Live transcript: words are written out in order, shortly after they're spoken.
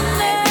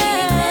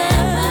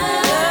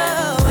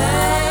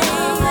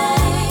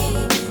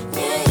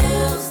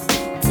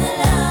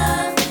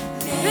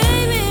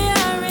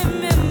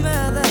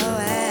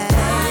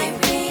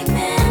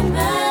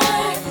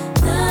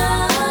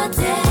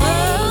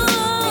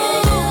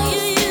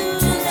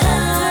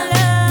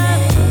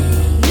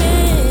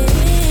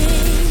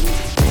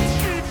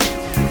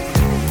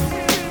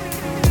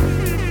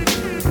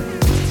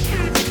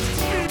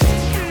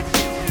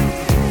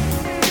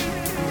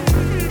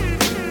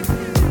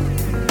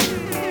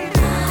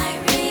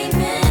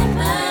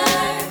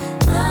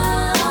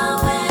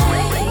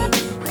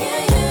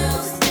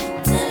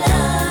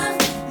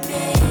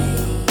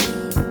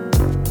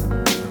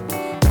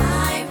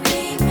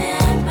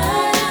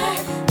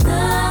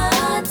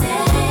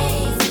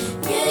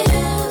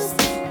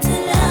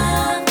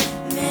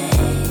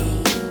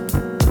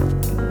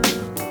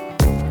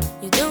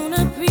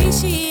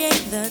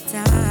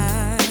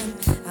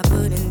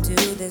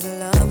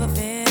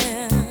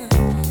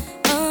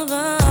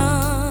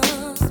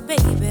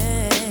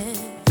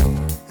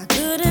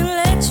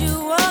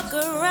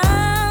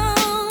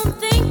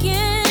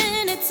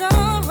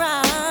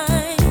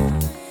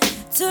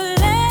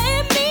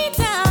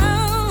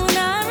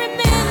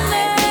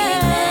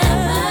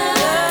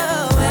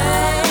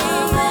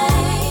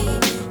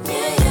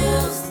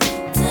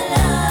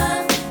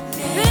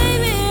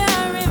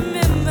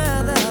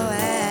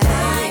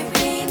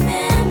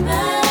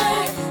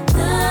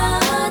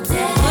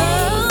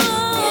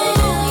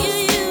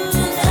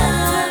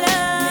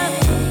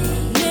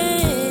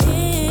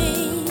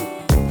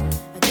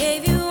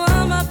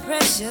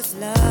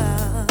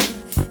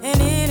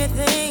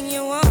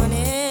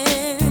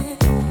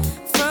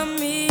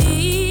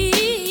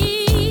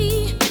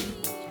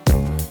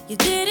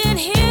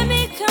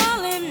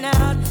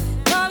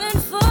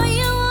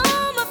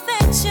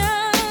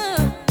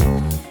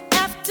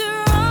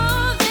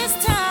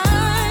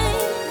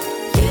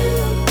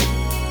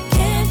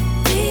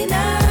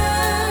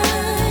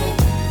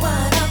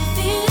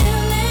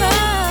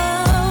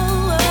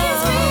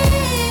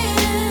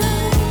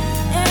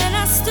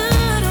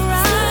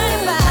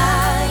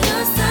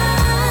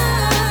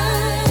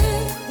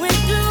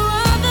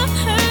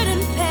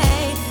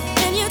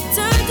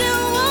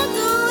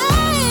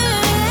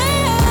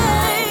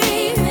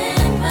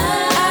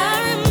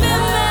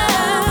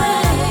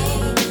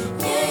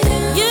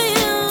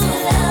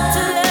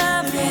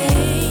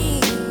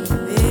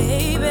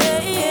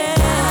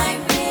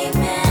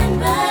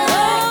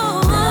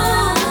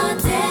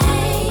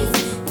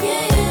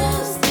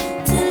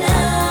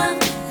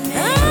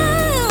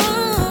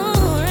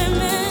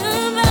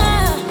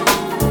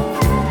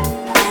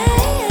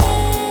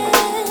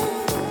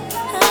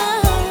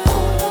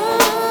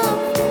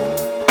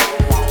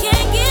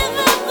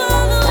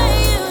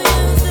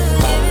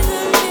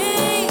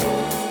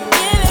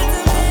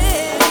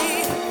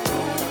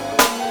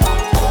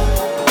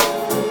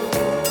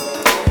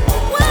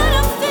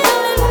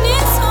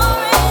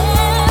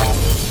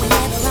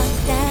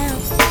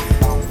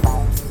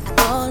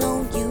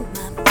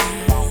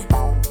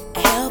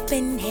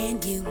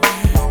you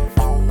when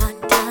in my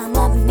time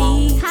of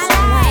need. So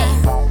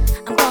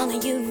I'm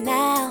calling you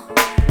now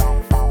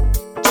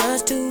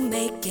just to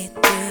make it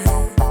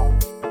through.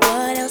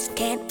 What else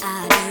can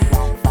I do?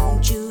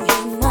 Don't you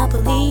hear my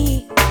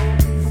plea?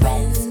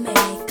 Friends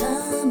may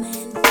come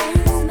and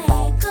friends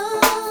may go,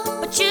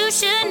 but you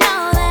should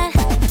know that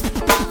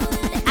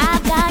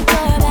I've got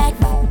your back.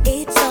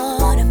 It's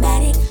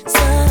automatic,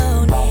 so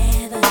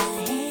never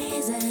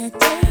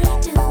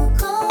hesitate to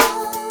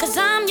call. 'Cause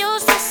I'm your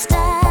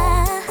sister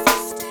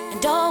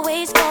and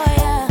always for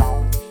you.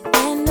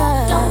 And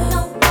don't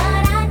know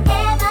what I'd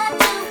ever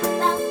do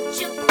without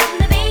you from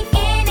the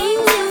beginning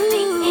to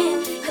the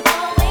end. You've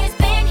always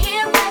been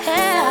here right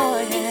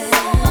beside me, so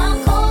I'll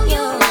call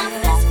you my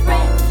best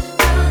friend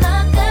through the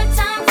good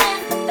times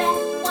and the bad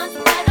ones.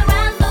 Whether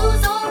I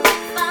lose or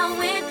if I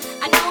win,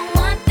 I know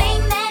one thing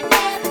that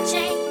never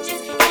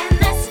changes, and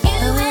that's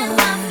you and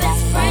my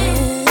best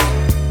friend.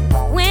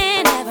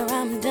 Whenever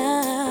I'm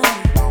done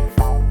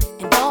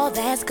and all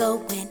that's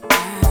going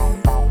on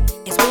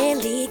is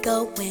really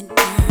going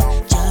on,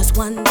 just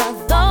one of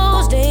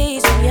those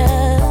days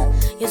when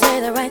you say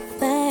the right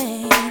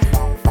thing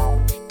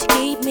to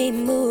keep me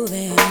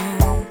moving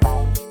on,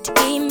 to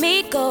keep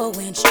me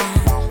going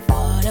strong.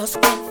 What else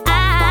can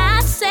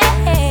I say?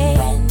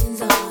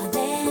 Friends are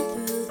there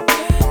through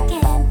thick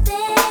and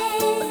thin.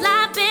 Well,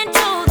 I've been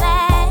told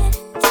that,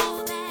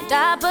 and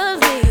I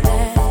believe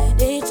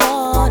that it's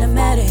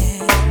automatic.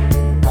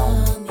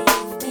 Call me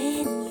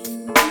when you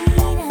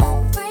need a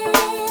friend,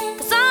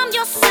 'cause I'm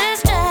your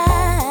sister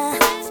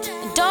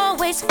and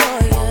always for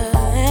you.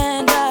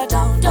 And I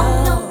don't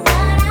know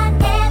what I'd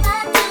ever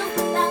do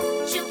without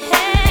you.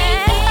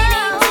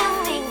 Beginning to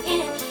the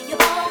end,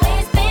 you've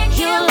always been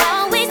here. You'll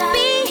always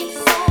be,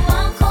 so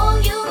I'll call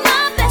you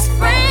my best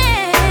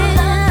friend.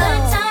 The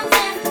good times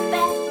and the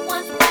bad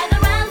ones,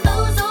 whether I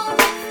lose or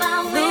if I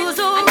win, I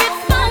know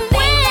one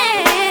thing that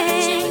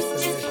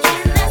changes,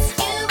 and that's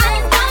you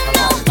and my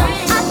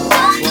friend. I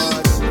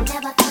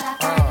never thought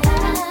I'd find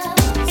love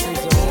till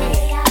the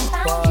day I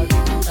found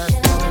you.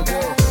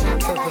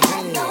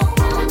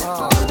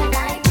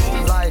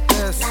 Like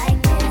this,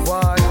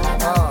 what,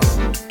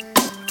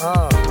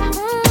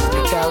 the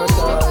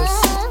characters,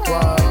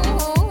 what,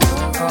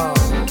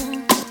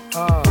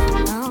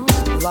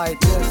 like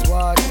this,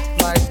 what,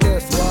 like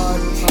this, what,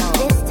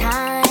 This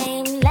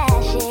time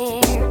last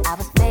year, I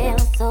was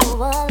feeling so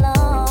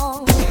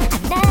alone. I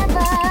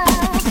never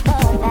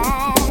thought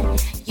that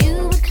you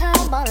would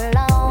come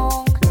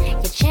along.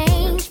 You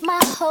changed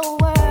my whole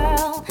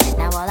world.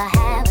 Now all I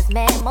have is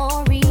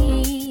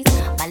memories.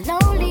 My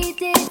lonely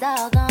days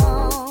are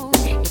gone.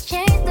 You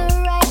changed the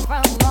right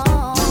from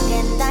wrong,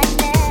 and I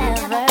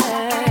never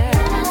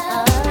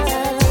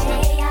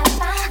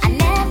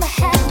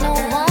had no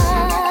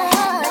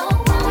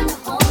one to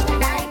hold me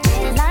like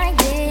this,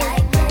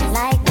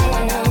 like this.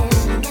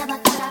 Never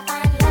thought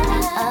I'd find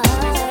love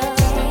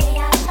today.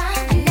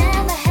 I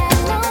never had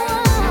no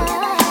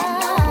one.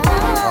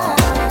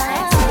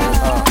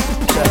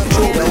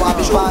 Yo, I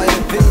be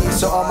buying B's,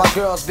 so all my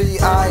girls be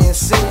eyeing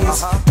C's.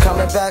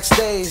 Coming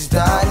backstage,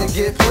 dying to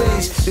get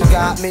pleased. You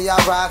got me, I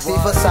rock the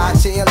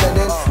Versace and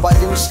linen. While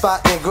you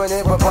spotting and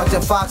grinning with a bunch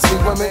of foxy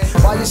women.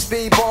 While you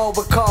speedball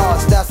with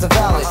cars, that's the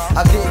valid.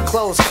 I get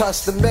clothes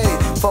custom made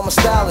from a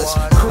stylist.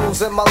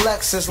 Cruise in my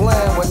Lexus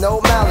land with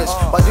no malice.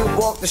 While you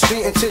walk the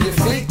street until your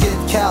feet get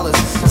callous.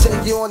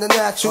 Take you on the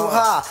natural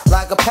high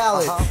like a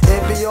pallet.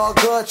 It be all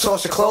good,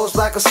 toss your clothes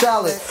like a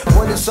salad.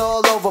 When it's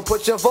all over,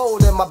 put your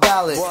vote in my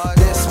ballot.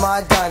 This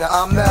my diner,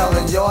 I'm Mel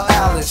and you're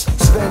Alice.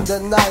 Spend the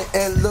night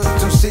in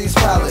Little C's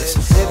Palace.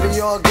 It be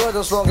all good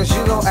as long as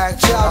you don't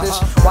act childish.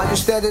 While you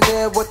standing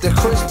there with the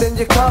crisp in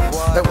your cup.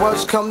 And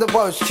worst come to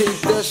worst,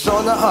 keep this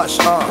on the hush.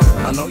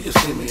 I know you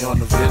see me on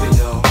the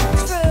video.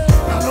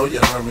 I know you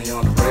heard me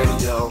on the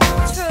radio.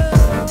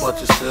 But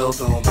you still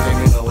don't pay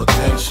me no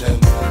attention.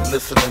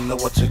 Listening to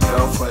what your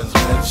girlfriends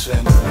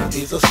mention.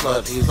 He's a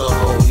slut, he's a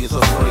hoe, he's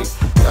a freak.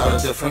 Got a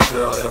different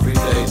girl every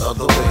day of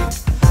the week.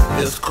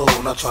 It's cool,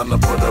 not trying to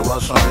put a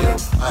rush on you.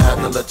 I had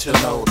to let you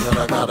know that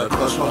I got a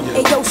crush on you.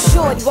 Hey yo,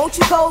 shorty, won't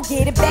you go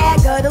get a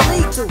bag of the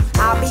lethal?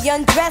 I'll be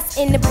undressed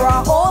in the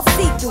bra all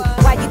see-through.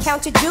 While you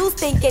count your jewels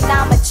thinking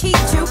I'ma cheat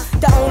you.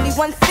 The only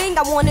one thing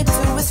I wanna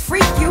do is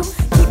freak you.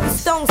 Keep your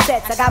stone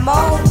sets, I got my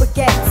own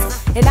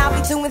baguettes. And I'll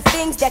be doing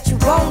things that you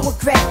won't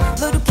regret.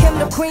 Little Kim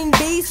the queen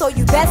bee, so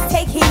you best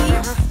take heed.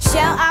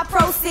 Shall I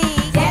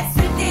proceed? Yes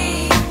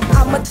indeed.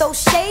 I'ma throw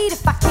shade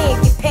if I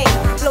can't get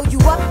paid. Blow you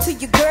up to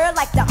your girl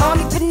like the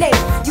army grenade.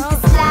 You can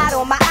slide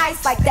on my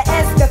ice like the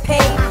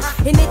escapade.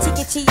 And itchy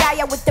itchy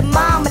yaya with the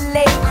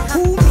marmalade.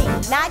 Who me?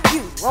 Not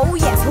you. Oh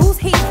yes, who's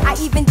he? I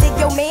even dig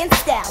your man's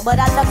style, but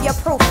I love your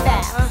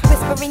profile.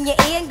 Whisper in your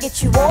ear and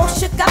get you all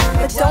shook up,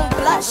 but don't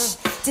blush.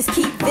 Just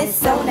keep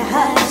this on the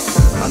hush.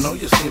 I know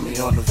you see me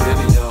on the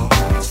video.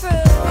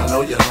 I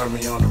know you heard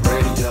me on the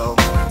radio.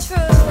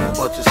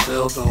 But you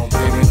still don't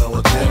pay me no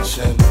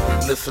attention.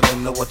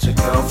 Listening to what your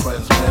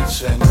girlfriends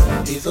mention.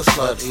 He's a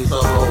slut, he's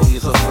a hoe,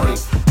 he's a freak.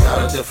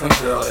 Got a different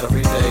girl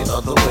every day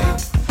of the week.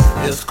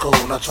 It's cool,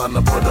 not trying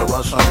to put a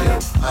rush on you.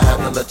 I had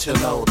to let you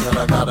know that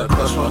I got a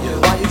crush on you.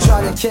 While you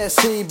trying to catch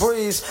sea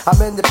breeze,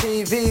 I'm in the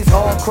PVs,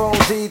 all chrome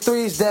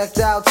D3s, decked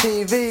out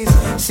TVs,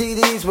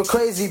 CDs with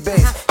crazy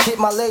bass. Keep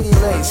my lady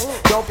lace.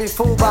 Don't be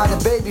fooled by the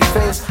baby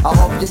face. I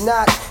hope you're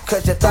not,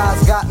 cause your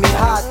thighs got me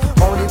hot.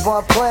 Only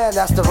one plan,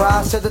 that's to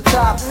rise to the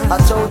top. I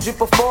told you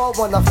before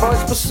when I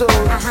first pursued,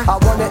 I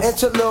want an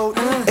interlude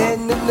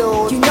in the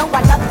nude. You know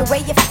I love the way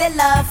you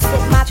fill up,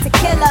 spit my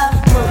tequila,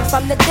 move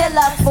from the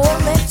dealer,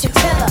 full-length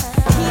chinchilla.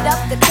 Heat up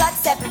the clutch,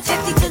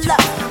 750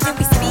 deluxe. Then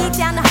we speed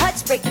down the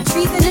hutch, breaking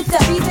trees in the duck.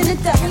 Take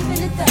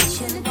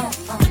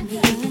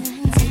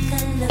a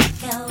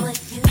look at what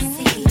you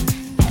see.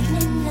 Let me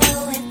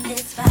know if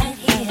it's right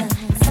here.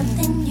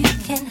 Something you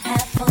can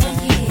have for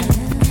years.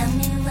 Tell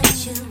me what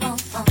you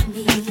want from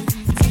me.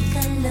 Take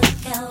a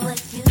look at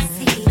what you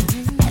see.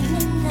 Let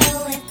me know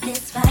if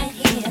it's right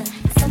here.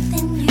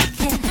 Something you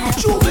can have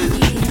for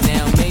years.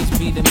 Now Mace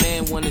be the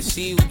man, wanna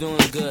see you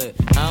doing good.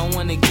 I don't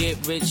wanna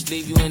get rich,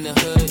 leave you in the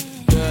hood.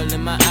 Girl,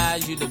 in my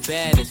eyes, you the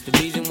baddest. The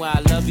reason why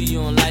I love you, you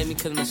don't like me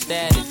cause my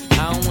status.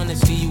 I don't wanna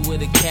see you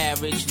with a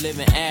carriage,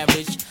 living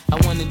average. I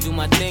wanna do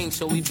my thing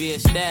so we be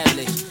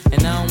established.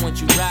 And I don't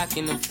want you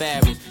rocking them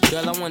fabrics.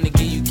 Girl, I wanna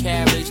give you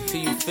carriage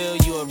till you feel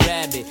you a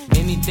rabbit.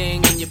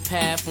 Anything in your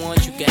path,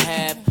 once you can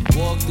have.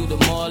 Walk through the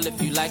mall,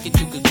 if you like it,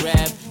 you could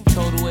grab.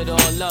 Total it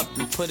all up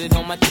and put it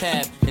on my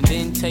tab. And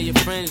then tell your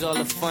friends all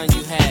the fun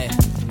you had.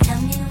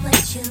 Tell me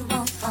what you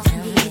want from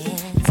me.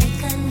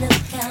 Take a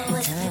look at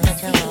what you see.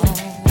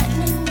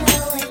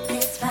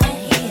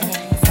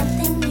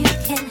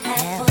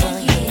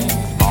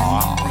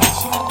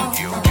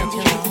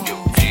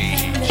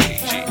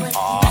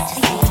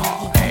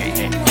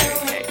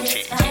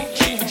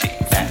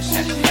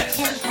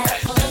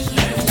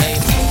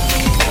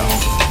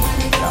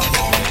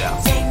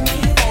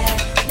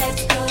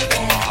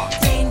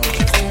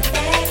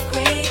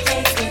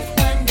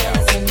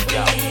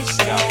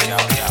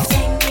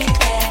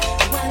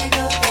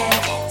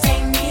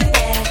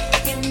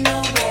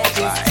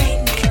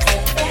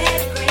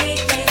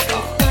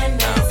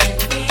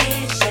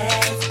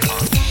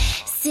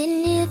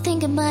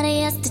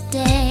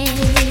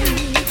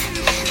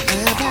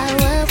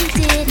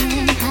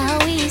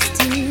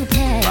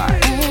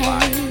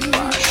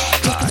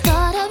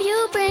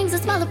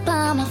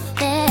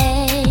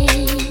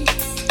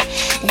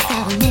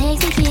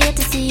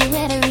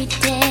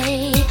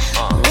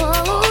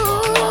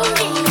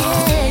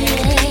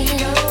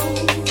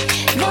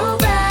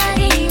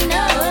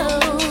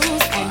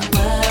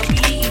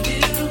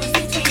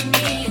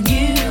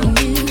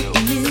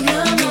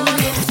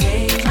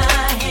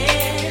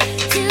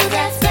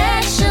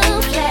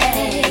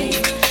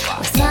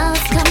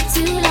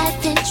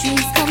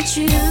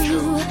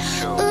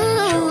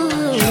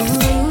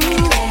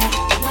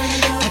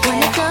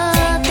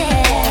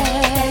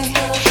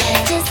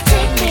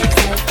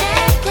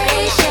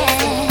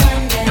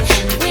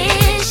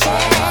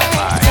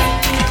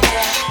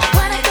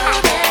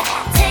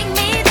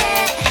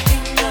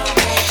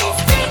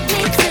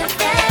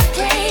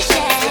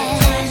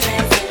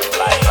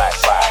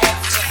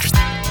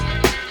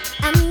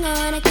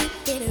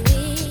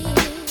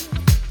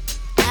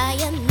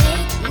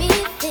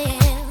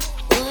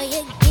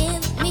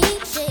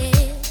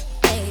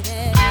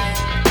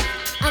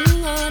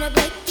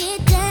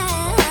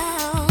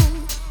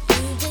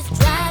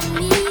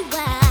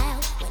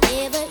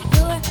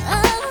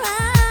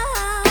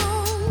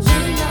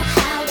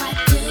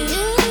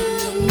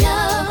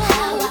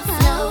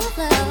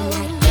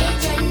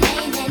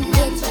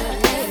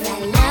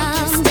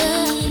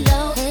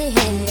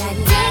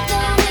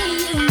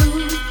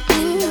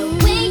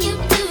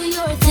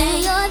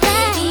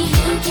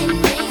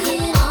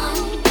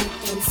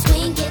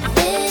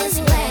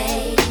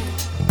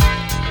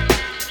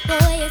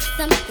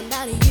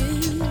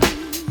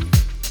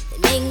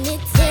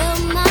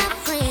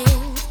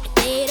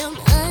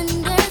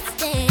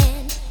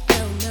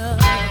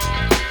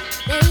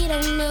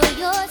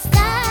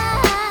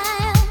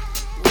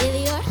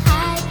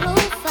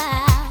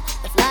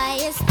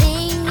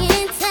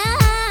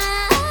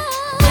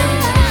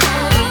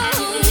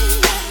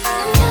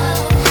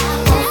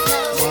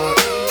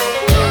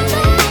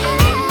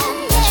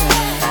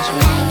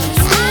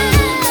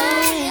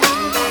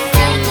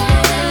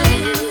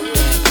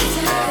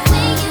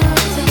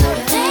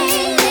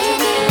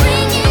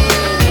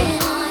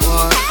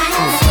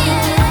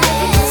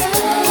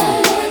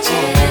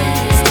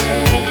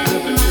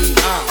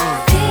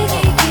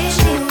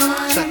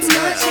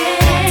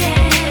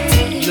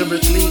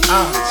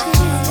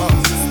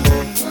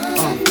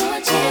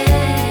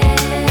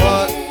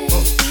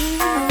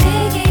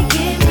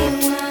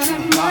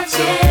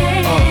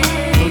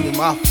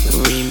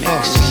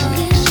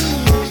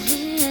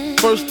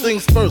 First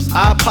things first,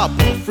 I pop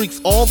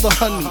freaks all the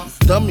honeys,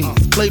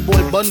 dummies,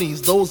 playboy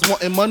bunnies, those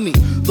wanting money.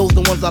 Those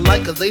the ones I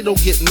like cause they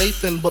don't get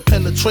Nathan but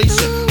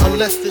penetration.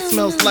 Unless it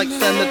smells like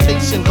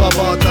sanitation.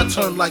 Garbage I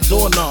turn like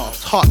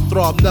doorknobs. Heart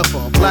throb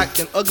never, black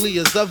and ugly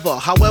as ever.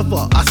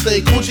 However, I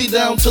stay Gucci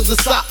down to the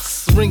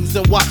socks. rings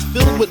and watch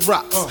filled with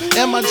rocks.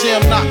 And my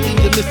jam knocking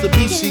your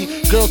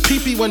Mitsubishi. Girls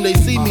creepy when they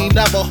see me.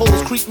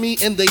 Navajos creep me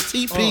in they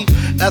teepee.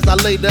 As I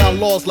lay down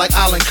laws like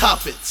Island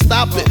Coppet.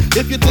 Stop it,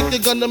 if you think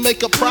you're gonna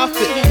make a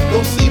profit.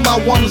 Don't see my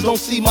ones, don't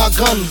see my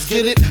guns,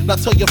 get it? Now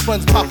tell your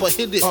friends Papa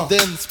hit it,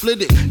 then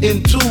split it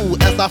in two.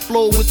 As I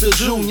flow with the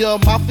Junior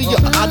Mafia,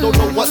 I don't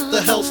know what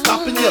the hell's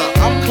stopping ya.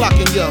 I'm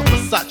clocking ya,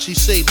 Versace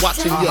shade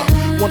watching ya.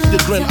 Once you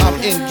grin, I'm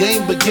in,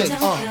 game begin.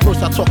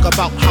 First I talk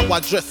about how I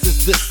dress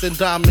is this, and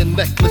diamond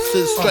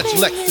necklaces, stretch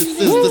Lexuses.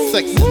 The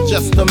sex is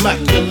just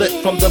immaculate.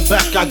 From the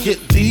back I get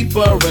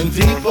deeper and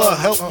deeper,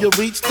 help you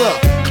reach the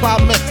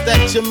climax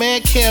that your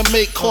man can't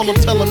make. Call him,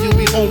 tell him you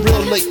be home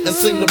real late and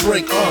sing the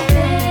break.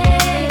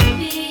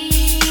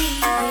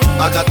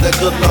 I got that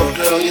good love,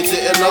 girl, you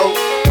didn't know.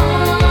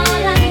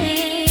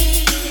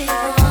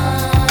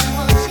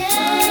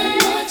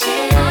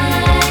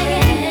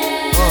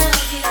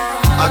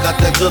 I got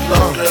that good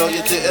love, girl,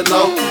 you didn't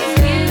know.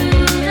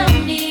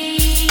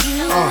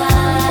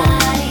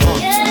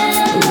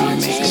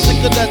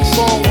 Think of that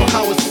song on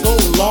how it's so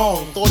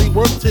long. Thought he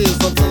worked his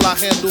until I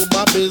handled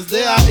my biz.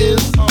 There I is,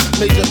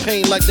 major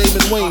pain like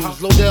Damon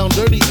Wayans. Low down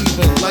dirty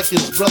even like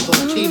his brother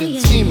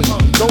Keenan scheming.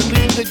 Don't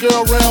leave the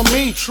girl around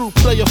me, true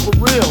player for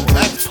real.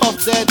 Act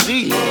Puff that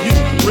D. You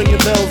ringing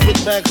bells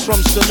with bags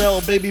from Chanel.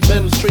 Baby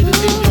Benz traded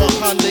in your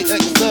Hyundai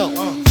XL.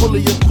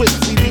 Fully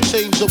equipped CD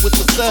changer with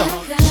the cell.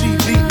 She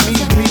beat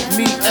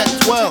me at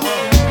 12.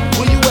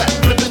 Where you at?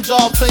 Flipping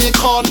job, playing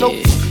car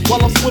notes.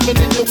 While I'm swimming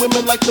in your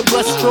women like the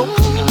breaststroke.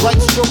 Right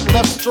stroke,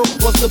 left stroke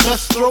was the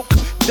best stroke.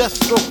 Death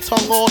stroke,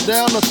 tongue all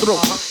down the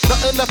throat.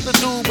 Nothing left to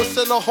do but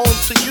send her home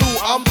to you.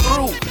 I'm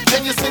through.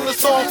 Can you sing the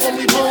song for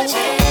me, boo?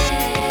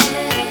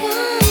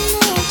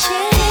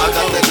 I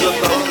got that good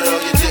love,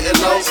 girl, you didn't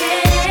know.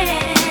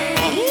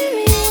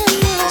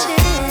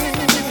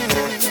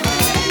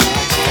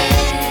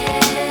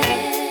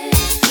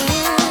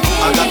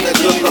 I got that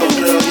good love,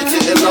 girl, you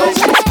didn't know.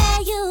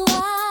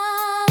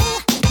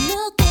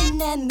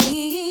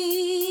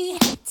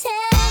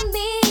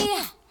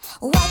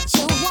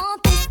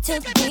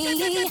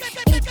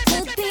 It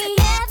could be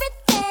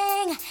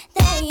everything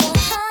that your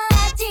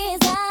heart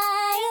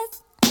desires.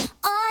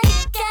 All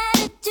you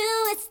gotta do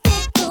is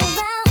stick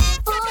around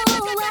for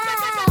a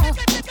while.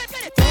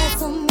 There's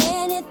so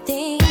many things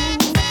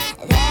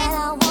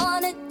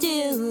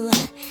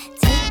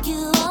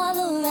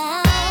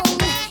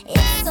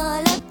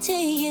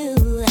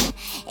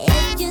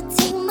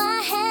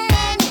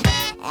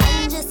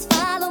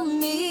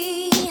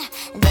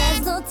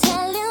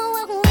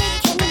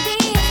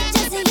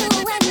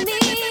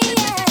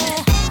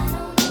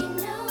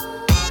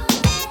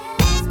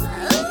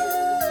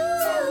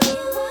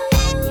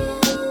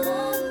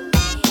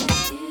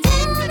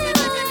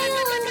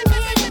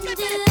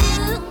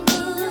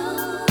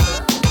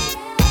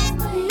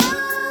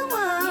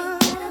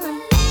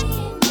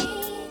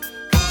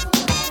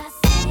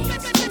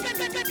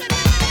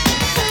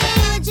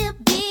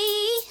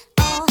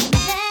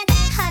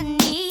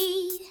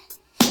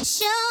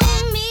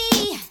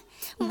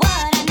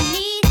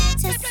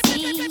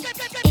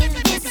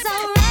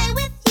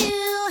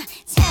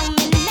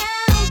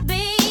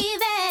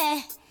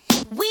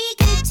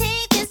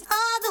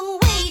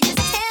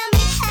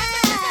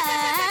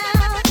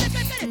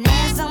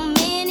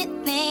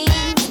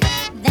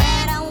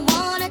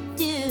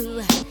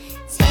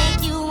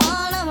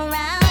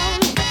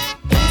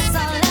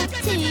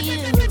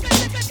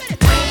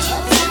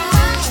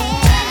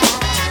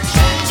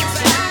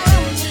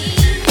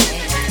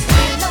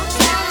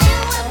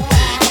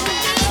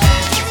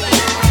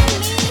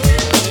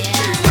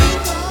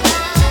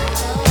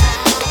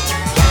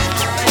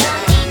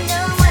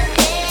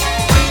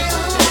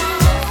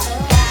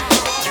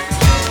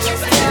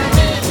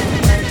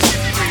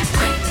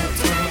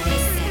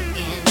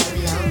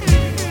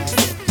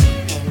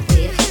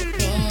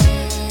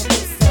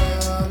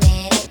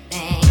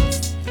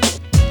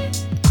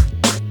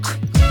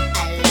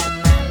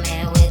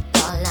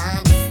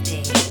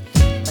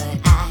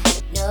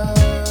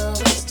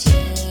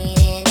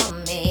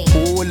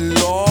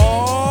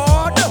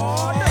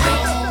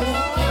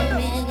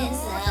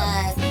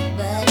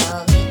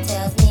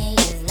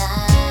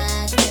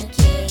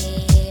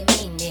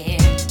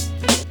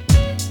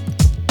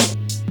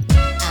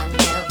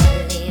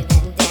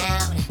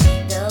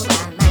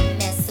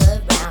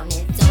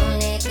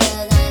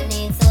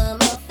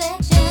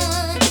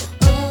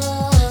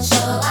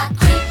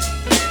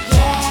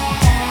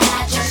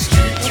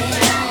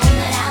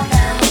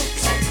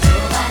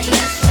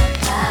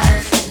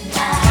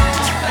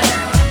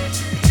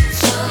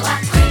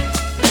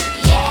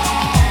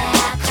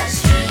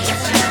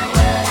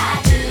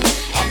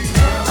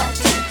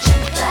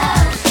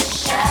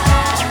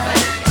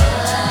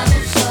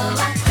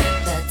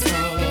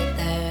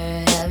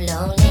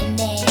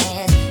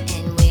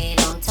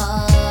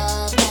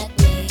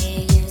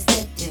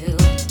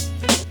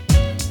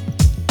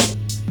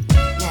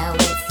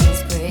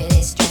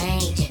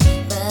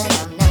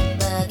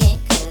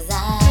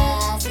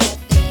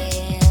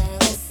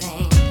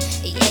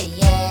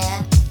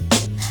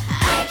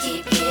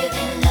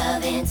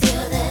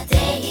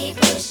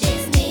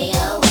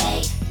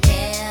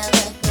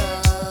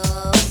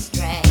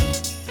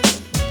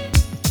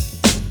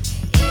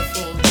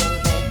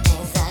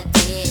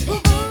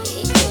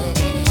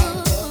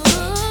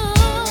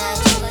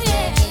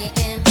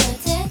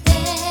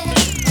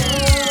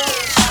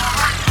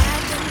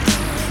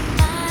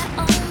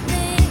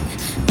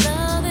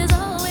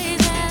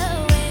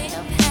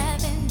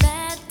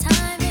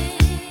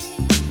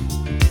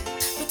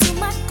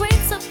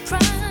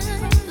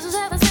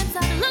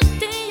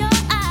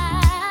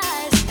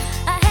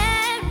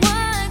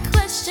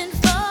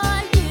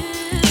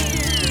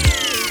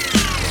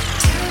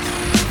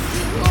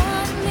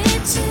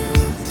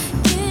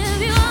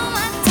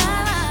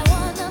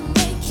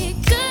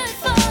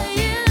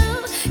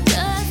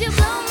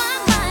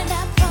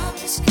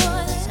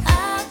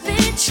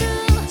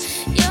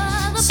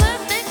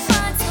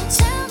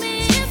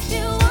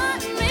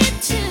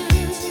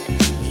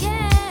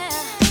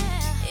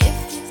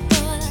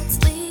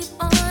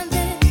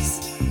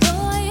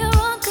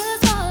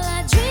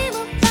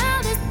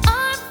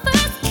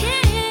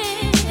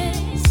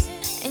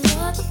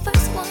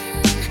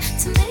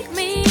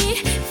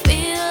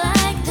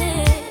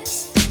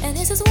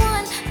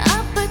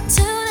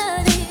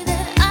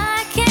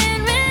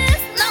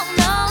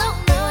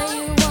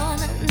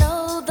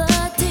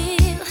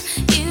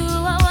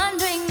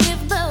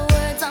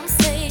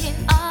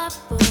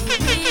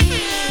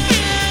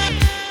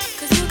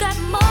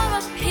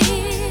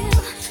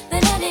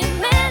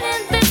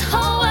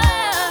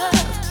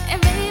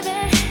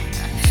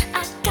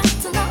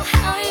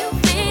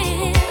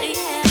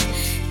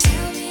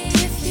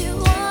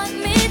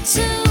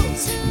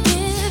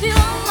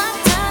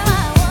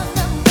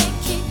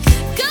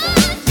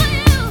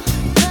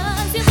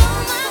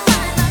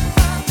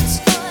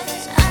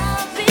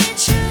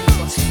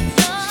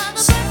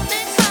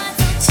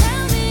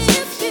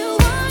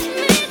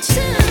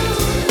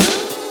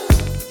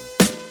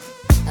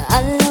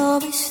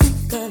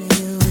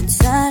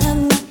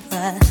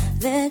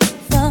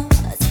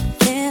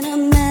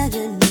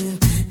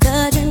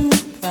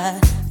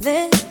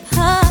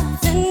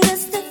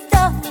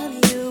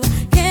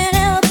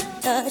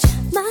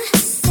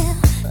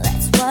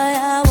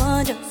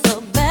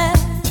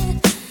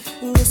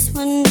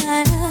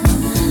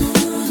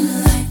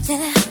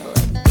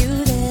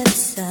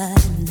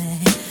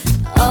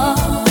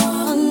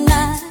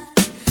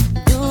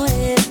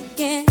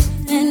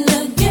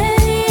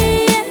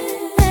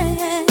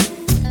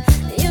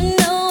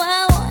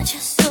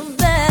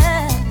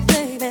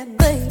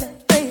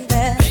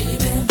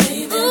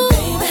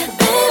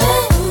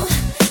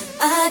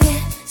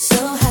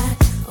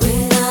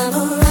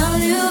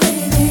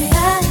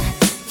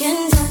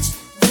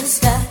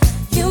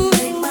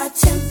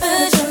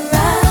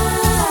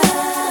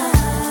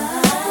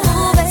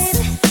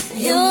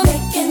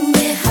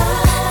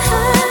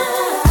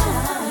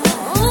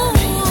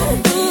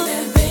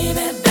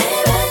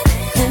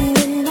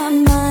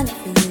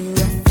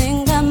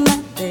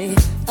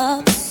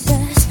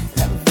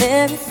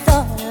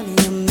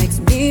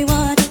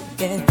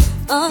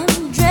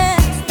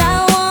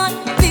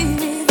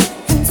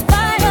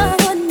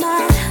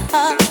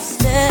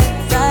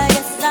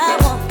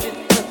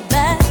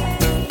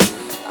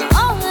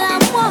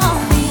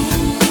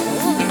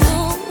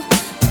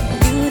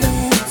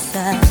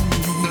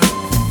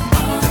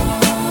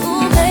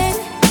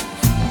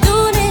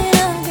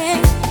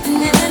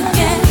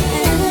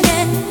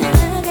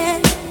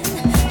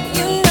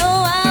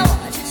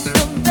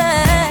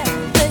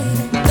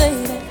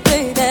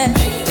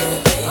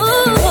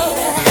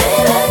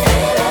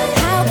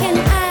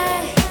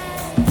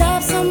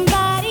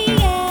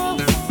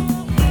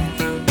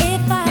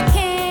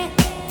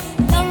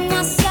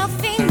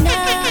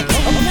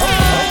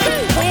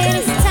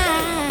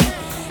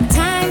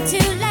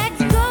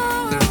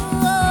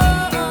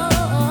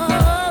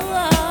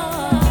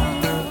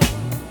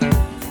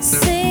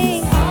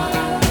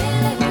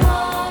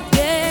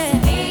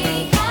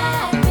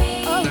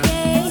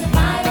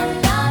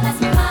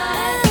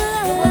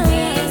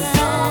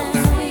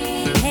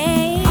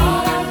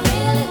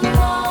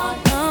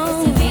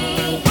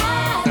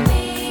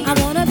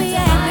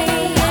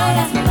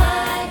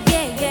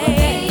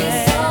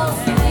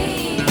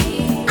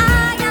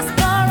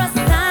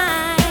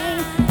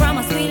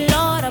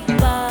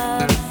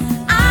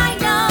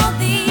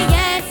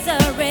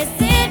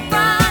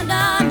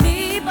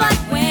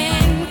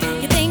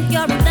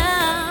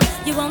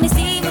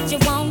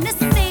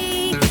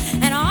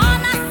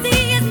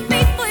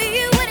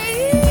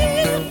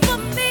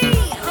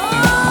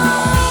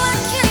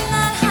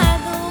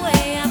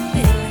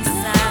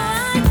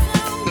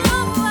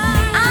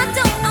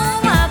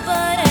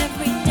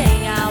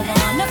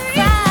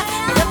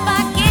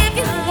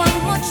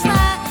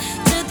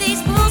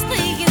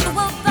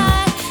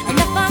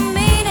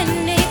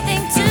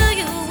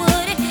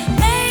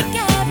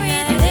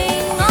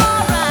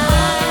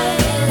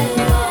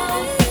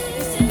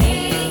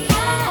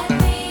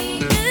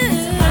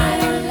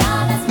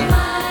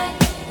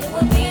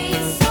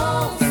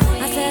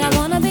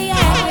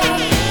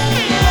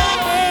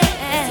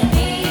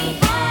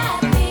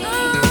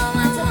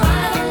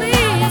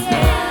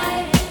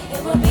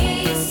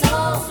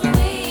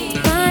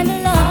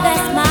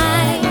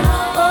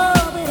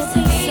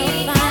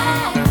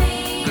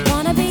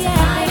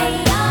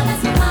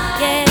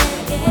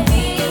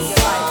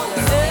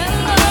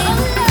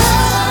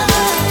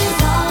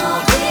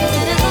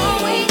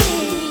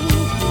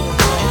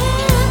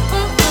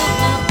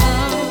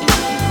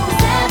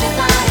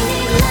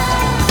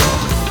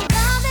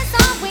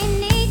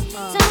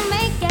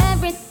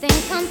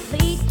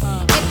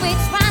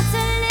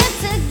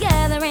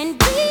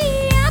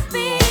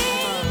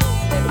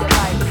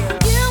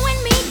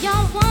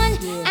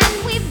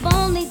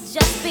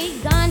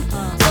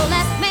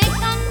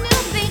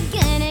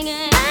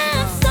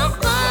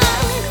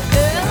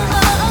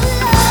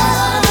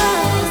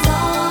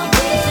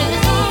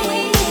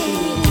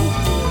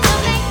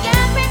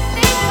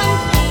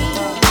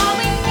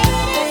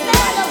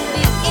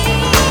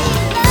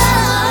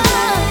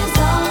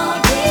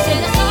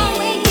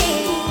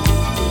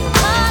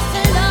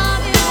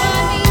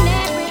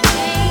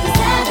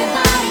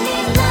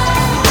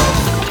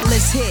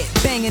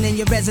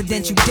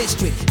residential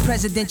district.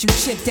 Presidential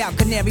chipped out,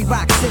 Canary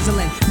Rock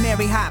sizzling.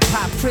 Mary Hot,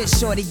 Pop, Chris,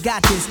 Shorty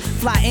got this.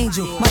 Fly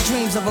angel, my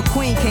dreams of a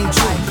queen came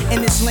true.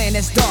 In this land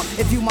that's dark,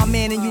 if you my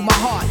man and you my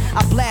heart,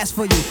 I blast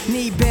for you.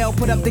 Need bail,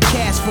 put up the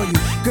cash for you.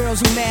 Girls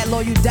who mad low,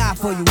 you die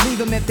for you. Leave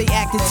them if they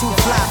acted too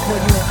fly for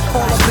you.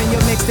 All up in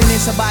your mix, then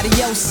it's somebody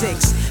else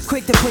six.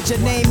 quick to put your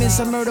name in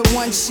some murder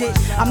one shit.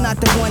 I'm not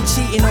the one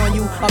cheating on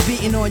you or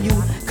beating on you.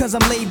 Cause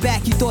I'm laid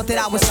back, you thought that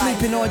I was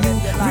sleeping on you.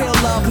 Real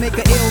love make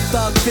a ill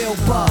thug feel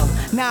bug.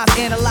 Now I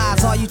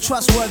analyze, are you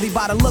trustworthy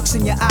by the looks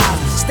in your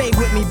eyes? Stay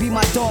with me, be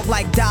my dog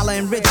like Dollar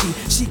and Richie.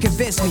 She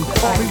convinced me,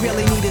 all we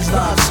really need is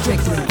love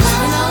strictly. You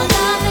know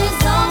love is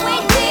all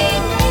we need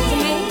to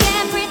make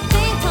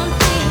everything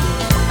complete.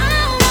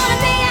 I wanna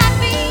be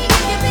happy,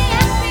 you can be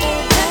happy.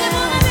 I just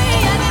wanna be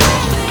happy.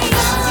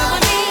 You and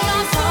me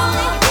are so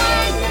one,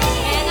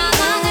 and as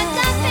long as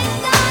life is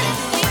done,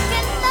 we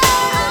can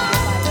love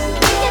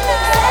everybody.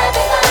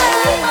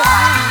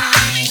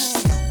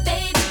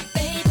 Baby,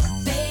 baby,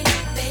 baby,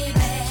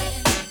 baby,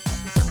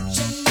 don't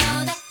you know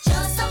that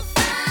you're so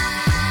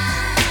fine?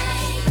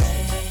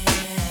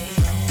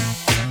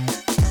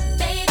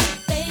 Baby,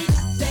 baby,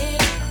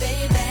 baby,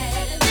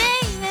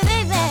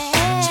 baby,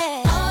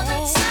 all the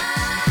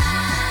time.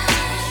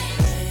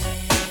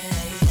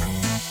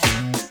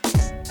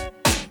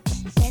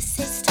 Guess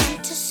it's time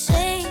to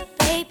say,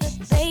 baby,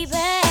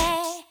 baby,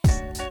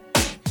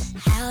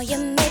 how you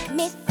make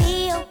me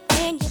feel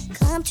when you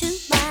come to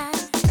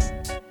mind.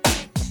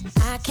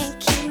 I can't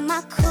keep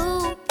my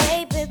cool,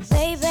 baby,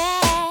 baby.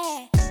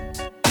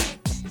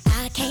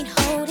 I can't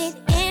hold it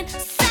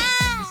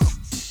inside.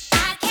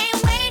 I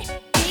can't wait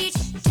each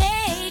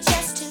day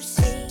just to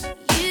see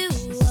you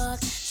walk.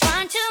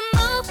 Trying to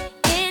move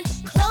in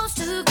close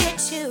to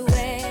get you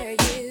where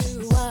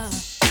you are.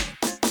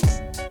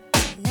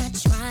 Not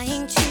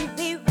trying to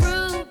be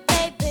rude,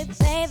 baby,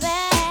 baby.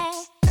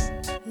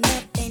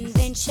 Nothing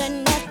venture,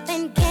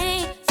 nothing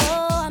gain. So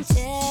I'm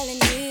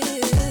telling you,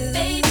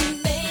 baby,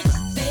 baby,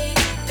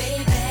 baby,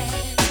 baby.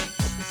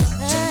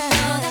 Don't you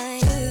know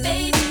that,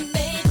 baby,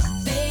 baby,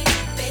 baby,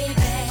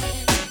 baby.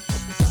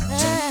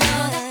 Don't you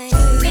know that,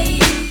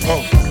 baby,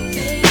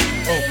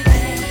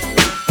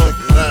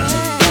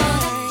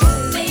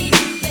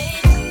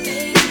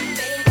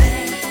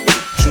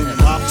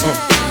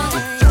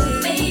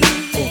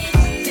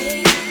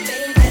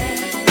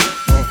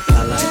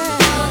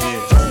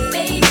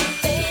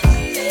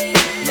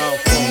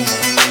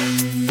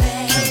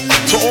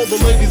 To all the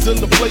ladies in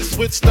the place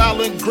with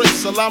style and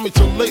grace, allow me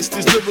to lace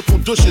these lyrical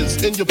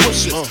douches in your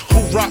bushes. Who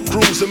rock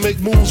grooves and make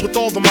moves with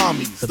all the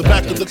mommies. The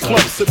back of the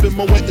club, sipping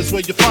my wet is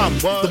where you find me.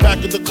 The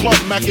back of the club,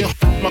 macking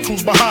my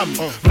crew's behind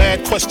me.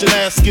 Mad question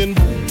asking,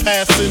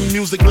 passing,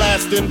 music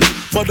lasting.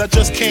 But I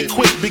just can't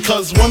quit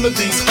because one of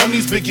these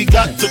honeys Biggie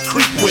got to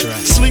creep with,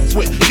 sleep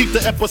with, keep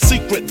the ep a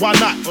secret. Why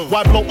not?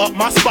 Why blow up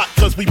my spot?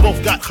 Cause we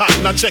both got hot.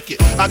 Now check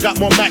it. I got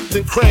more Mac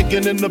than Craig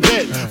and in the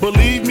bed.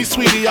 Believe me,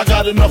 sweetie, I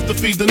got enough to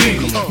feed the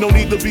needy. No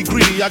need to be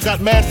greedy. I got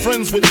mad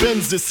friends with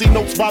Benzes. See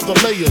notes by the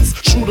layers.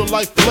 True to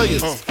life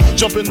players.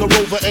 Jump in the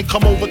Rover and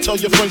come over. Tell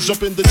your friends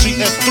jump in the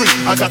GS3.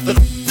 I got the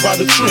by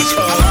the tree.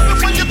 I love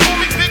it when you call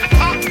me Big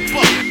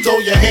Papa. Throw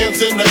your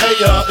hands in the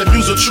air if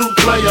you's a true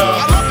player.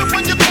 I love it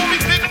when you call me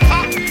Big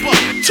Papa.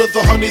 To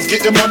the honeys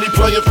getting money,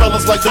 playing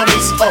fellas like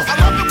dummies. I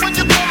love it when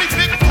you call me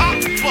Big Papa.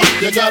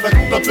 You got to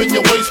up in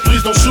your waist,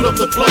 please don't shoot up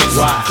the place.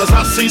 Cause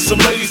I see some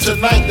ladies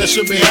tonight that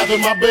should be having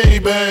my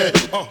baby.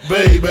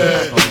 Baby.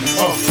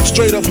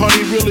 Straight up,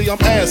 honey, really, I'm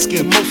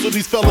asking. Most of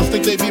these fellas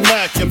think they be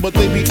macking, but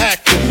they be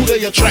acting. Who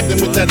they attracting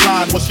with that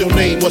line? What's your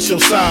name? What's your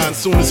sign?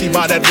 Soon as he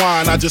buy that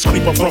wine, I just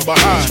creep up from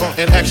behind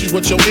and ask you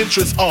what your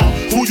interests are.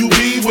 Who you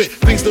be with?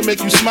 Things to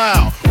make you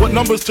smile. What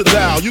numbers to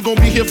dial? You gon'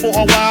 be here for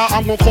a while.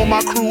 I'm gon' call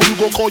my crew. You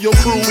gon' call your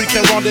crew. We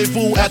can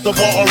rendezvous at the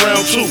bar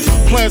around 2.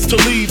 Plans to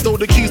leave, throw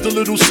the keys to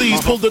little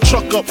C's. Pull the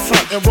truck up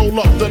front and roll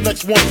up the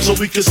next one so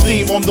we can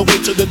steam on the way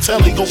to the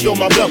telly. Go fill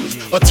my belly.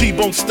 A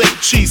T-bone steak,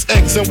 cheese,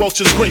 eggs, and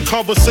Welch's grape.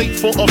 Conversate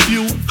for a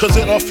few, cause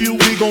in a few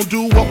we gon'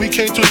 do what we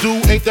came to do.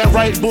 Ain't that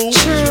right, boo?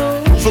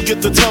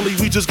 Forget the telly,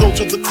 we just go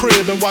to the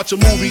crib and watch a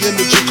movie in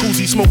the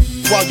jacuzzi, smoke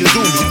while you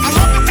do me. I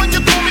love it when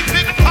you call me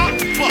Big Papa.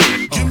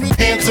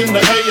 Hands in the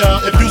air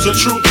if you's a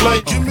true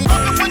play.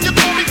 I love it when you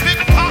call me Big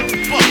Papa.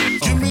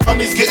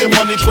 Honeys getting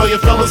money, playing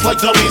fellas like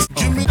dummies.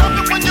 I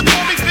love it when you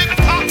call me Big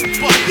Papa.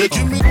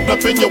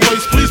 Up in your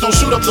waist, please don't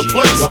shoot up the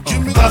place.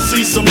 I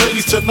see some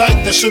ladies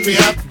tonight that should be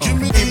happy.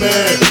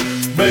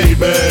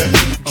 Baby.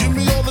 Give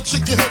me all the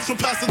chicken heads from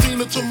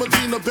Pasadena to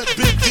Medina. Bet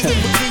big in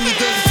between your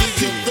dances.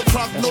 Get the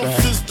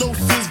prognosis,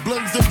 doses,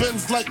 blends and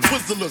bends like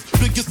Twizzlers.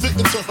 Biggest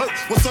fitting to hurt,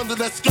 what's under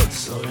that skirt?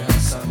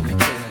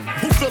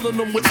 Who filling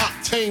them with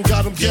octane?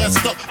 Got them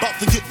gassed up, about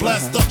to get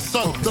blasted up,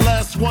 son. The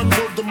last one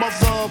heard the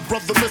mother,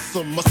 brother miss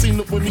him. I seen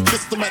it when he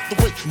kissed him at the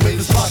wake, made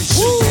his body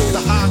shake.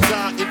 The high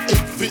guy in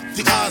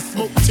 850, eyes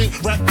smoke tint,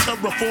 rap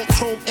terror, for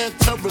chrome and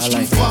terror.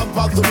 Street flying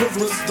by the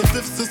rivers, the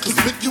fifth is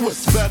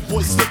conspicuous. Bad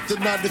boy slipped in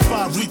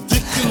 95,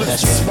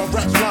 ridiculous. My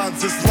rap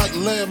lines is like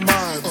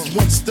landmines.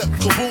 One step,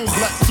 kaboom,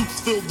 black suits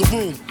fill the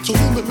room. To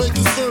whom it may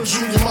concern,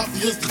 Junior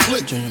Mafia's the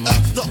click.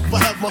 Act up, I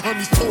have my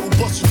honeys total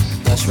bustin'.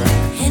 That's right.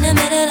 In the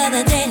middle of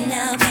the day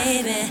now,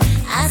 baby,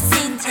 I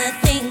seem to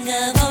think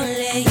of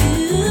only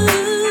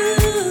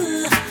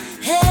you.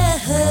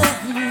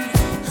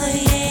 Oh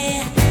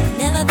yeah,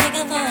 never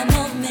thinking for a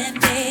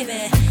moment,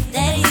 baby,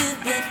 that you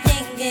be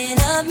thinking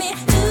of me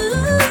too.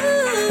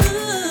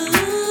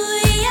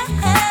 Yeah.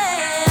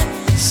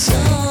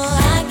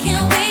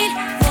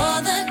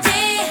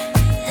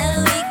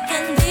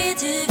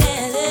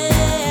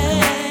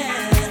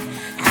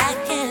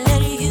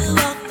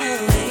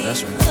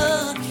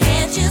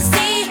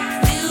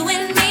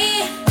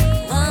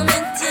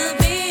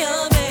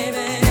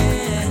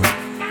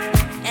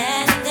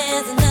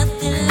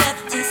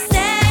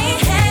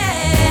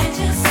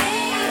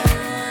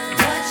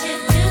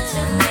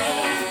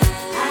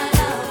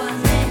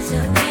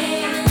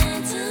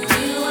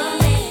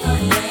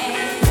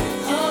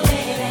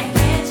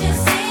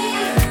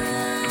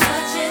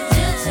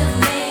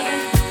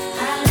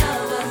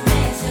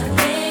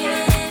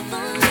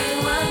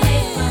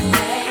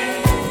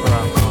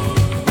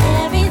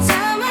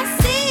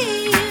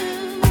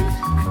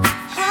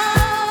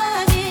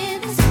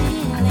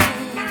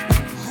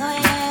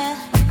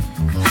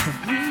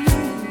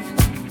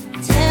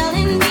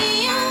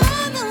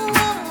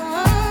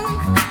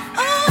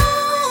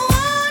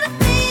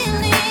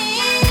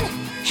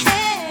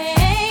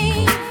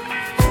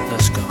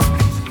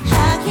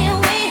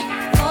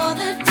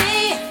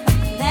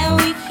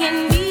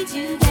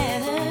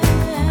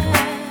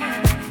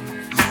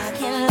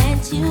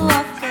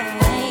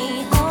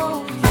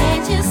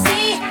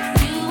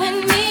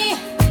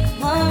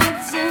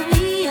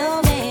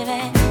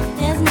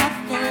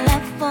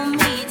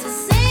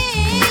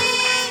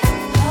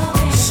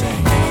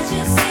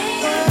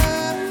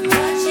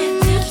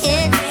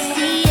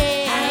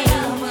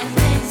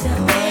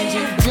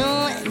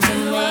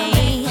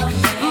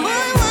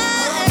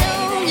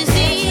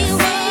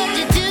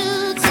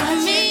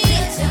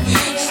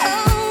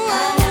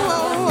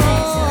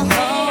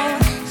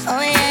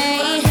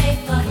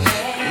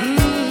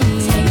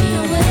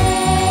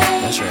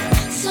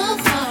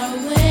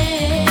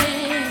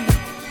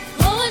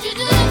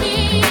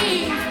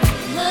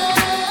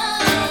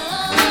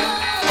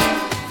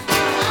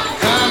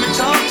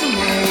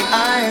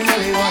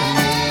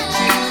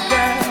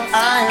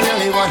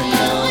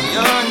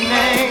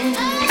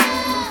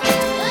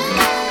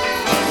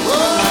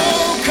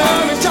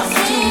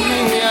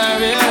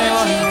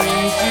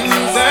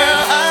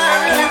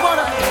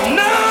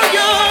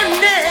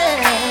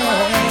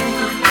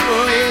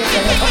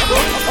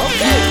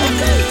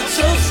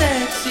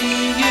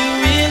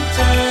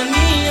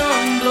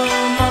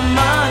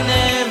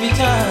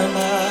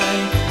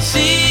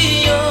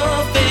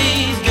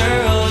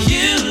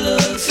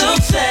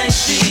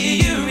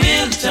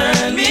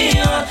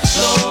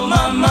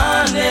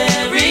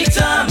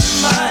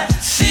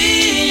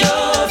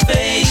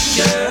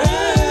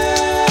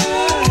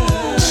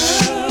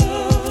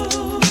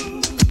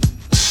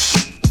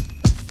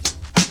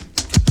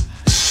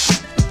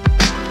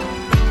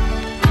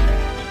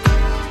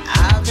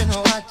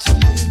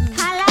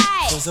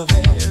 so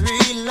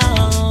very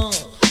long,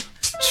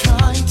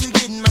 trying to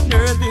get my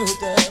nerve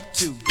built up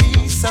to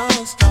be so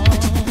strong.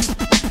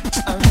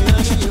 I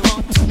really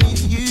want to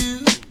meet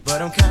you,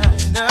 but I'm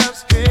kind of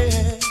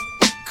scared,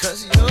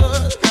 'cause you're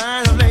the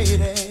kind of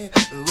lady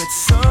with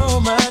so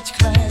much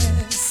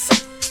class.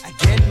 I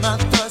get my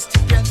thoughts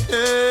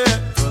together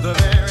for the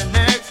very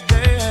next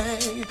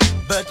day,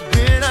 but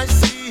when I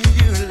see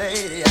you,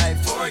 lady, I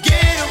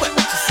forget what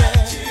you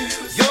said.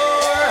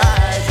 Your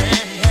eyes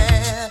and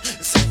hair,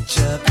 such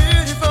a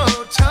beautiful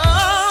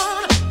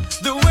tone.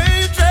 The way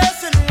you dress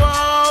and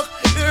walk,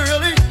 it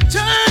really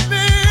turned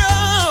me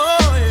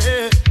on,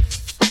 yeah.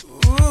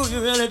 Ooh, you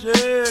really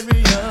turned me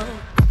on.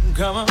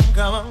 Come on,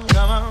 come on,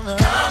 come on.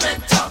 Come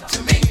and talk to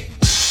me.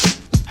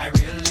 I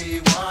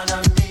really wanna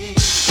meet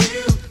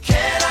you.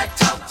 Can I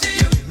talk to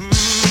you?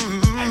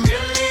 I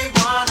really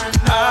wanna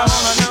know. I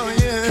wanna know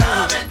you.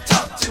 Come and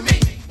talk to me.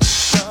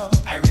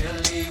 I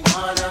really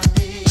wanna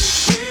meet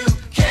you.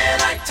 Can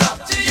I talk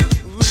to you?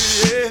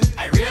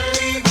 I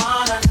really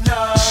wanna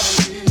know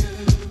you.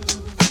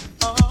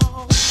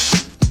 Oh,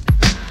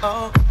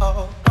 oh,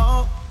 oh,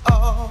 oh,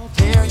 oh.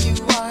 There you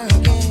are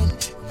again,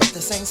 with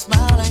the same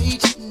smile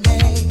each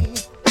day.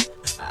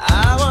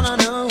 I wanna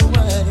know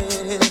what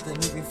it is that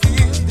makes me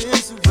feel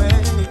this way.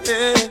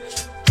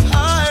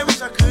 I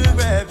wish I could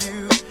grab you,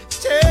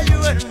 tell you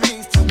what it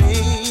means to me,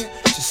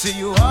 to see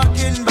you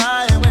walking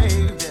by a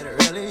wave that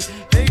really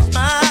makes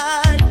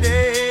my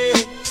day.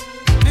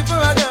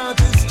 Before I go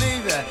to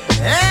sleep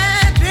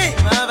and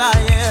dream about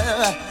you,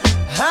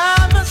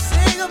 I'm a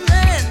single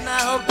man, I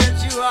hope that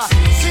you are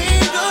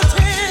single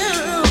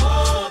too.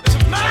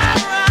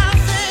 Tomorrow I'll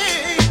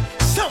sing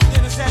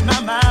something to set my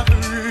mind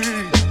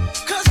free,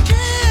 'cause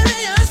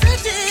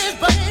curiosity is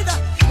burning the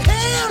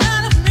hell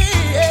out of me,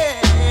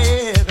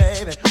 yeah,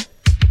 baby.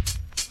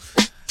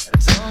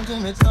 Talk to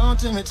me, talk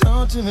to me,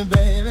 talk to me,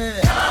 baby.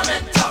 Come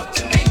and talk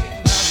to me,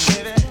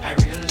 baby. I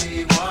really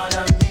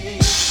wanna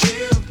meet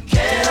you.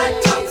 Can I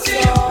talk to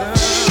you?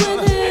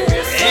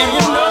 And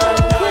you know,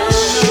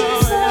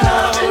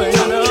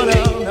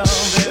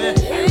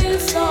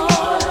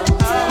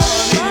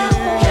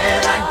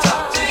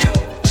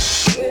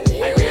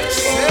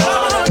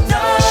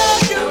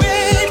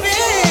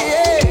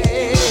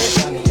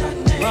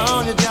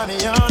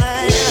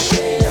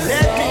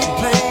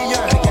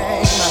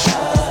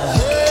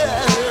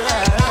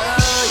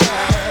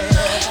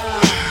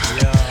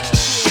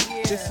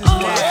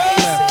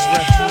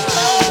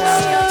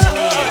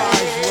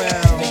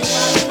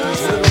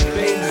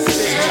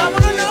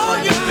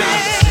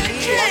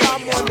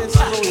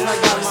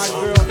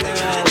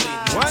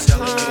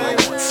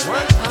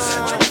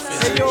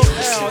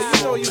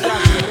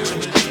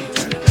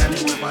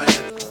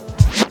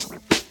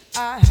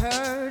 I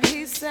heard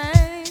he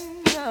sang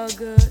a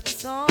good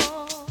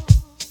song.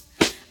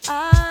 I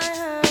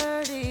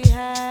heard he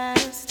had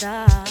a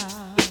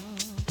style.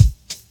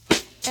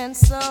 And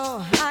so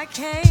I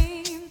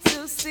came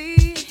to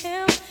see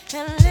him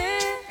and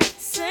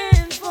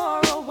listen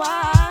for a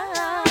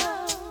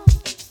while.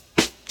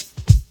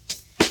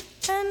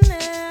 And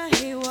there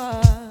he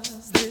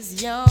was, this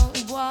young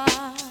boy,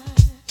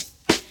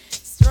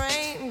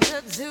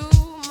 stranger to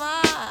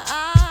my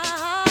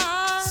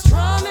eyes,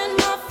 strumming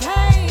my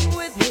pain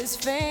with his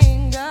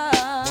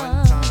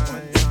fingers,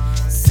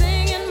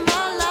 singing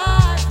my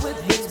life with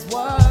his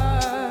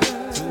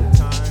words,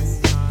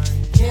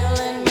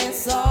 killing me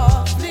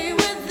softly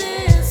with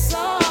this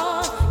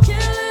song,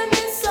 killing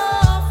me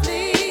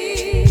softly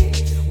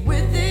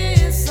with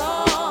this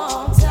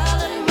song,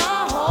 telling my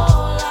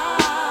whole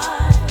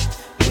life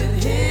with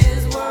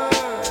his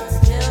words,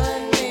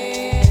 killing me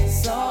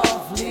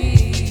softly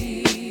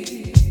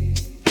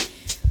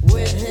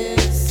with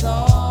his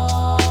song.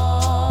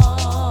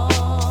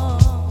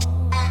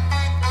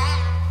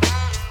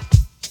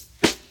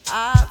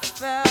 I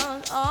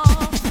felt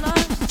all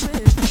flushed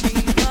with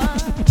fever,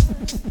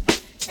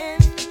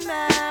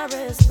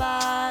 embarrassed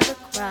by the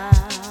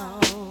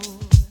crowd.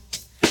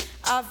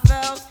 I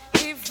felt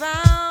he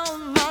found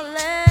my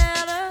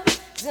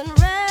letters and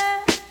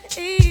read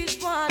each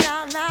one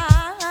out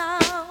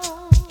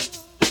loud.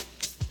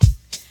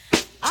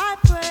 I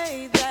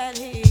prayed that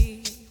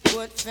he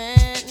would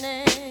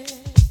finish,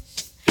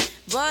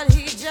 but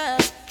he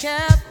just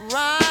kept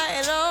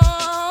right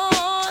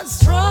on,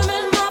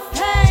 strumming my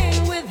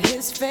pain with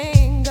his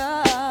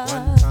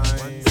fingers,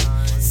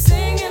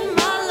 singing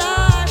my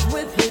life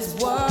with his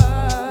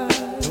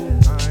words,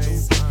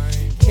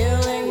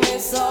 killing me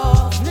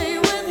softly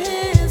with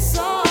his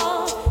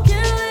song,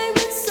 killing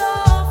me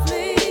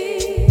softly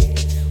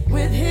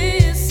with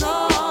his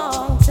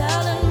song,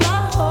 telling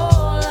my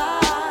whole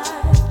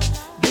life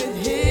with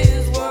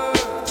his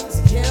words,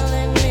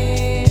 killing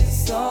me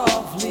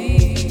softly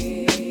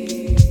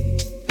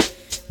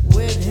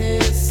with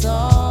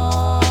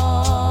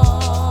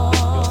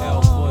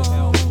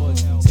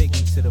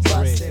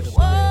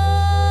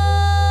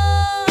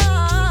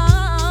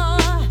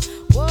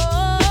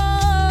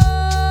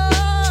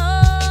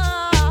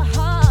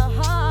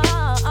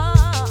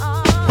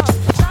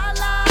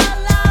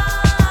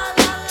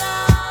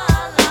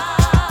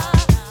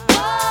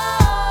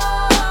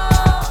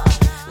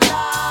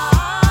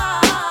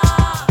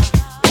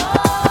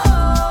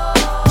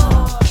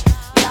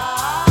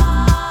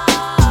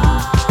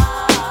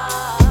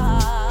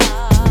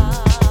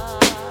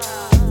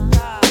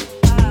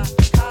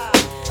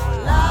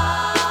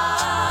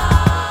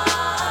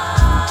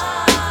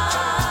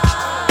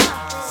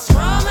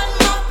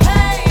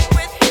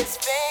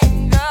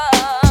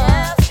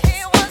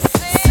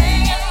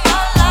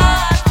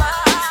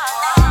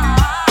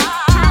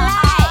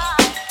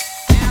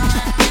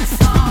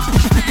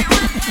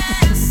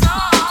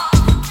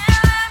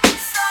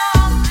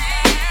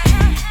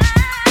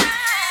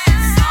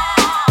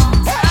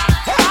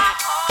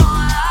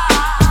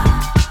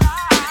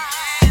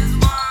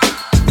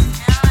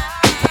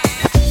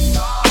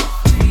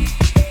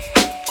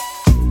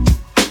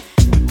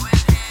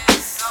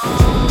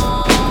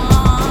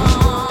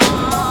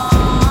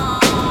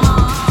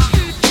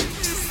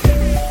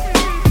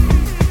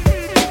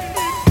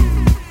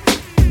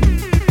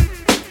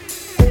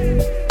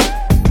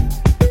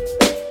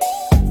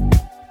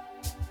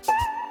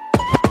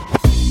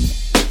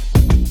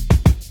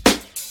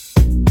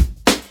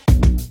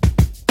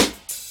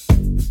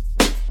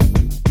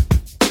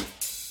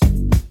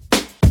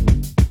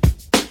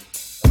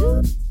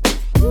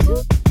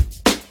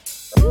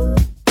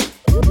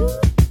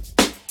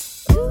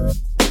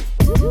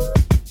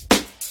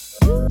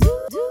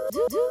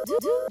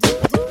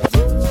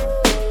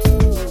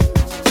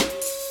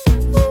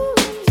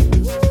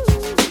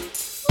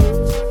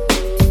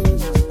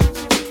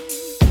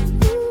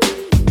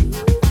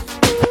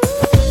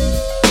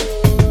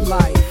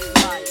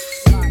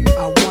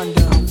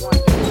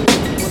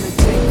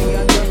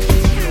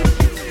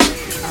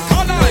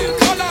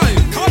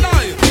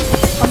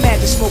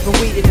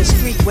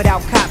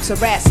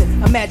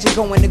Imagine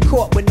going to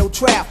court with no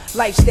trial.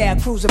 Lifestyle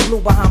cruising blue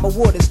Bahama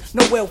waters.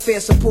 No welfare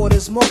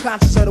supporters. More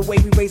conscious of the way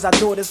we raise our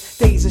daughters.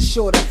 Days are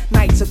shorter,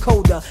 nights are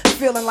colder.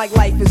 Feeling like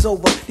life is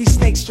over. These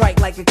snakes strike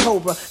like a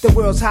cobra. The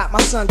world's hot,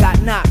 my son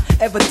got knocked.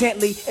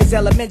 Evidently, it's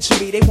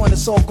elementary. They want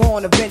us all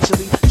gone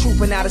eventually.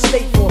 Trooping out of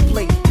state for a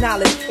plate.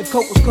 Knowledge, if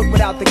coke was cooked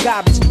without the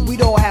garbage,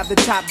 we'd all have the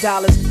top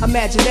dollars.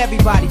 Imagine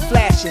everybody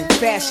flashing.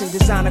 Fashion,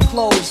 designer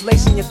clothes.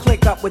 Lacing your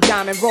click up with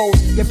diamond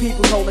rolls. Your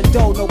people holding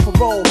dough, no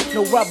parole,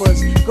 no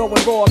rubbers.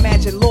 Going raw,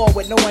 imagine law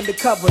with no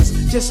undercovers.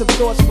 Just some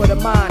thoughts for the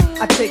mind.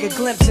 I take a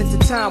glimpse into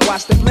time.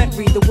 Watch the blimp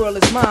read, the world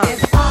is mine.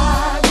 If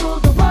I rule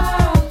the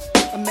world,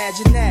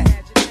 imagine that.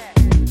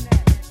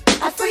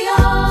 I free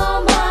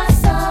all my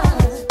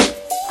sons.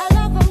 I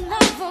love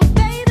them,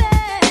 baby.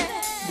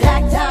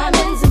 Black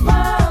diamonds and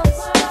pearls.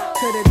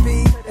 Could it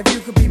be, if you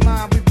could be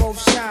mine, we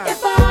both shine.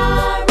 If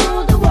I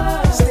rule the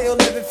world, still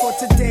living for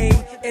today,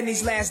 in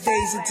these last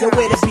days of time. The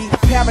way to be,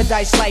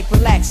 paradise life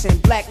relaxing.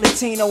 Black,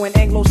 Latino, and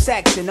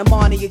Anglo-Saxon.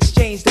 Amani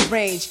exchange the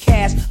range.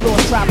 Cash, Lord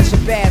Travis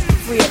Shabazz.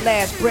 Free at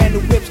last, brand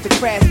new whips to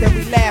crash. Then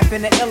we laugh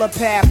in the illa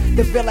path.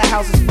 The villa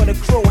houses for the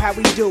crew, how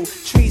we do.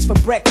 Trees for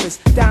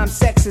breakfast, dime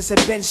sexes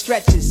have been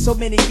stretches. So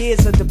many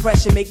years of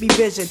depression make me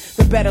vision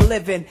the better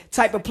living.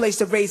 Type of place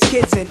to raise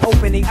kids in.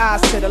 Opening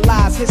eyes to the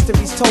lies,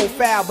 history's told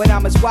foul. But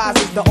I'm as wise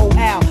as the old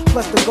owl.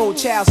 Plus the gold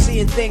child,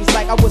 seeing things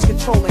like I was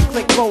controlling.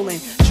 Click rolling,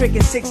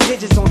 tricking 6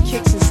 digits on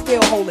kicks and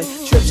still holding.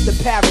 Trips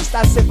to Paris,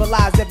 I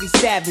civilize every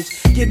savage.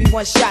 Give me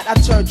one shot, I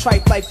turn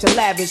tripe life to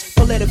lavish.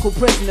 Political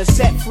prisoner,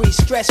 set free,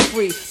 stress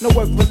free. No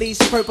work release,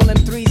 purple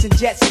M3s and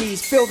jet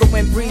skis. Feel the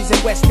wind breeze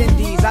in West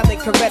Indies. I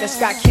think Coretta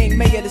Scott King,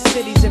 mayor of the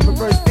cities, and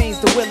reverse things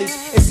to Willies.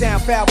 It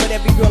sound foul, but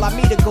every girl I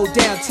meet to go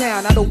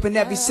downtown. I'd open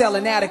every cell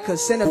in Attica,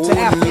 send them to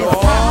Africa.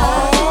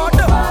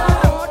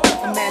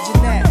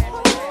 Imagine that.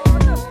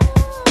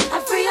 I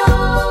free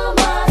all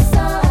my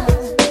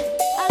sons.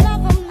 I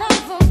love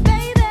them,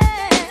 baby.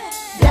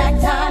 Black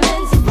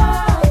diamonds and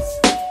pearls.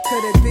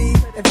 Could it be,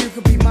 if you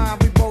could be mine,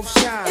 we both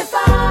shine. If I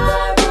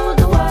rule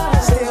the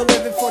world, still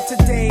living for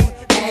today,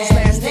 in these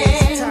last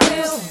days of time.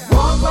 we'll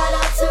walk right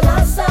up to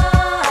the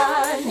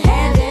sun,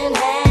 hand in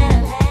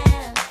hand.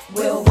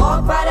 We'll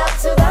walk right up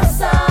to the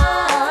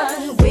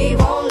sun, we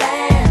won't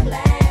land.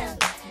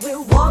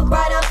 We'll walk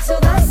right up to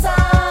the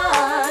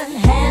sun,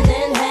 hand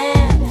in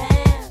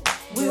hand.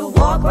 We'll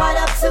walk right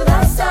up to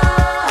the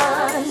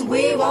sun,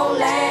 we won't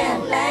land.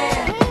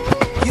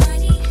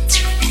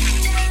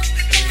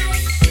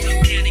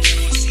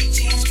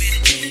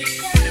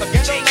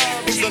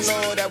 The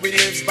law that we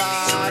live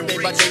by. Day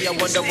by day, I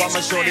wonder why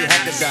my shorty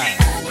had to die.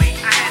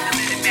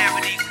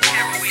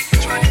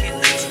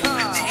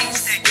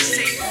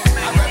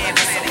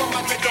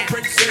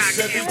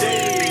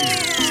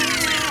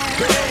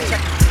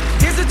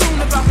 Here's a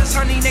tune about this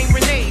honey named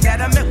Renee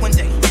that I met one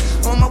day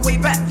on my way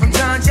back from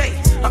John Jay.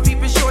 I'm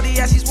peeping shorty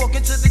as she's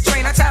walking to the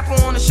train. I tap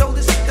her on the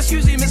shoulders.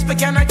 Excuse me, miss, but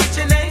can I get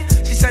your name?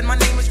 She said my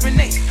name is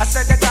Renee. I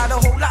said I got a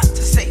whole lot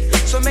to say.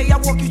 So may I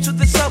walk you to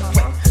the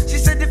subway? She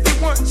said if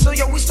you want. So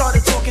yo, we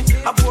started talking.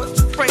 I brought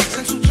 2 francs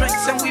and 2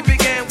 drinks and we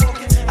began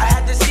walking. I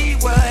had to see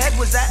where her head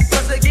was at,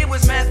 cause the kid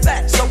was mad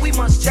fat. So we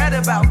must chat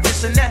about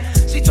this and that.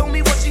 She told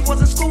me what she was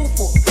in school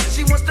for.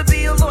 She wants to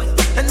be a lawyer.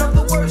 In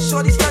other words,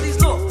 shorty studies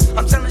law.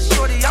 I'm telling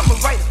shorty I'm a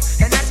writer.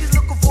 And now she's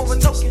looking for a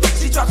token.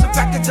 She drops a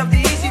package of the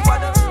easy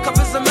water.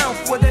 Covers her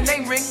mouth with a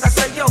name ring. I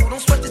said, yo,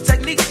 don't sweat the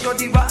technique,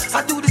 shorty, right?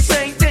 I do the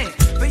same thing,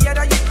 but yet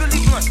I use Philly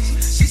blunts.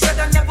 She said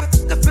I never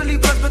the Philly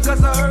blunts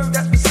because I heard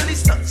that's for silly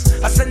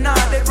stunts. I said, nah,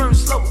 they burn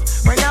slower.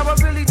 Right now I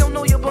really don't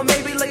know you, but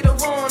maybe later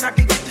on I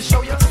can get to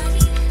show you.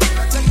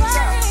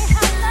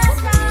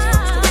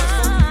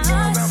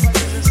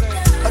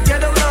 A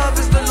ghetto love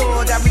is the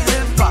law that we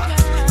live by.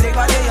 Day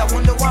by day I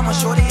wonder why my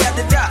shorty had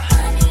to die.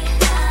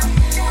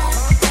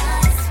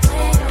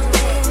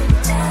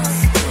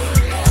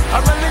 I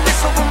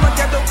reminisce over my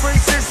ghetto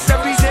princess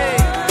every day.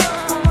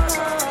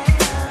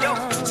 Yo,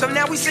 so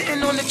now we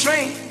sitting on the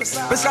train.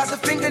 Besides the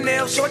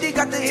fingernail, shorty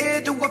got the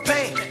hairdo of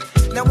pain.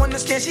 Now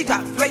understand she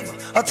got flavor.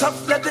 A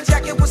tough leather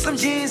jacket with some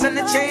jeans and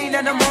a chain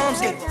that her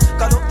mom's gave her.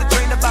 Got off the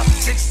train about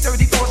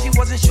 6:34. She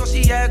wasn't sure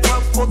she had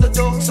grub for the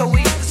dog, so we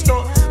hit the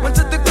store. Went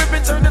to the crib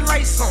and turned the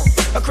lights on.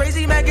 A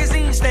crazy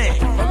magazine stand,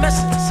 a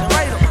messages and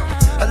write on.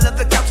 I love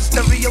the couch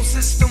stereo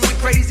system with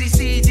crazy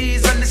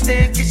CDs.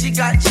 Understand, kid, she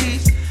got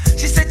cheese.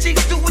 She said, Chief,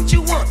 do what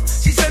you want.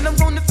 She said, I'm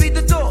gonna feed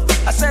the dog.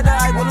 I said,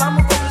 alright, well,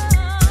 I'ma go to.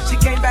 She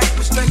came back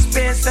with stretch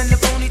pants and a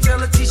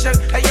ponytail, a t-shirt.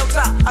 Hey, yo,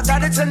 top, I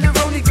got a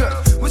tenderoni girl.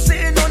 We're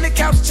sitting on the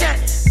couch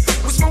chatting.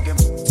 We're smoking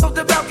off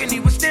the balcony.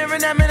 We're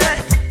staring at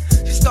Manhattan.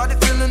 She started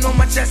feeling on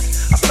my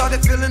chest. I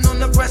started feeling on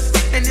the breast.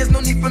 And there's no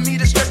need for me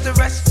to stress the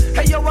rest.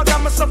 Hey, yo, I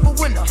got myself a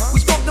winner. We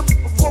spoke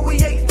before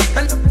we ate.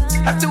 And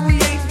after we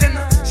ate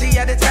dinner, she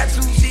had a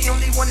tattoo. She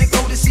only wanted to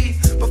go to see.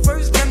 But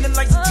first, them the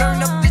lights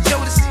turn up the show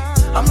to see.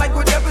 I'm like,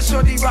 whatever,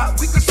 shorty rock,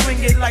 we could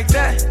swing it like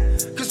that.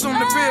 Cause on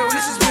the real,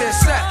 this is where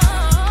it's at.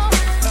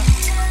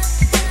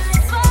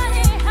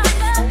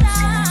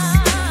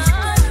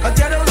 A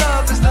ghetto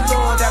love is the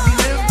law that we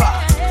live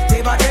by.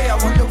 Day by day, I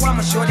wonder why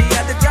my shorty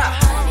had to die.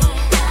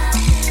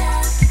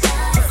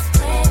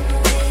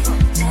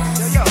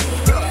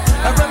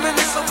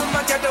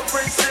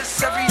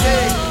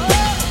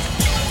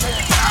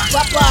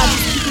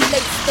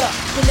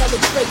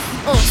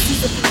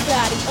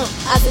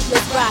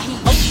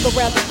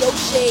 around the yo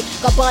shade.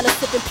 Gabbana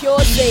sipping pure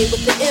day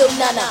with the ill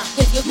nana.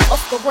 If you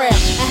off around,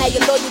 I had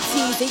your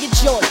loyalties in your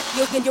joint.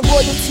 You'll get your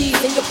royalties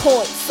and your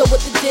points. So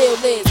what the deal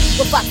is?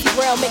 With Foxy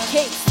Brown make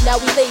cakes. Now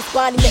we lace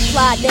Bonnie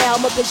McFly. Now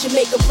I'm up in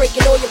Jamaica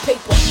breaking all your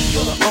paper.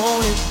 You're the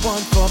only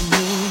one for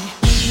me.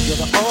 You're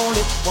the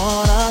only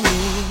one I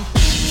need.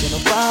 Can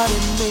nobody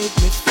make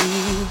me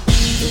feel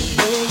the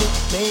way you're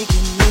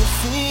making me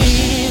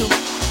feel?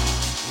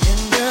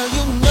 And girl,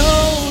 you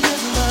know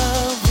this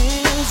love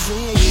is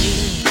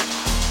real.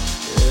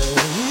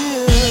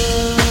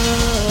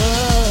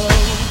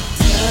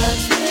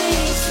 Touch me,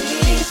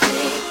 squeeze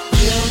me,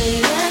 feel me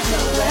and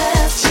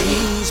caress me.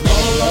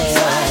 Hold on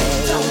tight,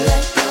 don't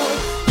let go.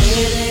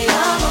 Baby,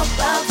 I'm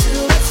about to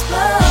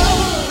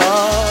explode. Oh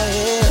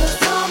yeah.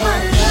 'Cause all my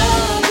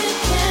love you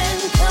can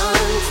control.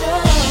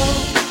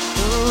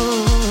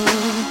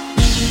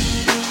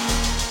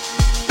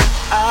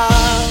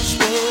 I'll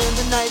spend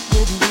the night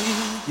with you.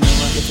 You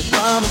know I get to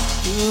promise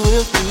you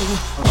will do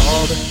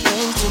all the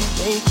things to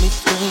make me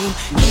scream.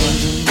 And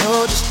you know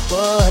just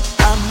what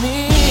I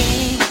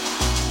mean.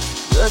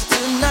 'Cause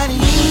tonight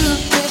you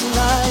taste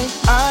like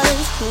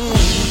ice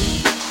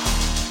cream.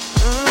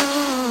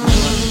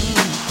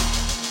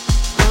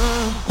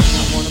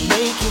 I wanna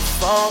make you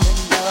fall in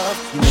love.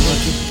 You know I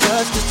can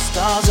touch the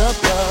stars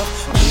above.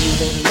 We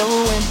lay low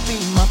and be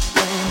my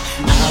friend.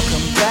 I'll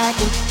come back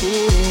and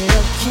hit it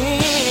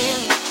again.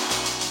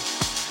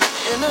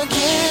 And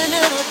again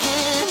and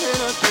again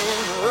and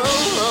again. Oh,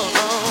 oh,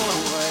 oh,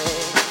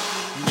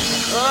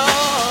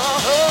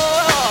 oh, oh.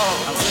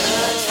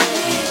 Touch me,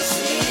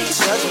 squeeze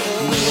Touch me,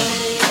 me. feel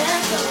me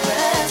and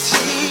caress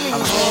me.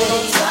 Hold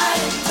on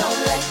tight and don't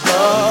let go. Go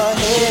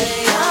ahead.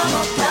 Baby, I'm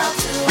about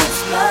to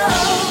explode.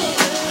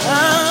 I'm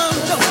All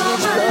gonna my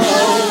explode.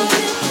 love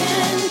you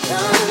can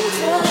control.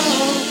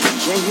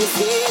 Can you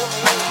feel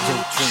me?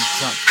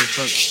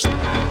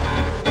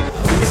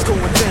 It's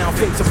going down,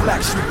 fade to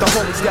Black Street. The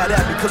homies got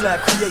at me, collab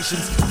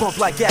creations. Bump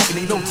like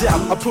agony, no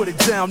doubt. I put it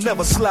down,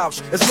 never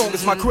slouch. As long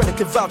as my credit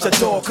can vouch, a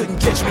dog couldn't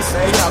catch me.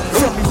 Say out.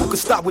 Tell me who could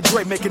stop with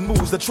Dre making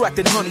moves,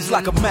 attracting honeys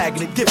like a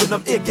magnet, giving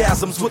them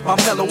orgasms with my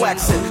mellow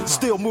accent.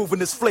 Still moving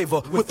this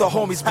flavor with the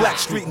homies Black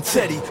Street and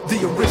Teddy,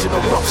 the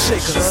original rough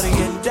shakers. Shutting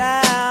it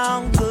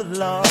down, good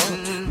lord.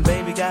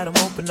 Baby got 'em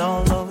open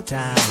all over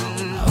town.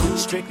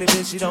 Strictly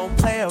bitch, you don't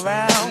play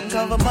around.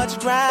 Cover much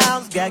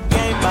grounds, got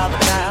game by the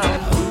pound.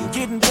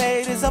 Getting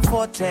paid is a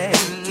forte,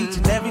 each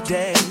and every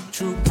day.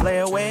 True play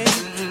away.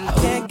 I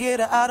can't get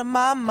her out of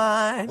my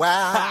mind.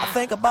 Wow. I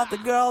think about the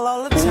girl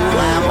all the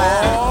time.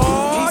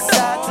 East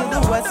side to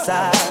the west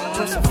side,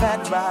 pushing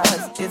fat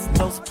rides, it's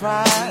no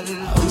surprise.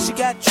 She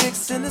got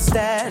tricks in the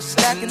stash,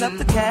 stacking up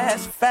the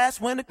cash,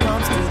 fast when it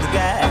comes to the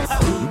gas.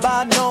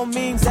 By no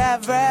means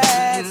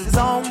average, it's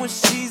on when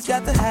she's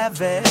got to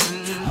have it.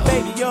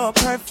 Baby, you're a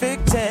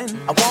perfect 10.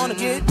 I wanna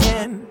get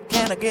in,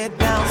 can I get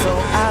down so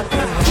I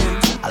can?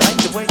 I like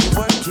the way you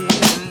work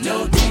it,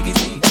 no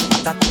diggity.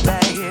 I got to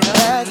bag it up.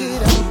 Bag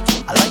it up.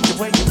 I like the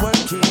way you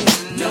work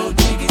it, no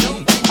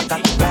diggity. I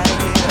got to bag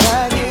it up.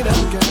 Bag it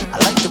up, girl. I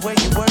like the way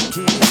you work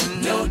it,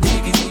 no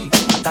diggity.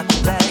 I got to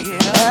bag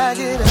it up. Bag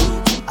it up.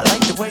 I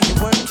like the way you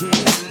work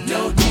it,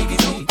 no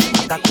diggity.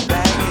 I got to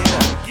bag it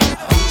up.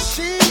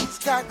 She's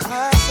got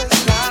class and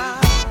style.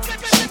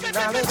 She's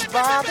knowledge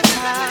by the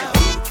time.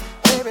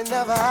 Baby,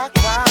 never act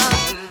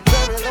wild.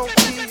 Very low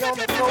key on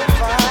the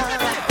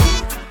profile.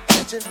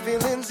 Catching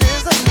feelings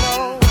is a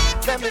no.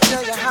 Let me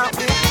tell you how it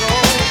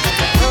goes.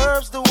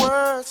 Curves the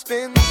word,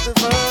 spins the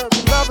verb.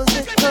 Lovers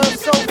it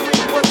curves so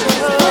free. What you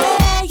heard?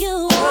 There you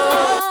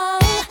are,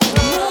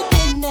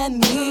 looking at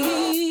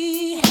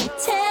me.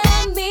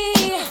 Tell me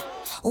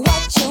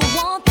what you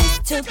want this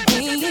to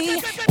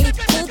be. It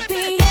could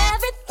be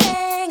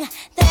everything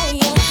that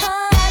your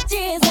heart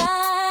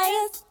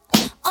desires.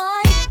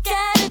 All you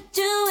gotta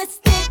do is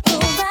stick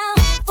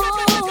around for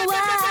a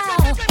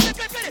while.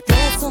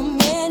 There's so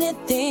many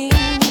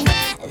things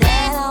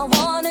that I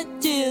wanna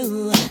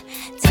do.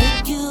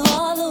 Take you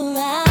all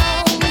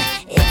around.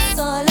 It's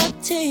all up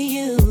to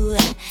you.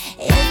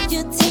 If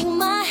you take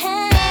my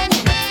hand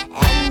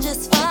and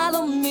just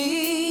follow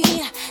me,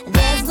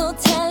 there's no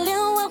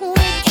telling what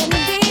we can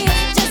be.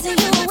 Just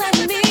you and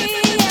me,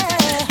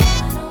 yeah.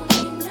 I don't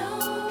need no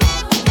one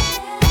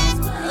else.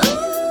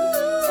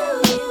 Tell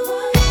me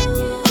what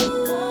you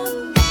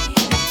want me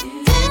to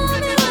do. Tell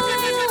me what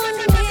you want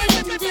me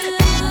to do.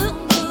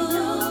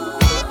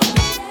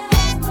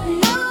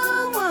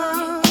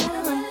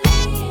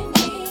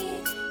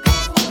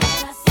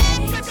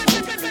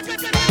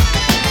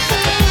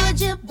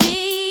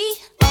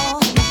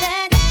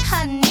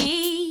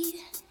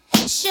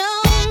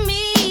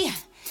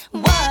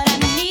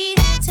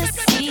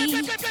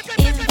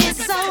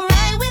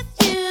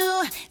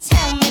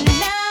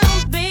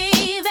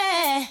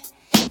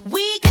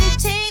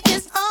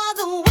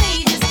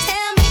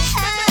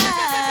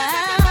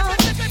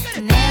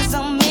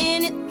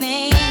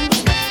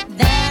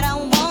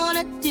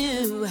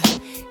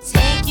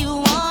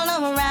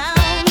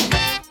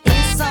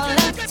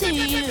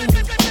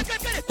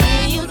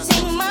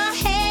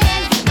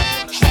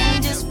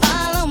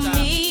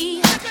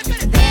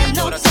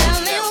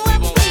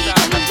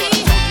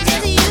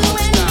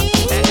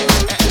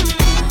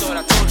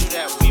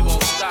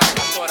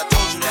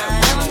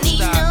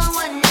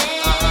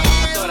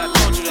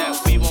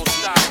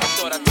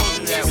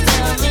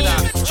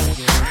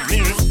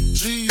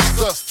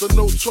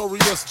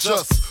 us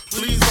just.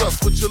 Please us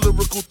with your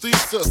lyrical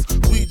thesis.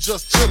 We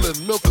just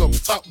chillin', milk 'em,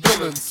 top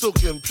billin',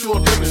 silkin', pure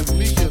linen,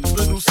 me and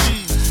little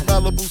C's,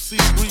 Malibu sea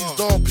breeze,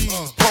 dawn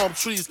peas, palm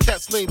trees,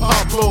 cats named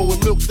Pablo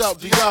and milked out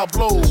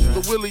Diablo.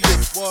 The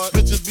williest,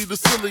 bitches be the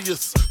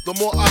silliest. The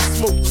more I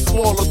smoke, the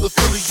smaller the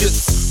silly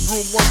gets.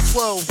 Room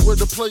 112, where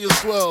the players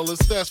dwell, and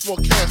stash more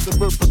cash than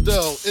Bert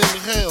Fidel.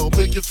 Inhale,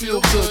 make you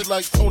feel good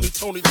like Tony.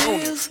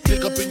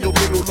 Pick up in your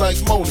middle like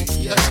Moni.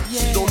 Yeah.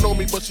 She don't know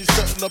me, but she's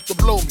setting up to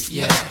blow me.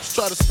 Yeah.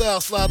 Try to style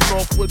sliding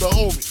off with a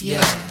homie.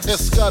 Yeah.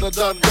 Escada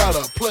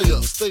Dangada,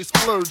 player, stay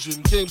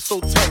splurging. Game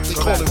so tight, they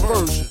call it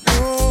version.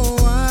 Oh,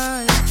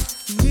 I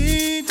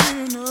need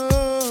to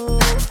know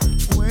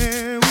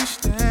where we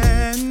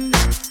stand.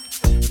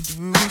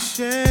 Do we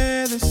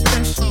share the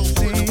special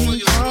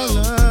thing called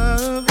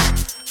love?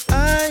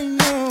 I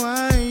know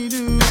I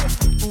do.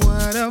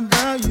 What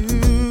about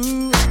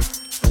you?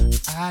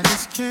 I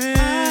just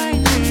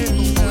can't get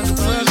enough of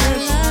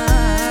this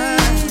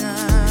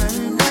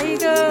time. Where you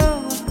go?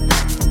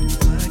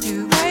 What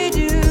do I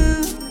do?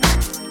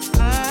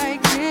 I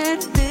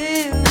can't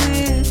live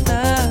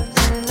without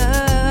your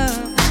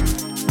love.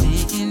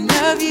 Thinking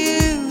of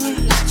you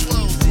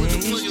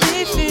makes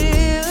me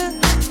feel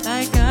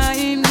like I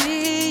am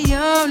the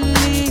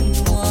only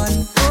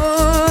one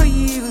for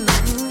you.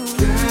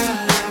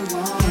 Girl, I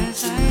want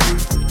to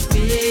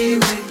be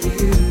with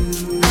you.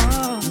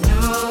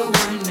 No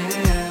one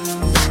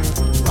else,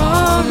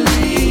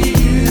 only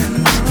you.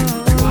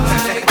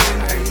 Why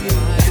can't you?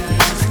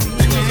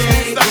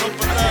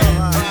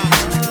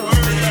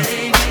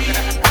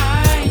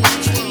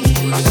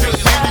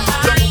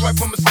 Right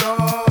from the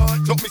start,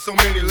 taught me so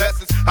many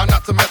lessons. How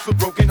not to mess with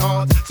broken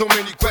hearts. So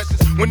many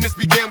questions. When this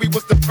began, we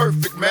was the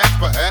perfect match.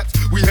 Perhaps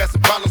we had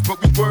some problems, but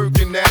we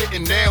working at it.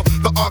 And now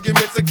the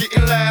arguments are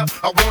getting loud.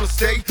 I wanna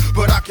stay,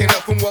 but I can't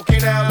help from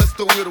walking out. Let's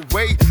throw it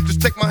away.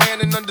 Just take my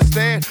hand and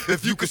understand.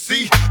 If you could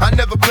see, I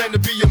never planned to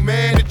be a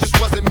man. It just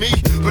wasn't me.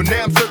 But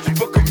now I'm searching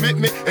for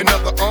commitment and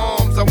other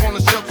arms. I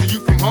wanna shelter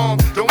you from harm.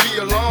 Don't be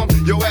alarmed.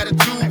 Your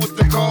attitude was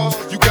the cause.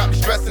 You got me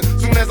stressing.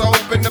 Soon as I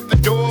open up the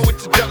door with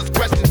your jealous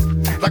questions.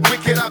 Like when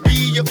can I be?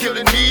 You're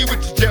killing me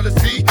with your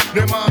jealousy.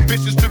 Now my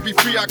ambitions to be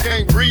free, I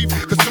can't breathe.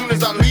 Cause soon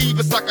as I leave,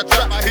 it's like a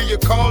trap. I hear you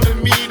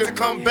calling me to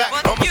come back.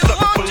 I'm a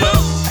sucker for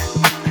love.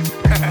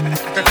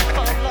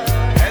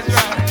 That's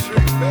right,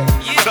 true, man.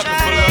 Sucker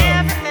for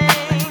love.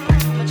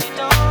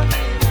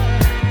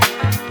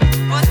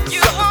 But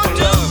you don't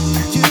do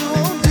what you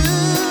won't do.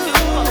 You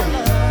won't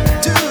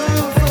do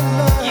for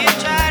love. You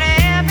tried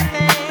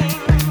everything,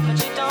 but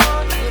you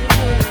don't do.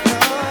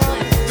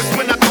 Just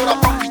when I thought I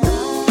broke you.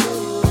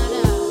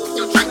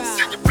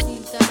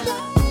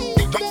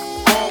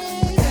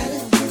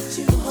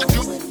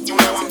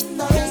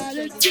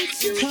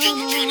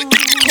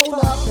 Hold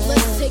up,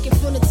 let's take it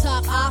from the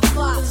top.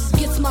 I-Fox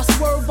gets my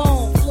swerve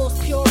on, floors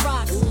pure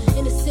rocks.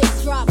 In the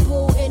 6 drop,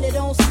 bull, and it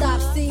don't stop.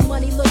 See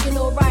money looking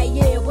alright,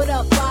 yeah. What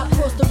up, Bob?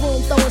 Across the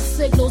room, throwing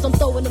signals, I'm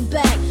throwing them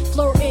back.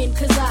 Flirting,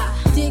 cause I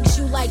digs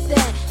you like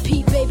that.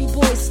 Pete baby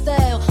boy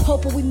style,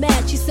 hoping we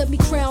match. He sent me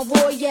Crown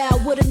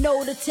Royale with a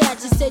note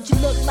attached. He said you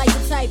look like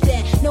the type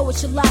that know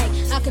what you like.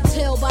 I could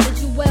tell by the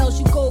jewels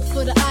you go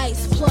for the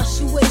ice. Plus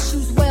you wear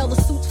shoes well, the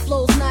suit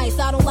flows nice.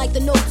 I don't like the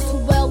notes too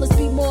well, let's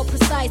be more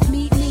precise.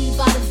 Meet me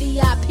by the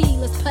VIP,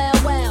 let's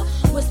powwow.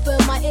 Whisper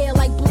in my ear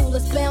like blue,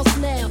 let's bounce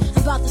now. I'm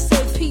about to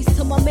say peace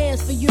to my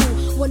mans for you.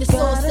 When it's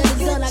all said and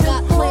done, I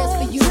got plans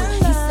for you.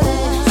 He said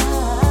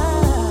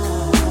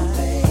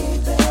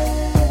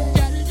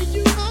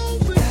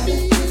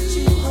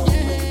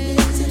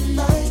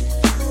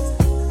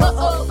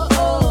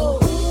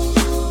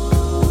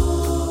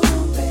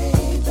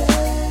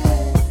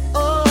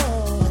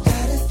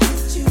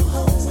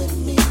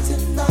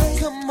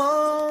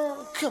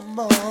Come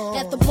on.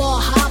 at the bar,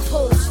 high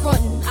post,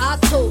 frontin', I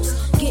toast.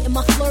 Getting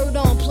my flirt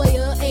on,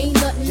 player, ain't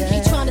nothing. He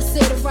tryna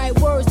say the right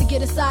words to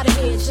get us out of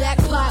here.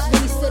 Jackpot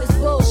when he said his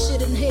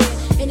bullshit in here.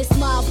 And his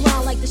smile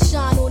blind like the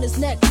shine on his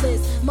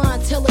necklace.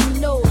 Mind telling me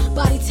no,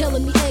 body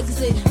telling me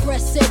exit.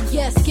 Breast said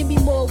yes, give me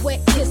more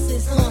wet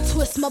kisses.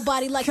 Twist my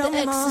body like the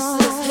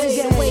exorcist.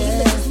 Hey, the way he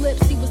licked his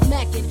lips, he was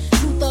macking.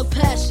 True thug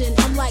passion.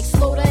 I'm like,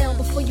 slow down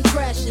before you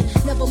crashing.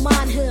 Never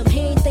mind him, he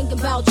ain't thinking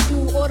about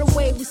you or the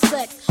way we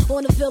sex.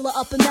 On a villa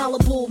up in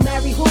Malibu.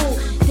 Marry who?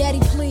 Daddy,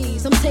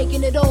 please. I'm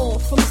taking it all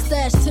from the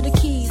stash to the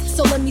keys.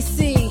 So let me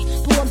see.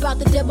 Boo, I'm about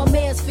to dead my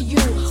mans for you.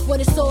 When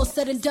it's all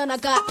said and done, I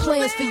got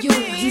plans for you.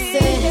 He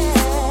said,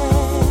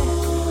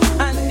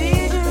 I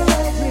need you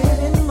right here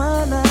in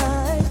my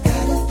life.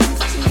 Gotta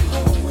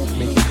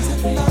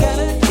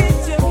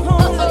get you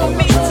home with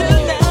me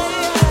tonight.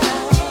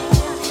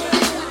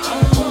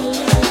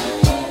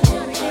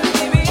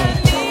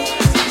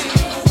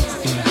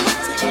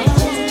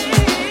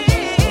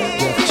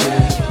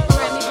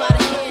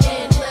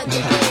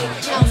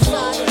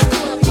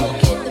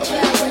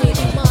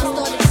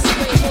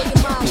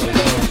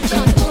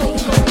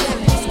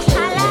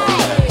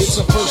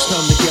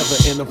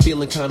 In a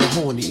feeling kinda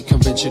horny.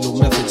 Conventional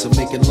methods of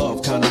making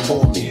love kinda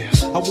bore me.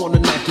 I wanna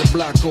knock your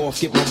block off,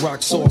 get my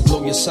rocks off,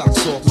 blow your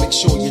socks off, make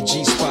sure your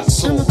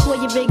G-spot's I'ma off. call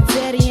your big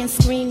daddy and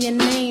scream your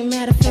name.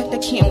 Matter of fact, I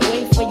can't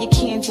wait for your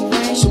candy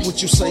rain. So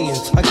what you saying?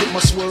 I get my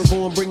swerve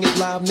on, bring it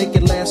live, make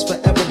it last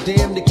forever.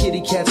 Damn, the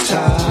kitty cat's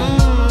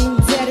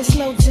tired. Daddy,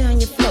 slow down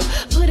your flow.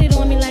 Put it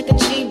on me like a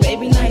G,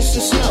 baby, nice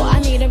and slow. I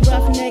need a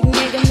roughneck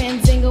nigga,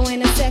 Mandingo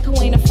in a sack who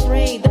ain't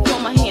afraid to pull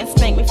my hand,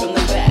 spank me from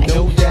the back.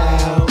 No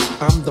doubt,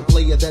 I'm the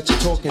player that you're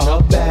talking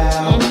about.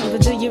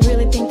 But do you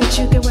really think that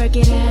you can work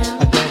it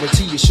out? I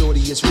guarantee you, shorty,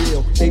 it's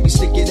real. Baby,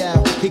 stick it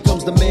out. Here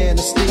comes the man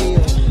of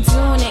steel.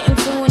 Doing it and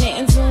doing it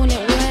and doing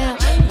it well.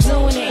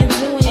 Doing it and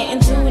doing it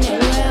and doing it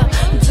well.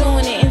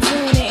 Doing it and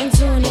doing it and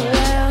doing it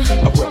well.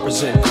 I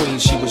represent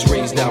Queens, she was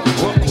raised out in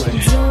Brooklyn.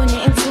 Doing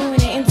it and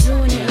doing it and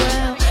doing it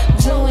well.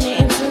 Doing it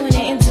and doing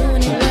it and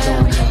doing it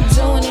well.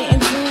 Doing it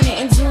and doing it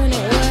and doing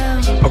it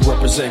well. I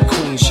represent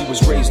Queens, she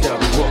was raised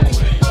out in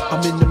Brooklyn.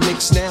 I'm in the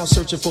mix now,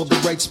 searching for the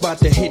right spot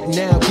to hit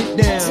now. Get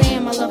down.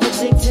 Damn, I love a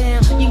dick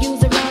down. You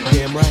use a rubber.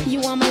 Damn right.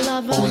 You are my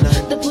lover. All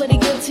night. The pretty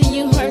good to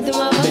you, heard the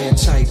rubber. Man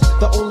tight.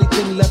 The only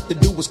thing left to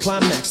do was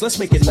climax. Let's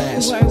make it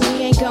last. Word,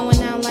 we ain't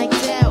going out like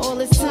that. All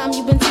this time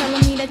you've been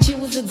telling me that you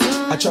was a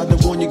dumb. I tried to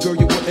warn you, girl,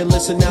 you wouldn't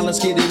listen. Now let's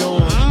get it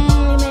on.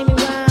 You made me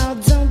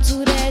wild. Don't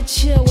do that.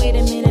 Chill. Wait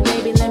a minute,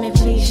 baby. Let me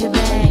please you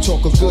back.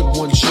 Talk a good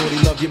one, shorty.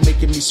 Love you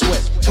making me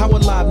sweat. How a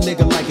live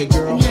nigga like it,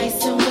 girl?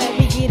 Nice and wet.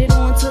 We get it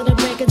on till the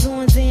break of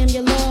dawn. Damn,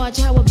 you're large.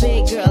 How a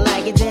big girl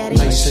like it, daddy?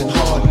 Nice and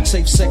hard.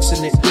 Safe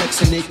sexing it,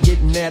 flexing it,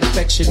 getting that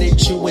affectionate,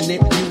 chewing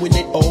it, viewing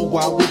it, all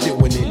while we're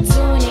doing it.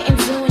 Doing it and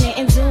doing it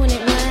and doing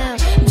it well.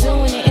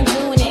 Doing it and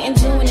doing it and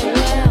doing it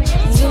well.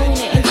 Doing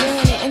it and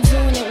doing it and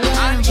doing it well.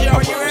 I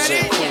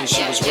represent Queens,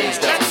 she was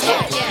raised out in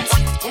Brooklyn.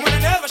 Women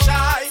are never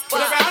shy, put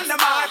a hand on them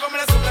high, but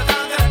when I super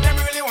down, them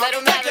really want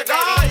to make you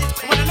die.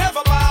 Women are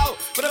never bow,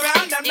 put a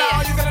hand on them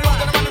now. You gotta look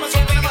at them and them and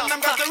shoot them and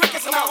them got the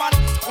rickets in that one.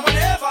 Women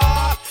never,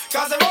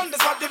 cause they run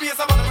this up the base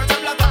of them and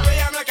them like that. They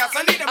am like cats,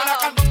 I need them and I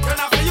can. You're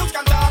not for you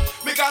can talk,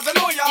 because I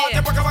know you're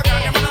the back of a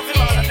gun, them and I feel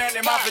bad and then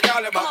them have to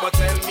call you back. But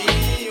tell me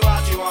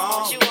what you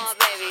want,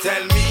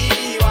 tell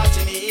me what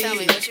you need,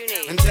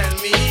 and tell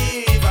me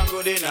if I'm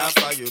good enough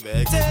for you,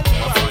 baby. Tell me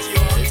what you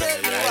want, tell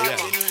me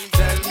what you need.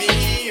 Tell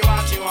me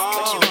what you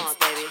want,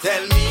 baby.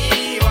 Tell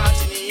me what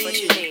you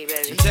need,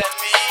 baby. Tell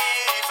me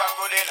if I'm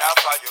good enough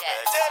for you,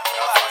 baby. Tell me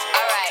what you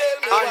want, tell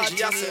me what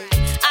you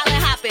need.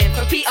 Island hopping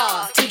from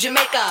PR to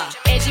Jamaica.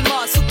 Angie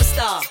Moss,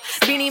 superstar.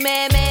 Beanie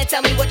Man,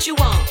 tell me what you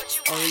want.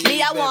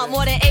 Me, I want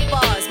more than 8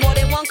 bars, more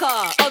than 1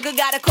 car. Ugga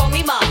gotta call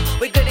me Ma,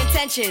 with good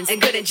intentions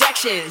and good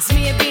injections.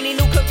 Me and Beanie,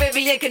 new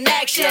Caribbean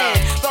connection.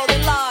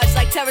 Rolling large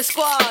like Terror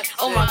Squad.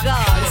 Oh my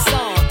God, this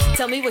song.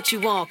 Tell me what you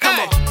want, come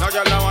on. No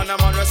girl, I want them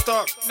on the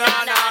stock. No.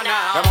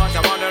 Them want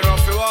them on the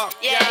rough to walk.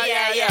 Yeah.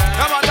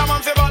 Come on, them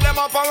on fi ball them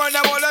up and run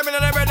them all them in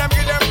the bed, them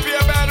give them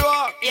pay bed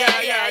walk.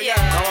 Yeah.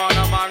 Come on,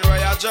 them on Roy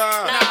a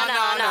jerk.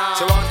 No.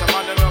 She want them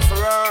on the rough for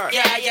her.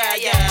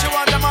 Yeah. She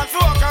want them on to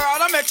walk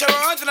around and make sure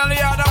her until the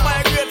yard and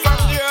migrate from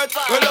the earth.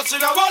 Well, let's see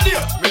now what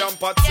day. Me and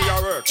Patsy a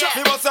work.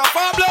 Me must have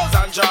 4 blouse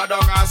and draw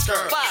down her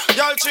skirt.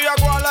 Girl, she a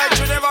go on like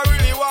she never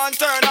really want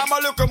turn. I'm a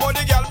looking for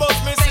the girl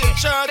bust me silk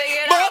shirt.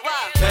 But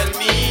tell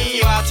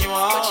me what you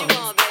want,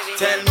 baby.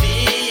 Tell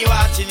me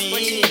what you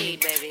need,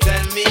 baby.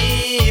 Tell me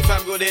if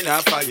I'm good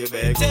enough for you,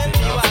 baby. Tell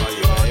me what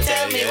you want,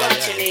 tell me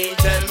what you need.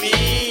 Tell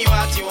me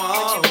what you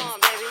want,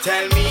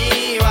 tell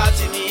me what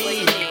you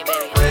need.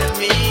 Tell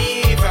me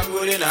if I'm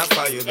good enough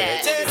for you,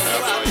 baby. Tell me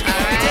what you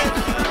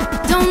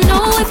want. Don't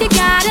know if you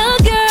got a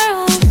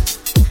girl.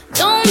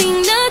 Don't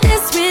mean no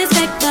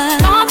disrespect,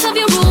 but thoughts of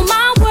you rule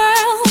my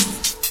world.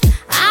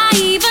 I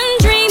even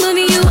dream of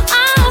you,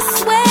 I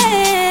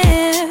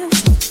swear.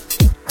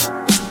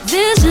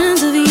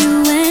 Visions of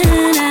you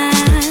and I.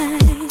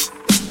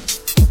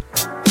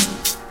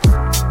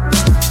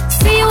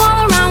 See you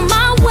all around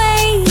my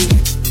way.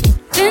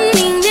 Been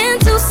meaning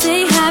to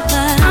say hi,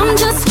 but I'm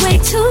just way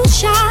too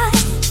shy.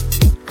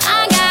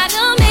 I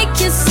gotta make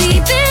you see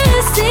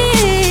this is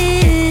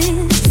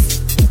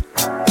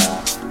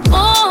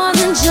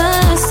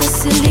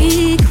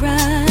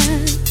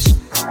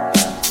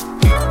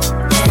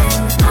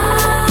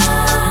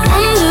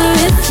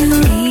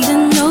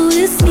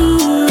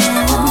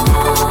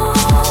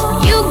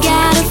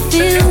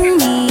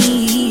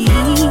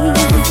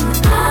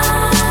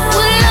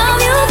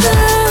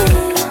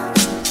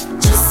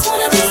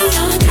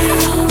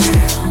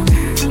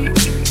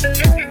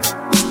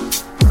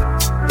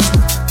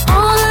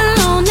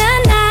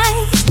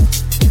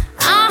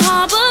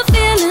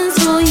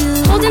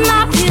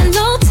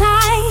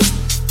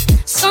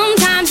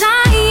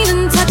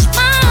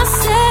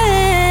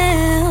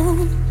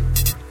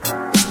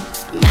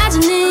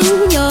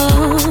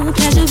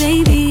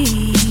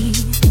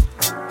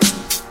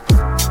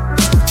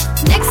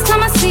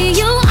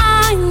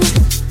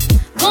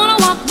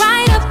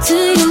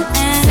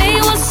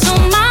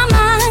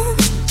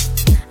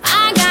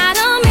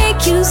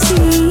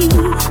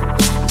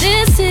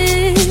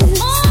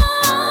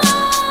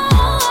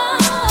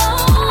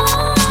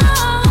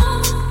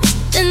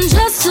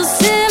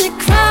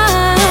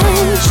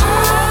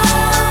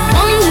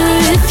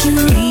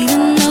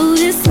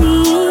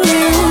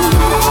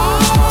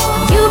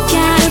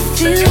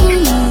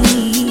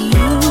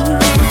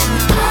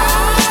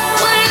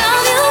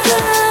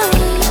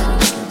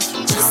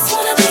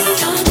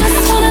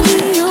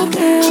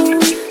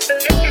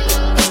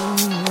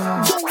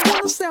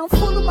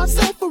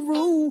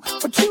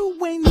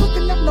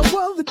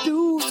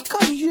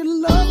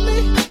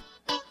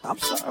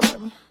sorry,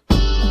 baby.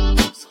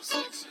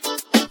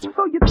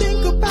 So you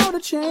think about a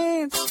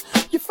chance.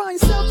 You find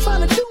yourself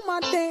trying to do my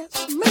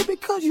dance. Maybe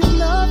cause you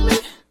love me.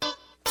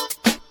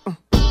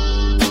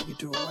 You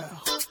do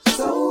well.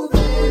 So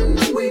then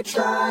we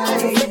try.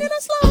 Singing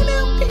it slow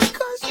down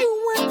because you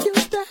weren't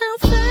used to how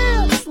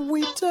fast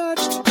we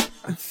touched.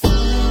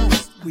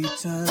 Fast we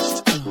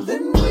touched.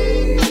 Then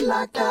we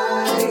locked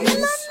eyes. And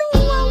I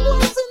knew I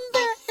wasn't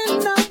there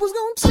and I was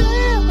gonna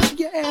tear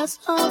your ass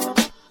up.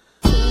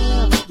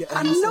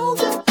 I know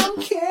that I'm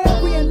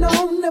carrying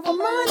on. Never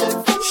mind if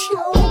I'm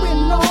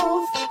showing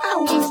off. I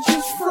was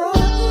just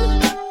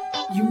frontin'.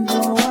 You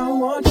know I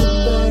want you,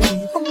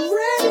 babe. I'm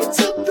ready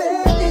to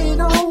bet it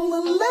on.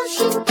 Unless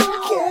you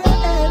don't care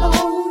at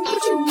all.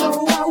 But you know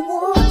I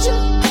want you.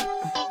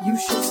 You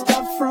should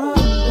stop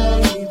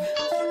frontin', babe.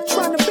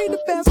 Trying to be the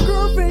best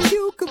girlfriend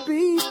you could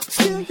be.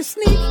 Still you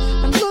sneak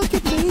and look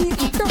at me.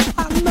 Girl, I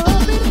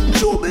love it.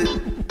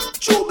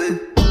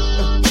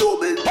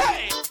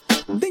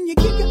 Then you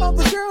give your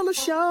other girl a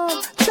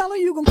shove. Tell her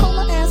you gon' call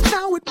her, ask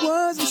how it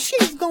was, and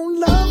she's gon'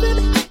 love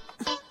it.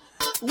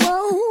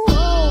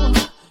 Whoa,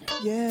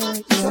 yeah.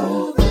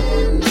 So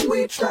then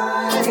we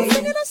tried.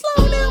 Singing it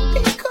slow down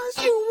because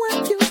you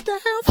weren't used to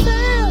how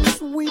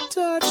fast we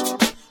touched.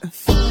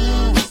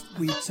 Fast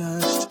we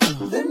touched.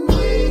 Then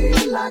we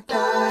locked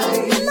eyes.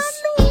 And I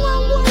knew I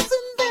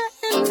wasn't there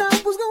and I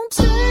was gon'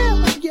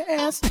 tear your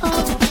ass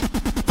up.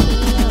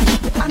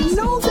 I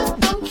know that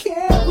I'm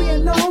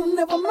carrying on.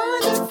 Never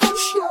mind if I'm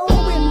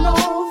showing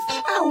off.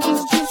 I was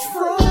just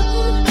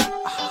frontin'.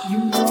 You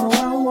know I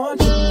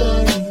want you,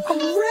 babe. I'm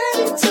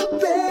ready to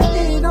bet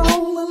it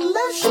on.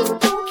 Unless you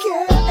don't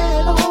care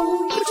at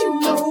all. But you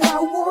know I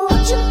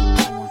want you.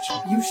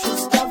 You should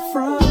stop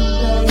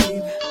frontin',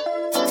 babe.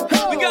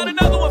 We got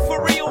another one for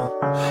real.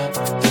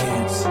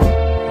 Dance.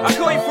 I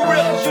call you for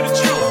real cause you the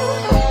truth.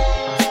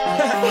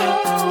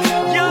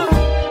 Young,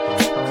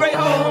 great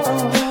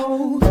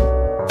home.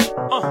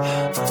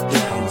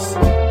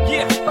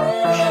 Yeah.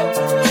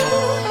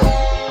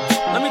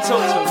 Let me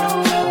talk to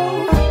you.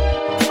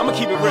 I'ma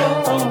keep it real.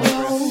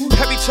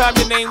 Every time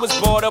your name was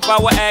brought up, I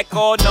would act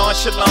all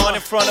nonchalant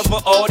in front of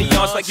an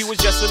audience like you was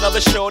just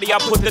another shorty. I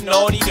put the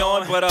naughty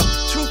on, but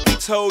truth be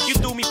told, you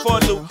threw me for a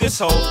loop this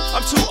whole.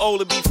 I'm too old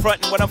to be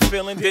frontin' what I'm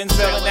feeling.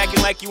 Denzel and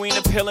acting like you ain't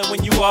appealing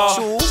when you are.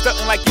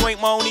 Stuntin' like you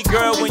ain't my only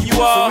girl when you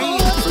are.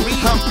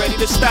 I'm ready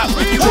to stop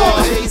when you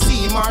are.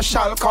 Jay-Z,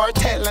 Marshall,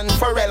 Cartel, and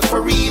Pharrell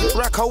for real.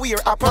 Rockaware,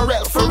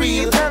 apparel for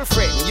real.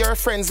 Girlfriend, your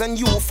friends and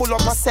you full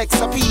of a sex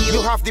appeal.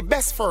 You have the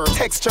best fur,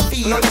 texture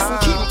feel. Now listen,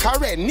 Kim,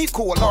 Karen,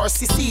 Nicole, or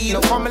Cecile.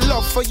 Now my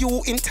love for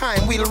you in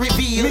time will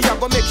reveal. Me, I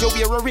gonna make you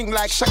wear a ring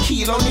like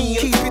Shaquille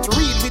O'Neal. Keep it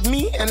real with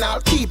me and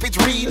I'll keep it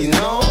real, you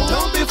know.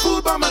 Don't be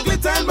fooled by my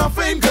glitter and my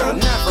fame, girl.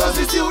 Cause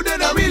it's you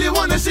that I really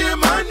wanna share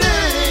my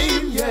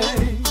name,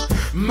 yeah.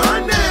 My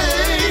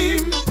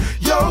name,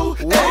 yo,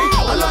 hey.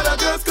 A lot of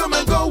girls come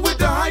and go with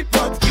the hype,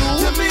 but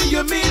to me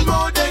you mean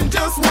more than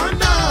just one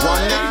night.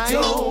 One night,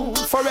 yo,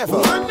 forever.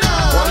 One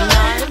night. One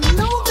night. I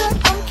know that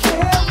I'm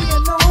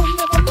carrying on.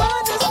 Never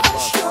mind if I'm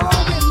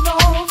showing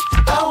off.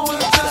 I was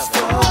just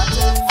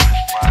frontin'.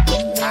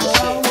 I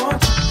want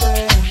you,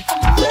 babe.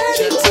 I'm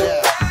ready to.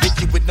 Hit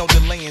you with no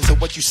delaying, so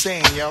what you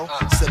saying, yo?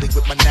 Silly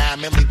with my 9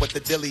 milli with the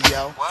dilly,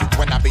 yo.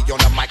 When I be on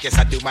the mic, yes,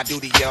 I do my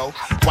duty, yo.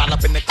 While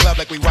up in the club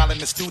like we while in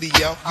the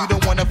studio. You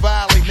don't wanna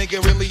violate,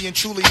 nigga, really and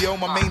truly, yo.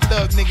 My main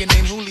thug nigga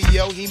named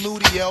Julio, he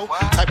moody, yo.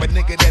 Type of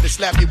nigga that'll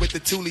slap you with the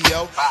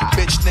tulio.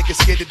 Bitch nigga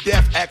scared to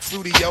death, act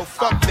fruity, yo.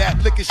 Fuck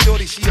that, look at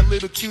shorty, she a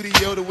little cutie,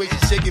 yo. The way she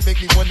shake it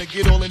make me wanna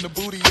get all in the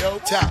booty, yo.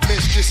 Top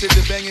mistress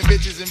into banging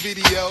bitches and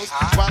videos.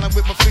 While I'm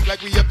with my freak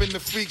like we up in the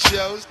freak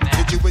shows.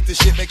 Hit you with the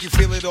shit, make you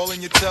feel it all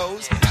in your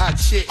toes. Hot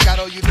shit, got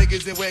all you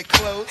niggas in wet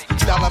clothes.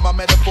 Style of my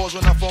metaphors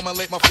when I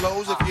formulate my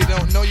flows. If you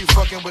don't know, you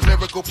fucking with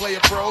lyrical player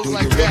pros. Do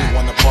like you really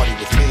wanna party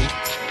with me?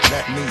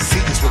 Let me see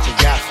just what you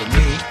got for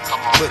me.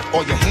 Put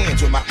all your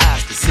hands with my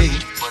eyes to see.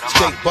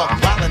 Straight buck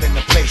wildin' in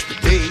the place to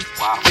be.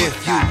 If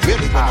you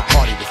really wanna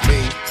party with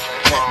me,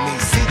 let me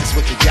see just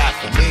what you got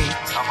for me.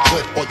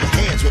 Put all your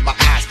hands with my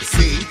eyes to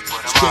see.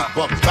 Straight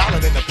buck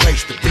wildin' in the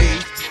place to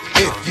be.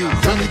 If you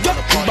really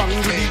wanna party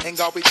with me, ain't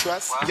God we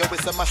trust. Yo,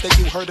 it's a must that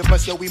you heard of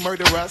us, yo, we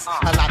murder us.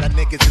 A lot of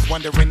niggas is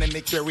wondering and they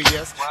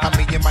curious. I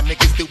mean, and my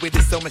niggas do it,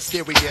 it's so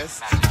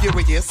mysterious.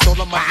 Furious, all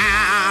of my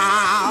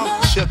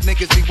shook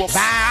niggas be walk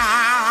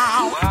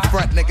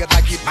front nigga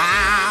like you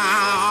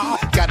bow.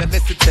 Gotta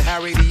listen to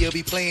how radio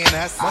be playing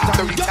us.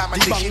 30 times I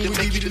think she to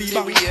make you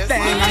delirious.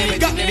 Dang, I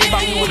got the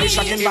bang with the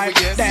shocking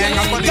vibe. Dang,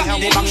 I got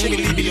the bang, shimmy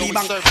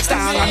bang.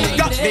 Stand, I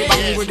got the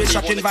bang with the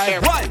shocking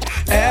vibe. What?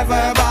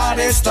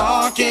 Everybody's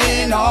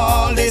talking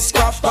all this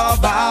crap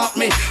about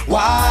me.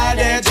 Why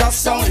they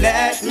just don't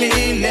let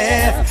me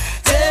live?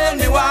 Tell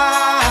me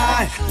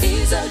why.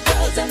 These are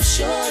girls I'm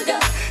sure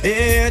got.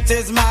 It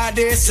is my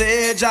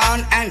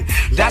decision and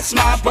that's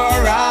my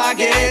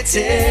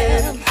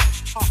prerogative.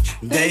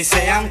 They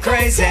say I'm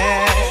crazy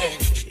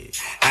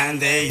and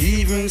they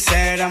even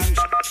said I'm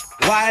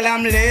while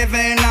I'm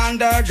living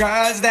under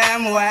girls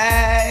them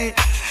way.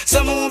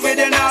 So move it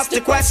and ask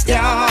the question.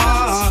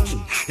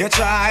 You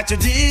try to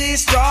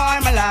destroy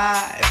my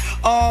life.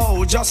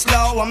 Oh, just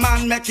slow a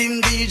man make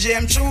him DJ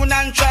him tune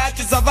and try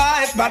to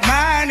survive. But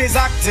man is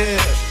active.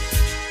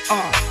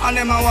 And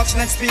them a watch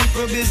next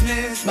people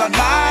business. But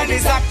man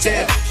is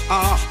active.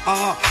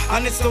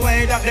 And it's the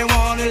way that they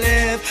wanna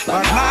live.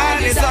 But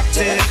man is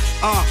active.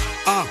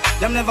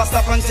 Them never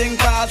stop and think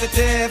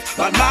positive.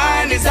 But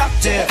man is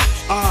active.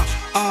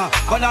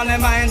 But on their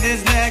mind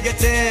is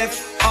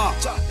negative.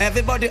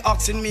 Everybody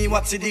asking me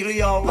what's the deal,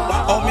 yo.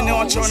 Oh, me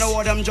not sure no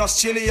what I'm just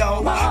chilly,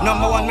 yo.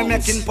 Number one, me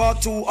making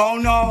part two, oh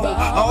no.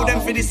 Oh, them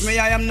for this me,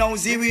 I am no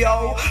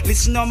zero.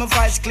 Listen on my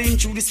voice clean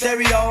through the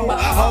stereo.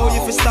 Oh,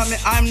 if you stop me,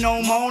 I'm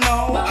no mono.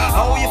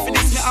 Oh, if you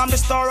this me, I'm the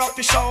star of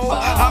the show.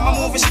 I'm a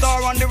movie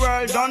star on the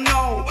world, don't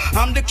know.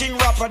 I'm the king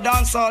rapper,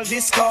 dancehall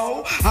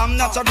disco. I'm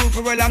not a group,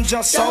 well, I'm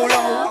just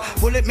solo.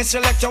 Pull it, me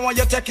selector, when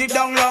you take it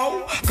down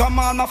low. Come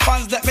on, my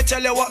fans, let me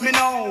tell you what me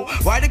know.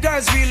 Why the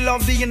girls really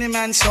love the Any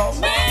Man show?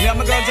 Me and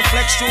my girls a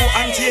flex through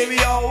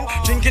Ontario,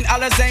 drinking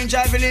Alizane,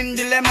 driving in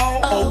the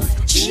limo.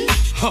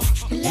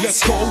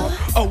 Let's go.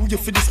 Oh, you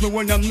for this me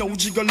when I'm no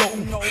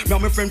gigolo. Now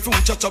my friend food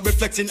chat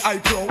reflecting eye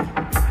pro.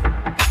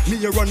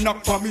 Me a run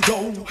up on me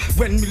door.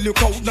 When me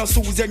look out now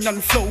Susan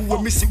and flow.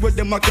 When me see where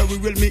them a carry,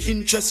 will me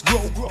interest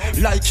grow.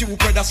 Like you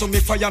brother, so me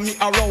fire me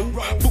arrow.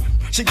 Boom,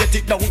 she get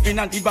it down in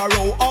the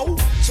barrow. Oh,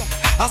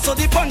 I saw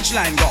the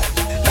punchline go.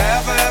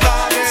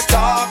 Everybody's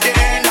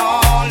talking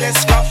all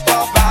this crap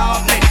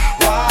about me.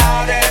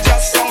 Why they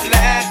just don't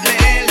let me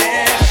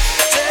live?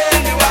 Tell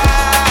me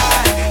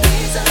why.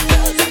 These are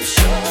those I'm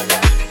sure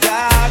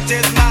that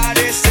is my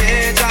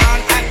decision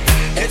and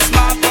it's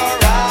my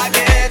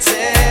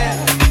prerogative.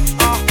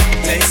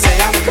 They say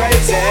I'm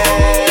crazy,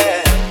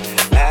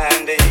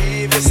 and the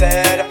evil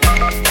said,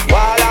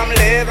 while I'm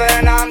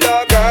living, I'm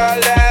the girl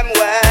them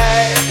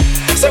way.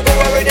 So go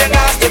away and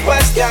ask the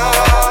question.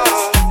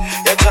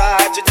 You try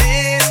to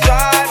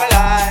destroy my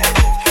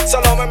life, so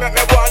long me make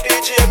me one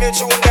DJ me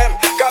tune them.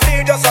 Cause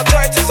me just a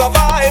try to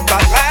survive,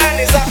 but man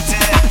is active.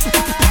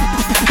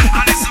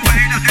 And it's the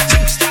way that they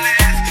choose to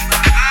live.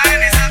 But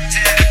man is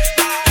active.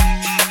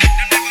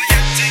 You never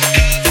yet think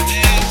of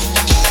it.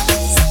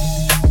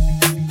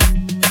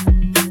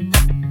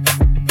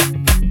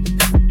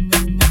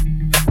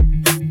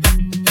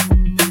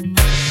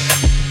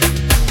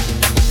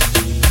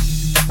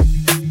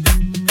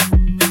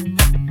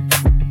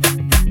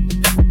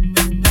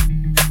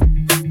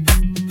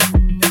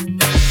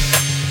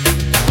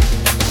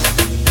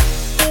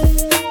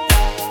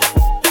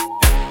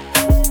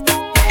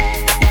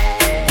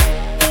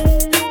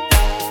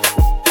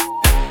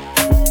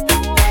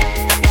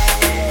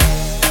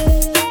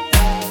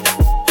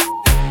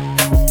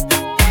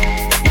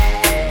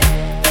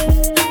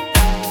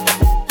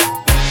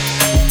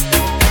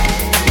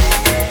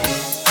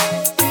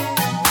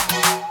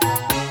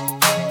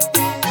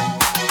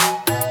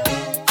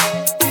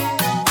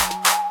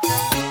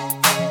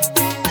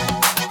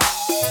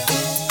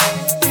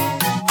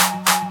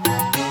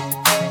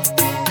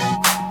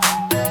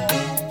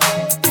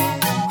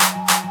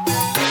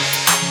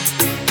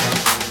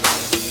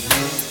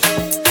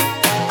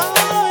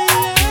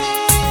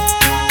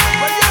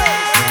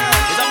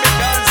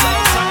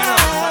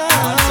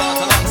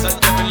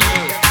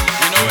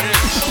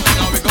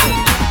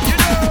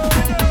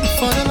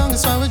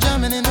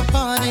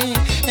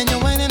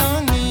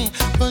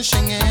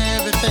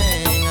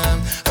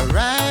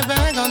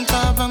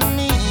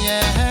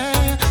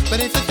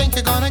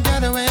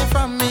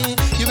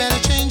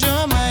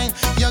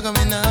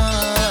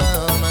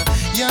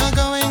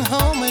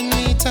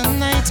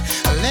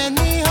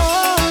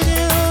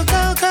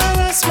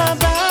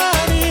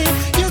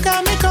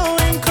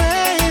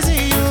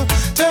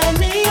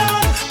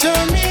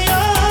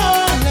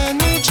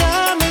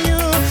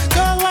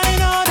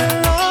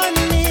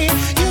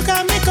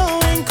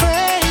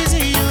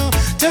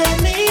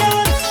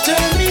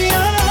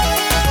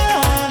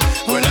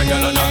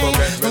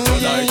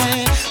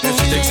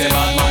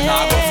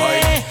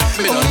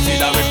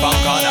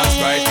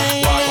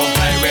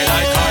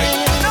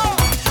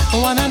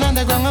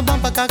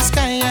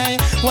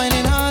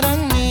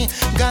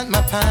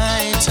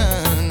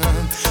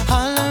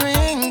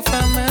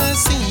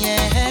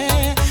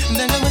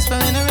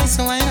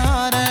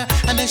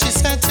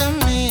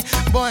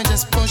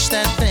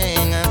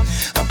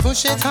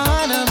 Push it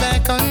harder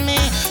back on me.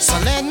 So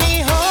let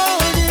me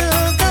hold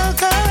you, go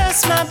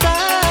caress my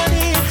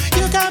body.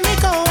 You got me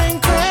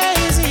going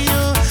crazy.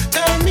 You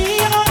turn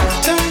me on,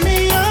 turn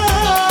me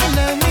on.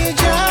 Let me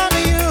drive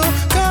you,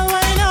 go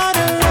wine out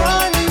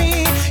around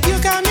me. You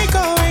got me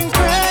going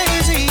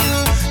crazy.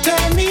 You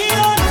turn me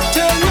on,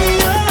 turn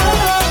me on.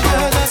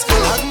 Girl, just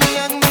hug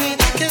me,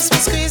 kiss me,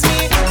 squeeze me.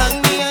 Hug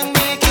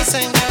me, kiss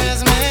and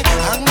caress me.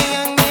 Hug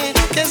me,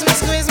 kiss me,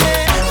 squeeze me.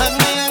 Hug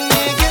me,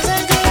 kiss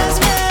and caress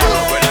me.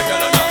 When a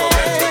girl on a go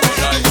get with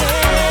life,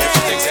 if she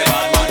thinks it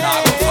bad,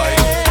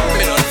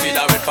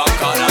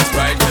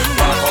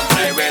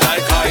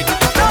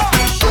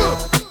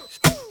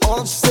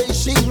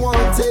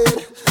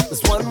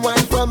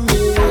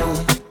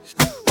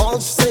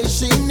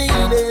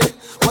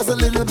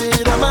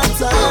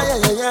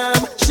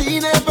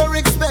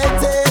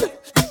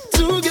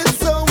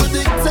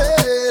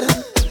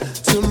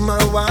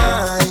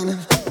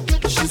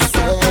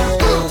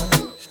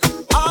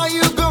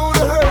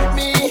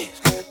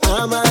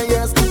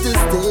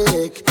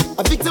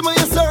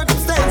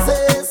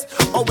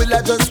 will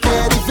I just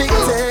get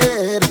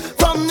evicted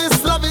from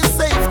this loving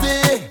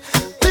safety?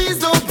 Please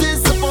don't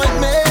disappoint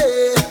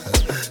me.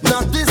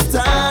 Not this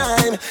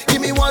time.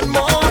 Give me one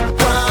more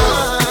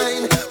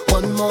wine,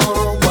 one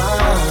more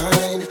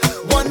wine,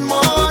 one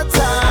more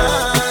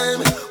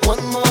time,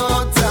 one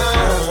more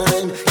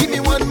time. Give me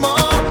one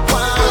more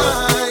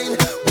wine,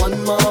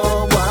 one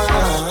more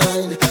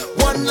wine,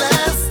 one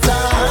last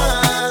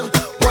time,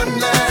 one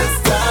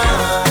last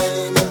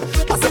time.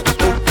 I said,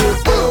 oh,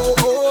 oh, oh,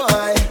 oh,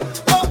 I,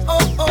 oh,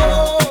 oh,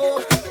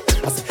 oh.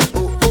 I said, oh,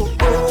 oh,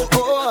 oh,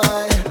 oh,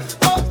 I,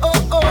 oh, oh,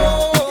 oh,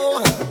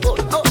 oh,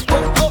 oh,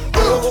 oh,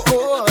 oh,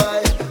 oh,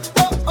 I,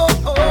 oh, oh,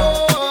 oh.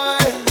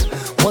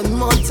 One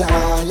more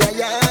time, yeah,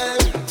 yeah.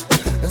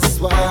 That's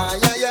why,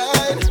 yeah, yeah.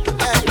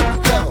 Hey,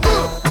 yo.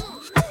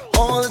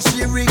 All that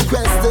she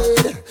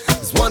requested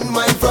is one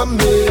wine from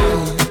me.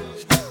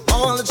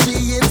 All that she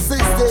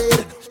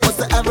insisted was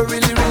to have a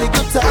really, really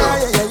good time,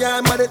 yeah, yeah,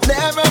 yeah. But it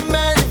never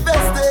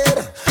manifested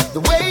the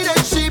way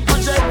that she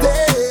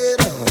projected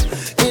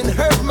in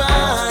her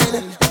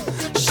mind.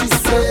 She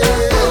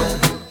said,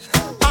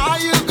 are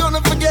you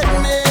gonna forget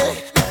me?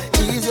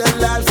 Is your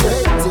life so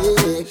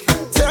hectic?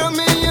 Tell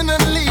me you're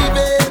not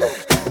leaving,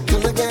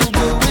 'cause I can't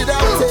do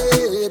without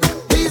it.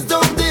 Please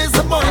don't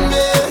disappoint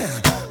me.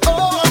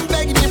 Oh, I'm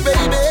begging you,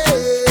 baby.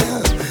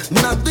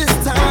 Not this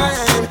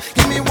time.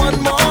 Give me one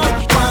more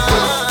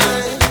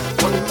wine,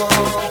 one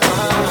more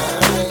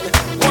wine,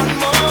 one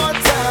more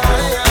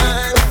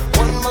time,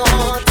 one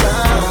more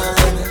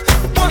time,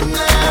 one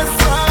last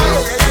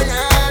time, yeah,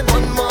 yeah,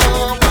 one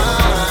more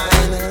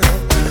wine,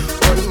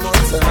 one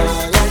more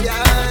time, yeah,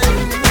 yeah,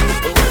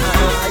 oh,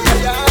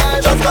 yeah,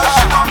 yeah, just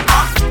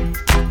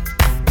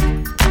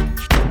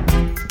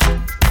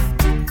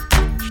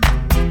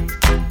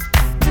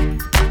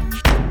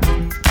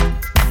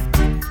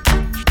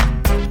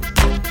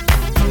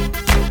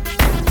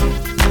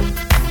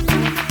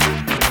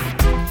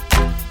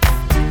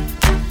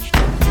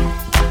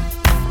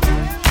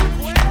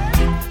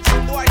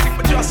Boy, I think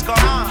we just come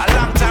a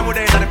long time with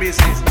the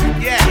business.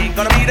 Yeah, ain't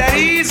gonna be that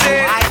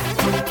easy.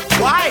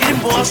 Why? Get him,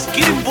 boss.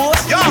 Get him,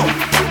 boss. Yo,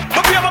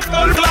 but we have a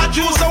blood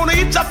juice on the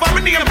hip for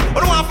me name. I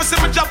don't want to see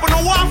me jump, I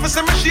don't want to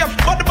see me shape.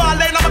 But the ball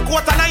line on the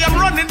court and I am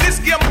running this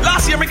game.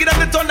 Last year, me give them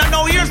the ton and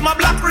now here's my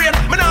black rain.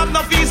 Me not have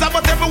no visa,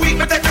 but every week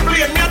me take the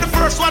plane. Me are the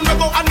first one to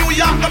go to New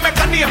York to make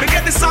a name. Me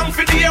get the song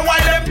for the year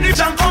while them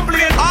bitch and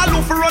complain. All who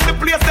for run the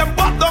place, them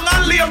back down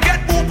and lame.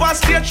 Get poop and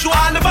stage show,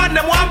 all the band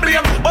them want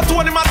blame. But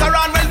when the matter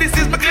around, well this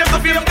is my claim to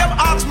fame. Them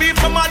ask me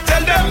if I'm mad,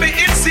 tell them me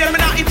insane. Me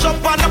not itch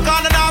up on the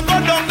corner now, go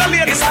down the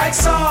lane. It's like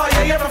so,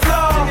 you hear me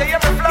flow, you hear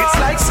me flow. It's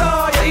like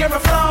so, you hear me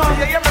flow,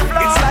 you hear me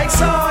flow. It's like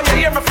so, you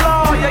hear me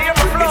flow, you hear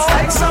me flow. It's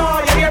like so,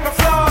 you hear me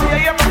flow, you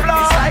hear me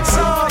flow. It's like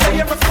so, you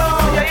hear me flow,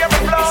 you hear me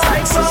flow. It's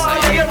like so,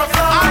 you hear me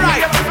flow, you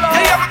hear me flow.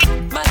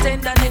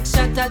 Bartender next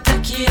shot at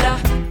tequila.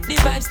 The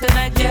vibes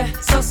tonight, yeah,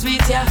 so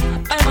sweet, yeah.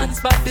 I'm on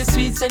spot, the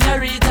sweet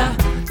señorita.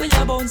 So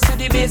you bounce to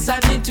the bass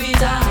and the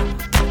tweeter.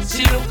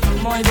 She look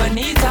muy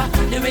bonita.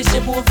 The way she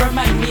move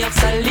remind me of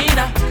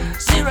Selena.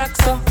 She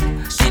rocks so,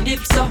 she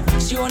dips so.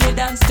 She only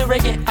dance to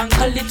reggae and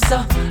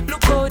calypso.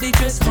 Look how the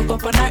dress hook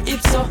up on her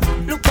hips so.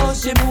 Look how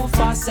she move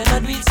fast and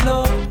not do it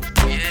slow.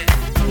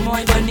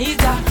 Muy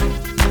bonita.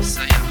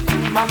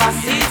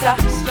 Mamacita.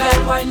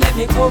 Girl, why let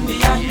me come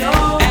behind you?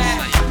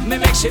 Me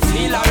make she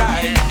feel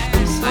alright.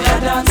 We a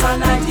dance all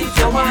night if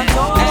you want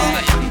to.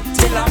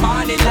 Till I'm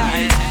on the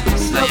light.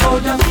 Love how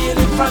the feel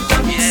in front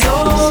of me so.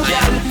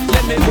 Girl,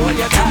 let me hold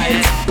you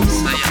tight.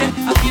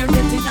 I'm here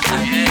getting the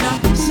arena.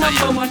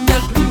 Number one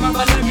girl, prima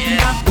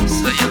ballerina.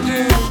 Little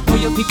girl, who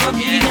you pick up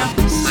in ya?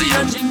 She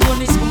don't drink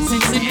only spoon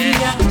since the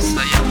media.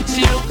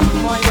 She look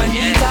muy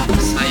bonita.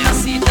 I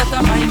see that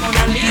I'm my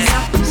Mona Lisa.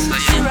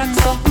 She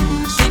rocks up,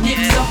 she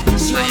dips up.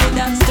 She only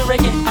dance to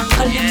reggae and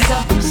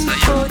calypso.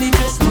 How the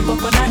dress hook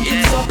up on her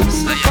hips up.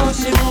 Look how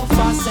she move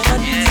fast and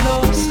not it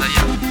slow.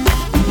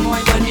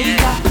 Muy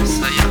bonita.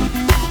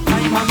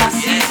 My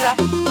mamacita.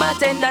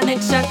 Bartender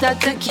next shot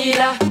at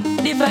tequila.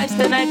 The vibes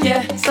tonight,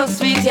 yeah, so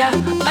sweet, yeah.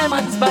 I'm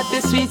on spot,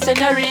 the sweet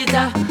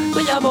señorita.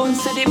 We a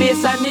bounce to the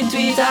bass and the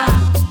tweeter.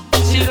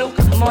 She look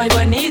muy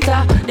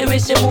bonita. The way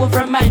she move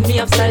remind me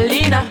of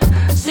Selena.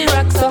 She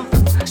rocks so,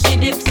 she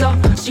dips so.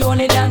 She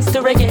only dance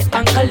to reggae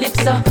and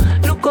calypso.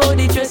 Look how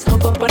the dress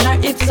hook up on her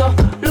hips so.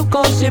 Look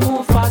how she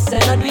move fast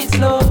and not do it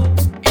slow.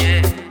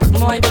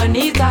 Muy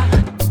bonita.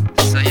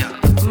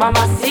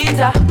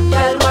 Mamacita.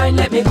 Girl, why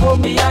let me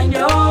come behind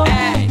you?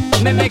 Hey,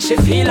 me make she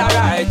feel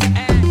alright.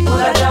 Would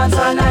I dance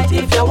all night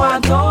if you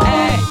want to?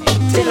 Hey,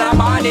 till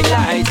I'm on the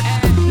light.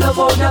 Love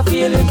how you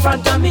feel in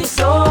front of me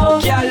so.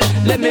 Girl,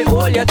 let me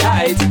hold you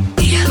tight.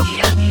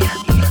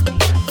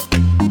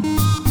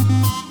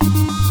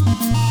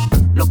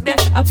 Look there,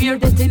 up here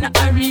that in the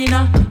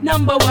arena.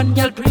 Number one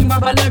girl, prima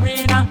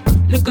ballerina.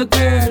 Look a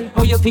girl,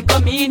 how you pick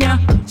come in ya?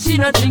 She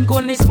not drink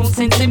only spoon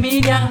since the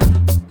media.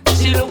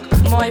 She look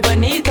muy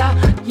bonita.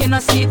 You know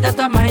see that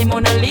I'm my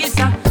Mona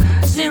Lisa.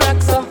 She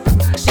rocks so,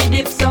 she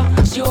dips so.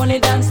 She only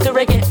dance to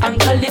reggae and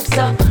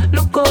calypso.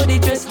 Look how the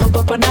dress hook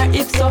up on her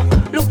hips so.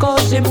 Look how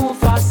she move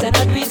fast and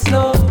not do it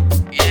slow.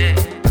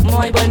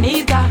 my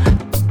bonita,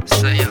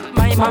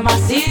 my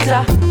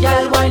mamacita.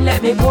 Girl, wine,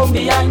 let me come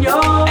behind you.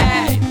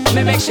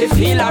 Me make she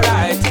feel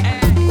alright.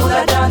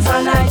 Coulda dance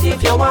all night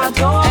if you want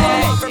to.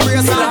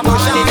 Till the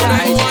morning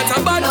light. Want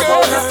a bad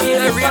girl,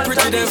 a real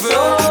pretty devil.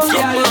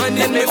 Come on,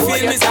 let me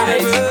feel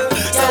miserable.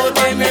 So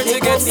time me to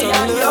get some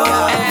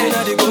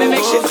love. Me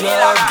make she feel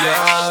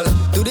alright.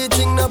 Do the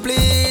thing now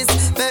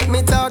please, make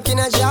me talk in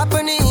a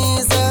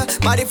Japanese.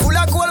 Body full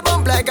of cold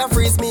bump like a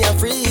freeze, me a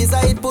freeze.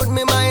 It put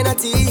me mind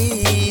at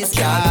ease,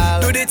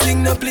 girl. Do the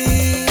thing now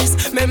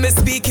please, make me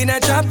speak in a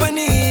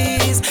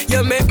Japanese.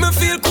 You make me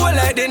feel cool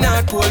like the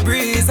North Pole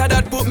breeze.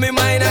 That put me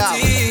mind at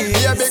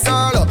ease. Yeah, big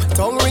girl,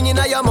 tongue ringing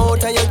out your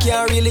mouth and you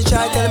can't really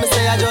try. Tell me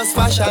say I just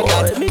fashion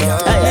that. Me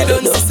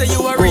don't say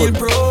you a real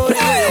pro. The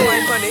way you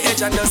wine on the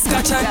edge and just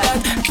scratch and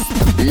that.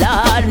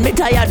 Lord, me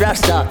tired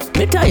rasta.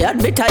 Me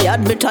tired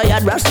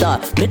rasta.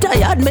 Me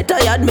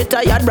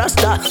tired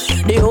rasta.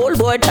 The whole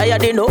boy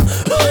tired, you know.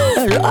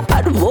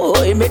 Lord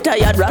boy, me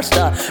tired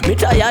rasta. Me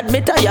tired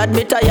rasta.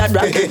 Me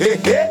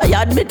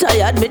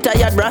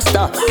tired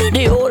rasta.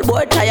 The whole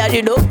boy tired,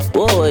 you know.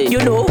 Boy, you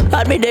know.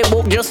 And me they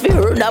book just for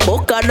earn a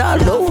buck and all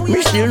know.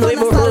 Me still know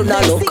even run a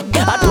look.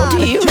 I don't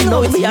hear me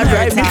know me a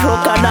drive the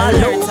truck and all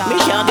know. Me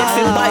can't get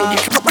filled by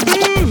the truck.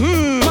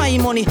 My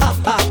money, ha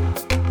ha.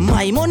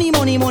 My money,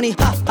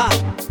 ha ha.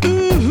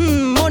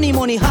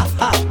 Money, ha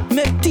ha.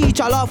 Make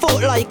teacher laugh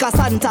out like a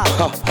Santa.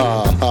 Ha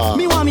ha ha.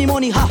 Me want me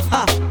money, ha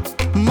ha.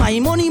 My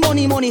money,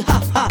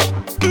 ha ha.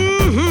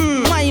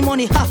 My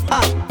money, ha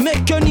ha.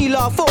 Make your knee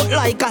laugh out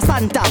like a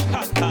Santa.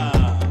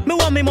 Me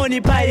want me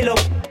money pile up.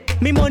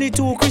 Me money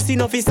too Christy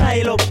enough is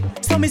style up.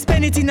 So me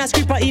spend it in a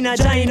scripper in a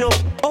gine up.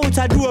 Out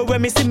a door where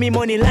me see me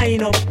money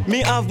line up. Me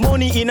have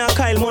money in a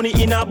Kyle, money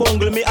in a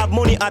bungle. Me have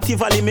money at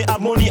Tivoli, me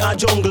have money at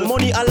jungle.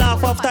 Money a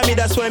laugh after me,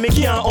 that's why me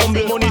can't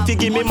humble. Money to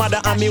give me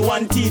mother and me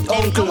one teeth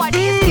uncle. My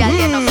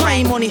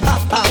money, ha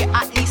ha.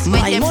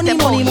 My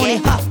money,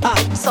 ha ha.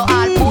 So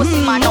I'll post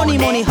him on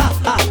money, ha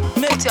ha.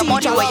 Put your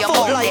money where your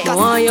mouth is.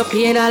 Want you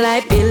paying a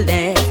light bill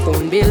there,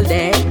 phone bill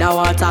there, the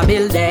water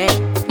bill there.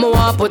 Me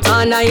want put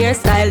on a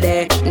hairstyle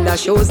there, the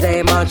shoes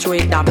there, match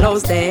with the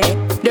blouse there.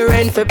 The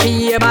rent for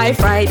pay by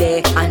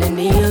Friday, and the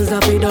nails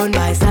up be done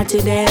by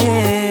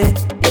Saturday.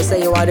 You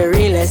say you are the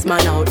realest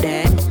man out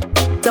there,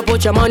 so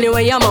put your money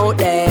where your mouth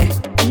there.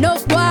 No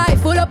boy,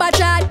 full up a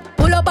chat,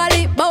 full up a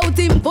lip, bout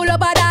him, full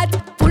up a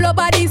that, full up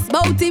a this,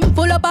 bout him,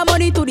 full up a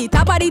money to the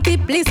top of the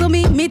tip. Listen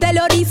to me tell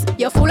you this,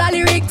 you're full of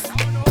lyrics.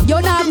 You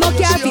don't have no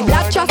care for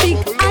black traffic.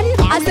 And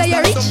I say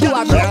you're rich, you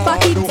are broke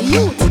pocket.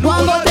 You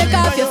want go take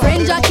off your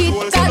friend jacket.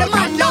 Cause the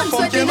man done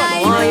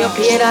 29. Want you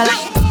pay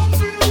that?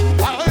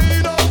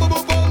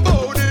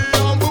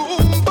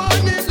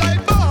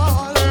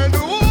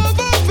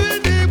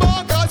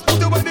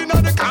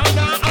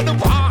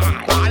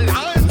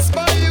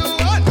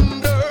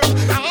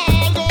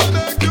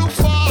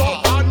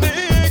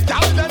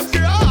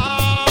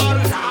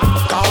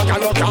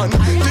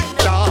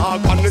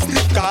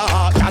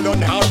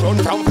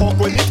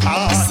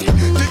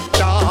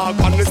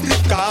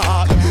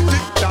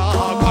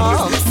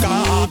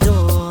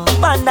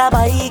 Panda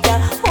bike,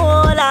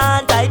 hold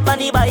on tight on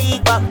the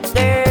bike back,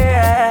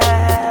 girl.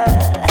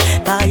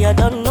 Cause you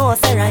don't know,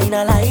 say I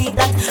not like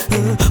that.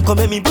 Come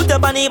let me put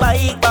up on the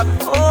bike back,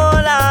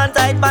 hold on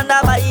tight on the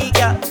bike,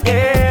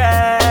 girl.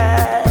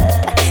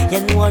 You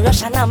know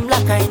Russian and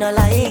black, I not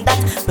like that.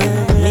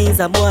 Me's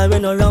a boy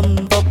when no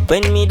rump up.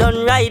 When me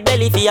done ride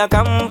belly for your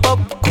camp up.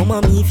 Come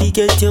on me if you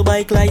get your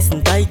bike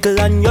license title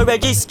and your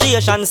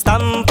registration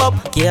stamp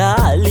up.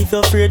 Girl, if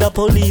you're afraid of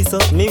police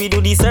up, maybe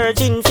do the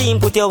searching thing,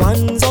 put your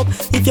hands up.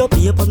 If your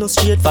paper no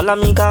straight, follow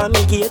me, call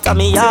me gate and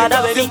me yard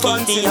a very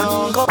kitty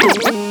handcuff.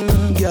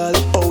 Girl,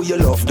 oh you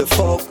love the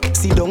fuck.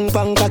 Sit down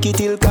pan cocky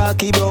till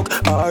cocky broke.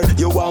 Or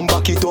you want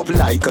back it up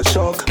like a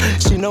shock.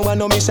 She know I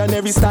no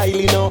missionary style,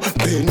 you know.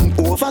 Bend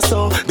over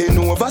so,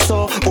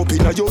 up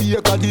inna your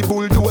ear cause the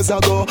bulldozer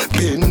go.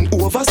 Bend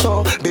over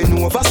so,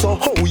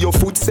 how your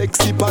foot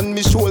sexy pan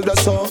me shoulder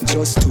so.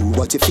 Just do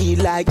what you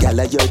feel like, gal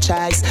of your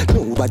choice.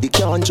 Nobody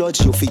can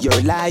judge you for your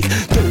life.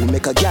 Don't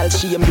make a gal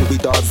shame you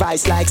with our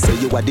vice. Like say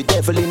you are the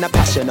devil in a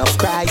passion of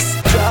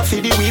Christ. Draw for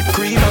the whipped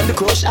cream and the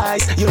crushed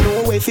ice. You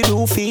know if you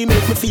do feel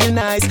make me feel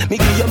nice. Me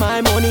give you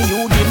my money,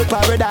 you give me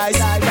paradise.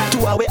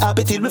 2 hours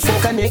happy till we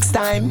fuck next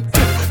time.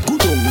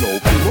 Good on now,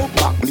 pull up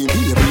back me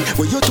baby.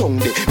 Where your tongue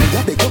dey, me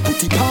a beg you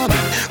put it on me.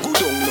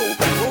 Good on now,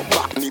 pull up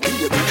back me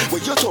baby.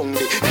 Where your tongue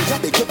dey, me a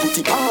beg you put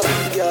it on me.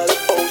 Girl,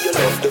 oh you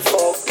love the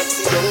fuck.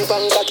 See young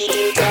bang cocky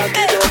till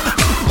cocky up.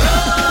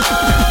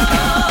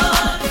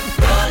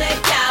 Roll it,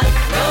 gal,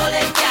 roll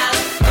it, gal,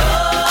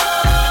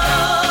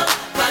 roll.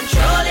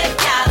 Control it,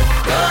 gal,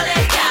 roll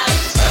it, gal,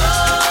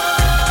 roll.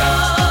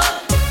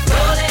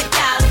 Roll it,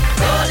 gal,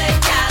 roll it,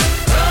 gal,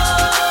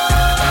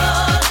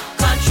 roll.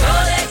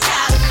 Control it,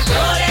 gal,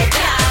 roll it,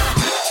 gal.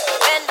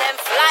 When them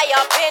fly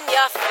up in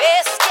your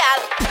face, gal,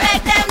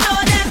 make them know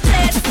them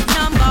place.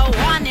 Number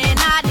 1 in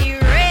all the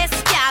race,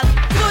 gal.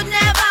 Could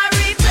never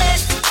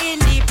replace.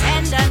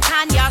 Independent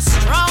and you're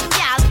strong,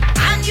 gal.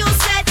 And you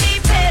set the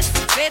pace.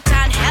 Fit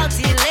and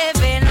healthy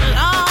living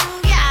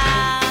long,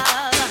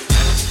 gal.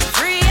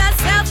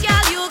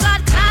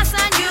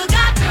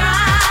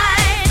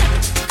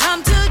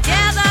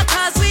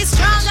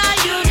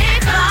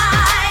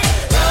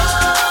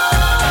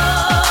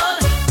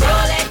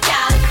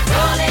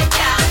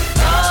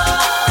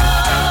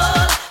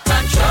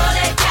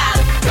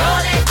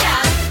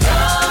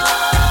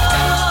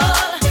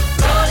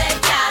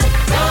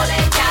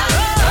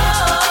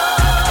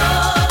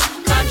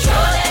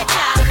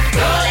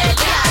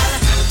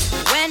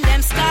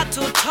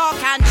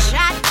 and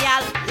chat,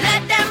 gal.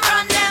 Let them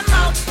run them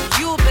out.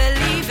 You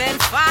believe in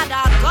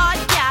Father God,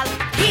 gal.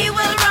 He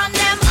will run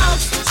them out.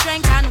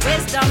 Strength and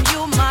wisdom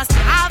you must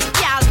have,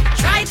 gal.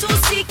 Try to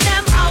seek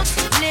them out.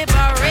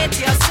 Liberate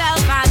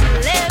yourself and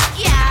live,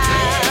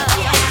 gal.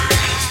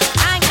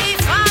 Thank the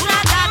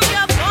Father that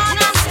you're born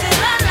and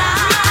still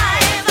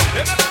alive.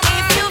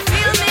 If you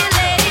feel me,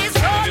 ladies,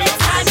 roll it,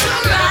 time to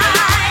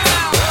rise.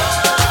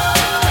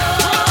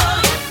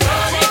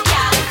 Roll it,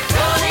 gal.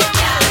 Roll it,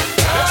 gal.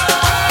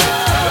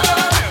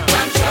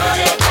 Control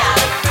it,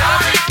 gal.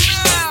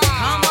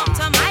 Come up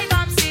to my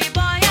bumpsy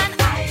boy and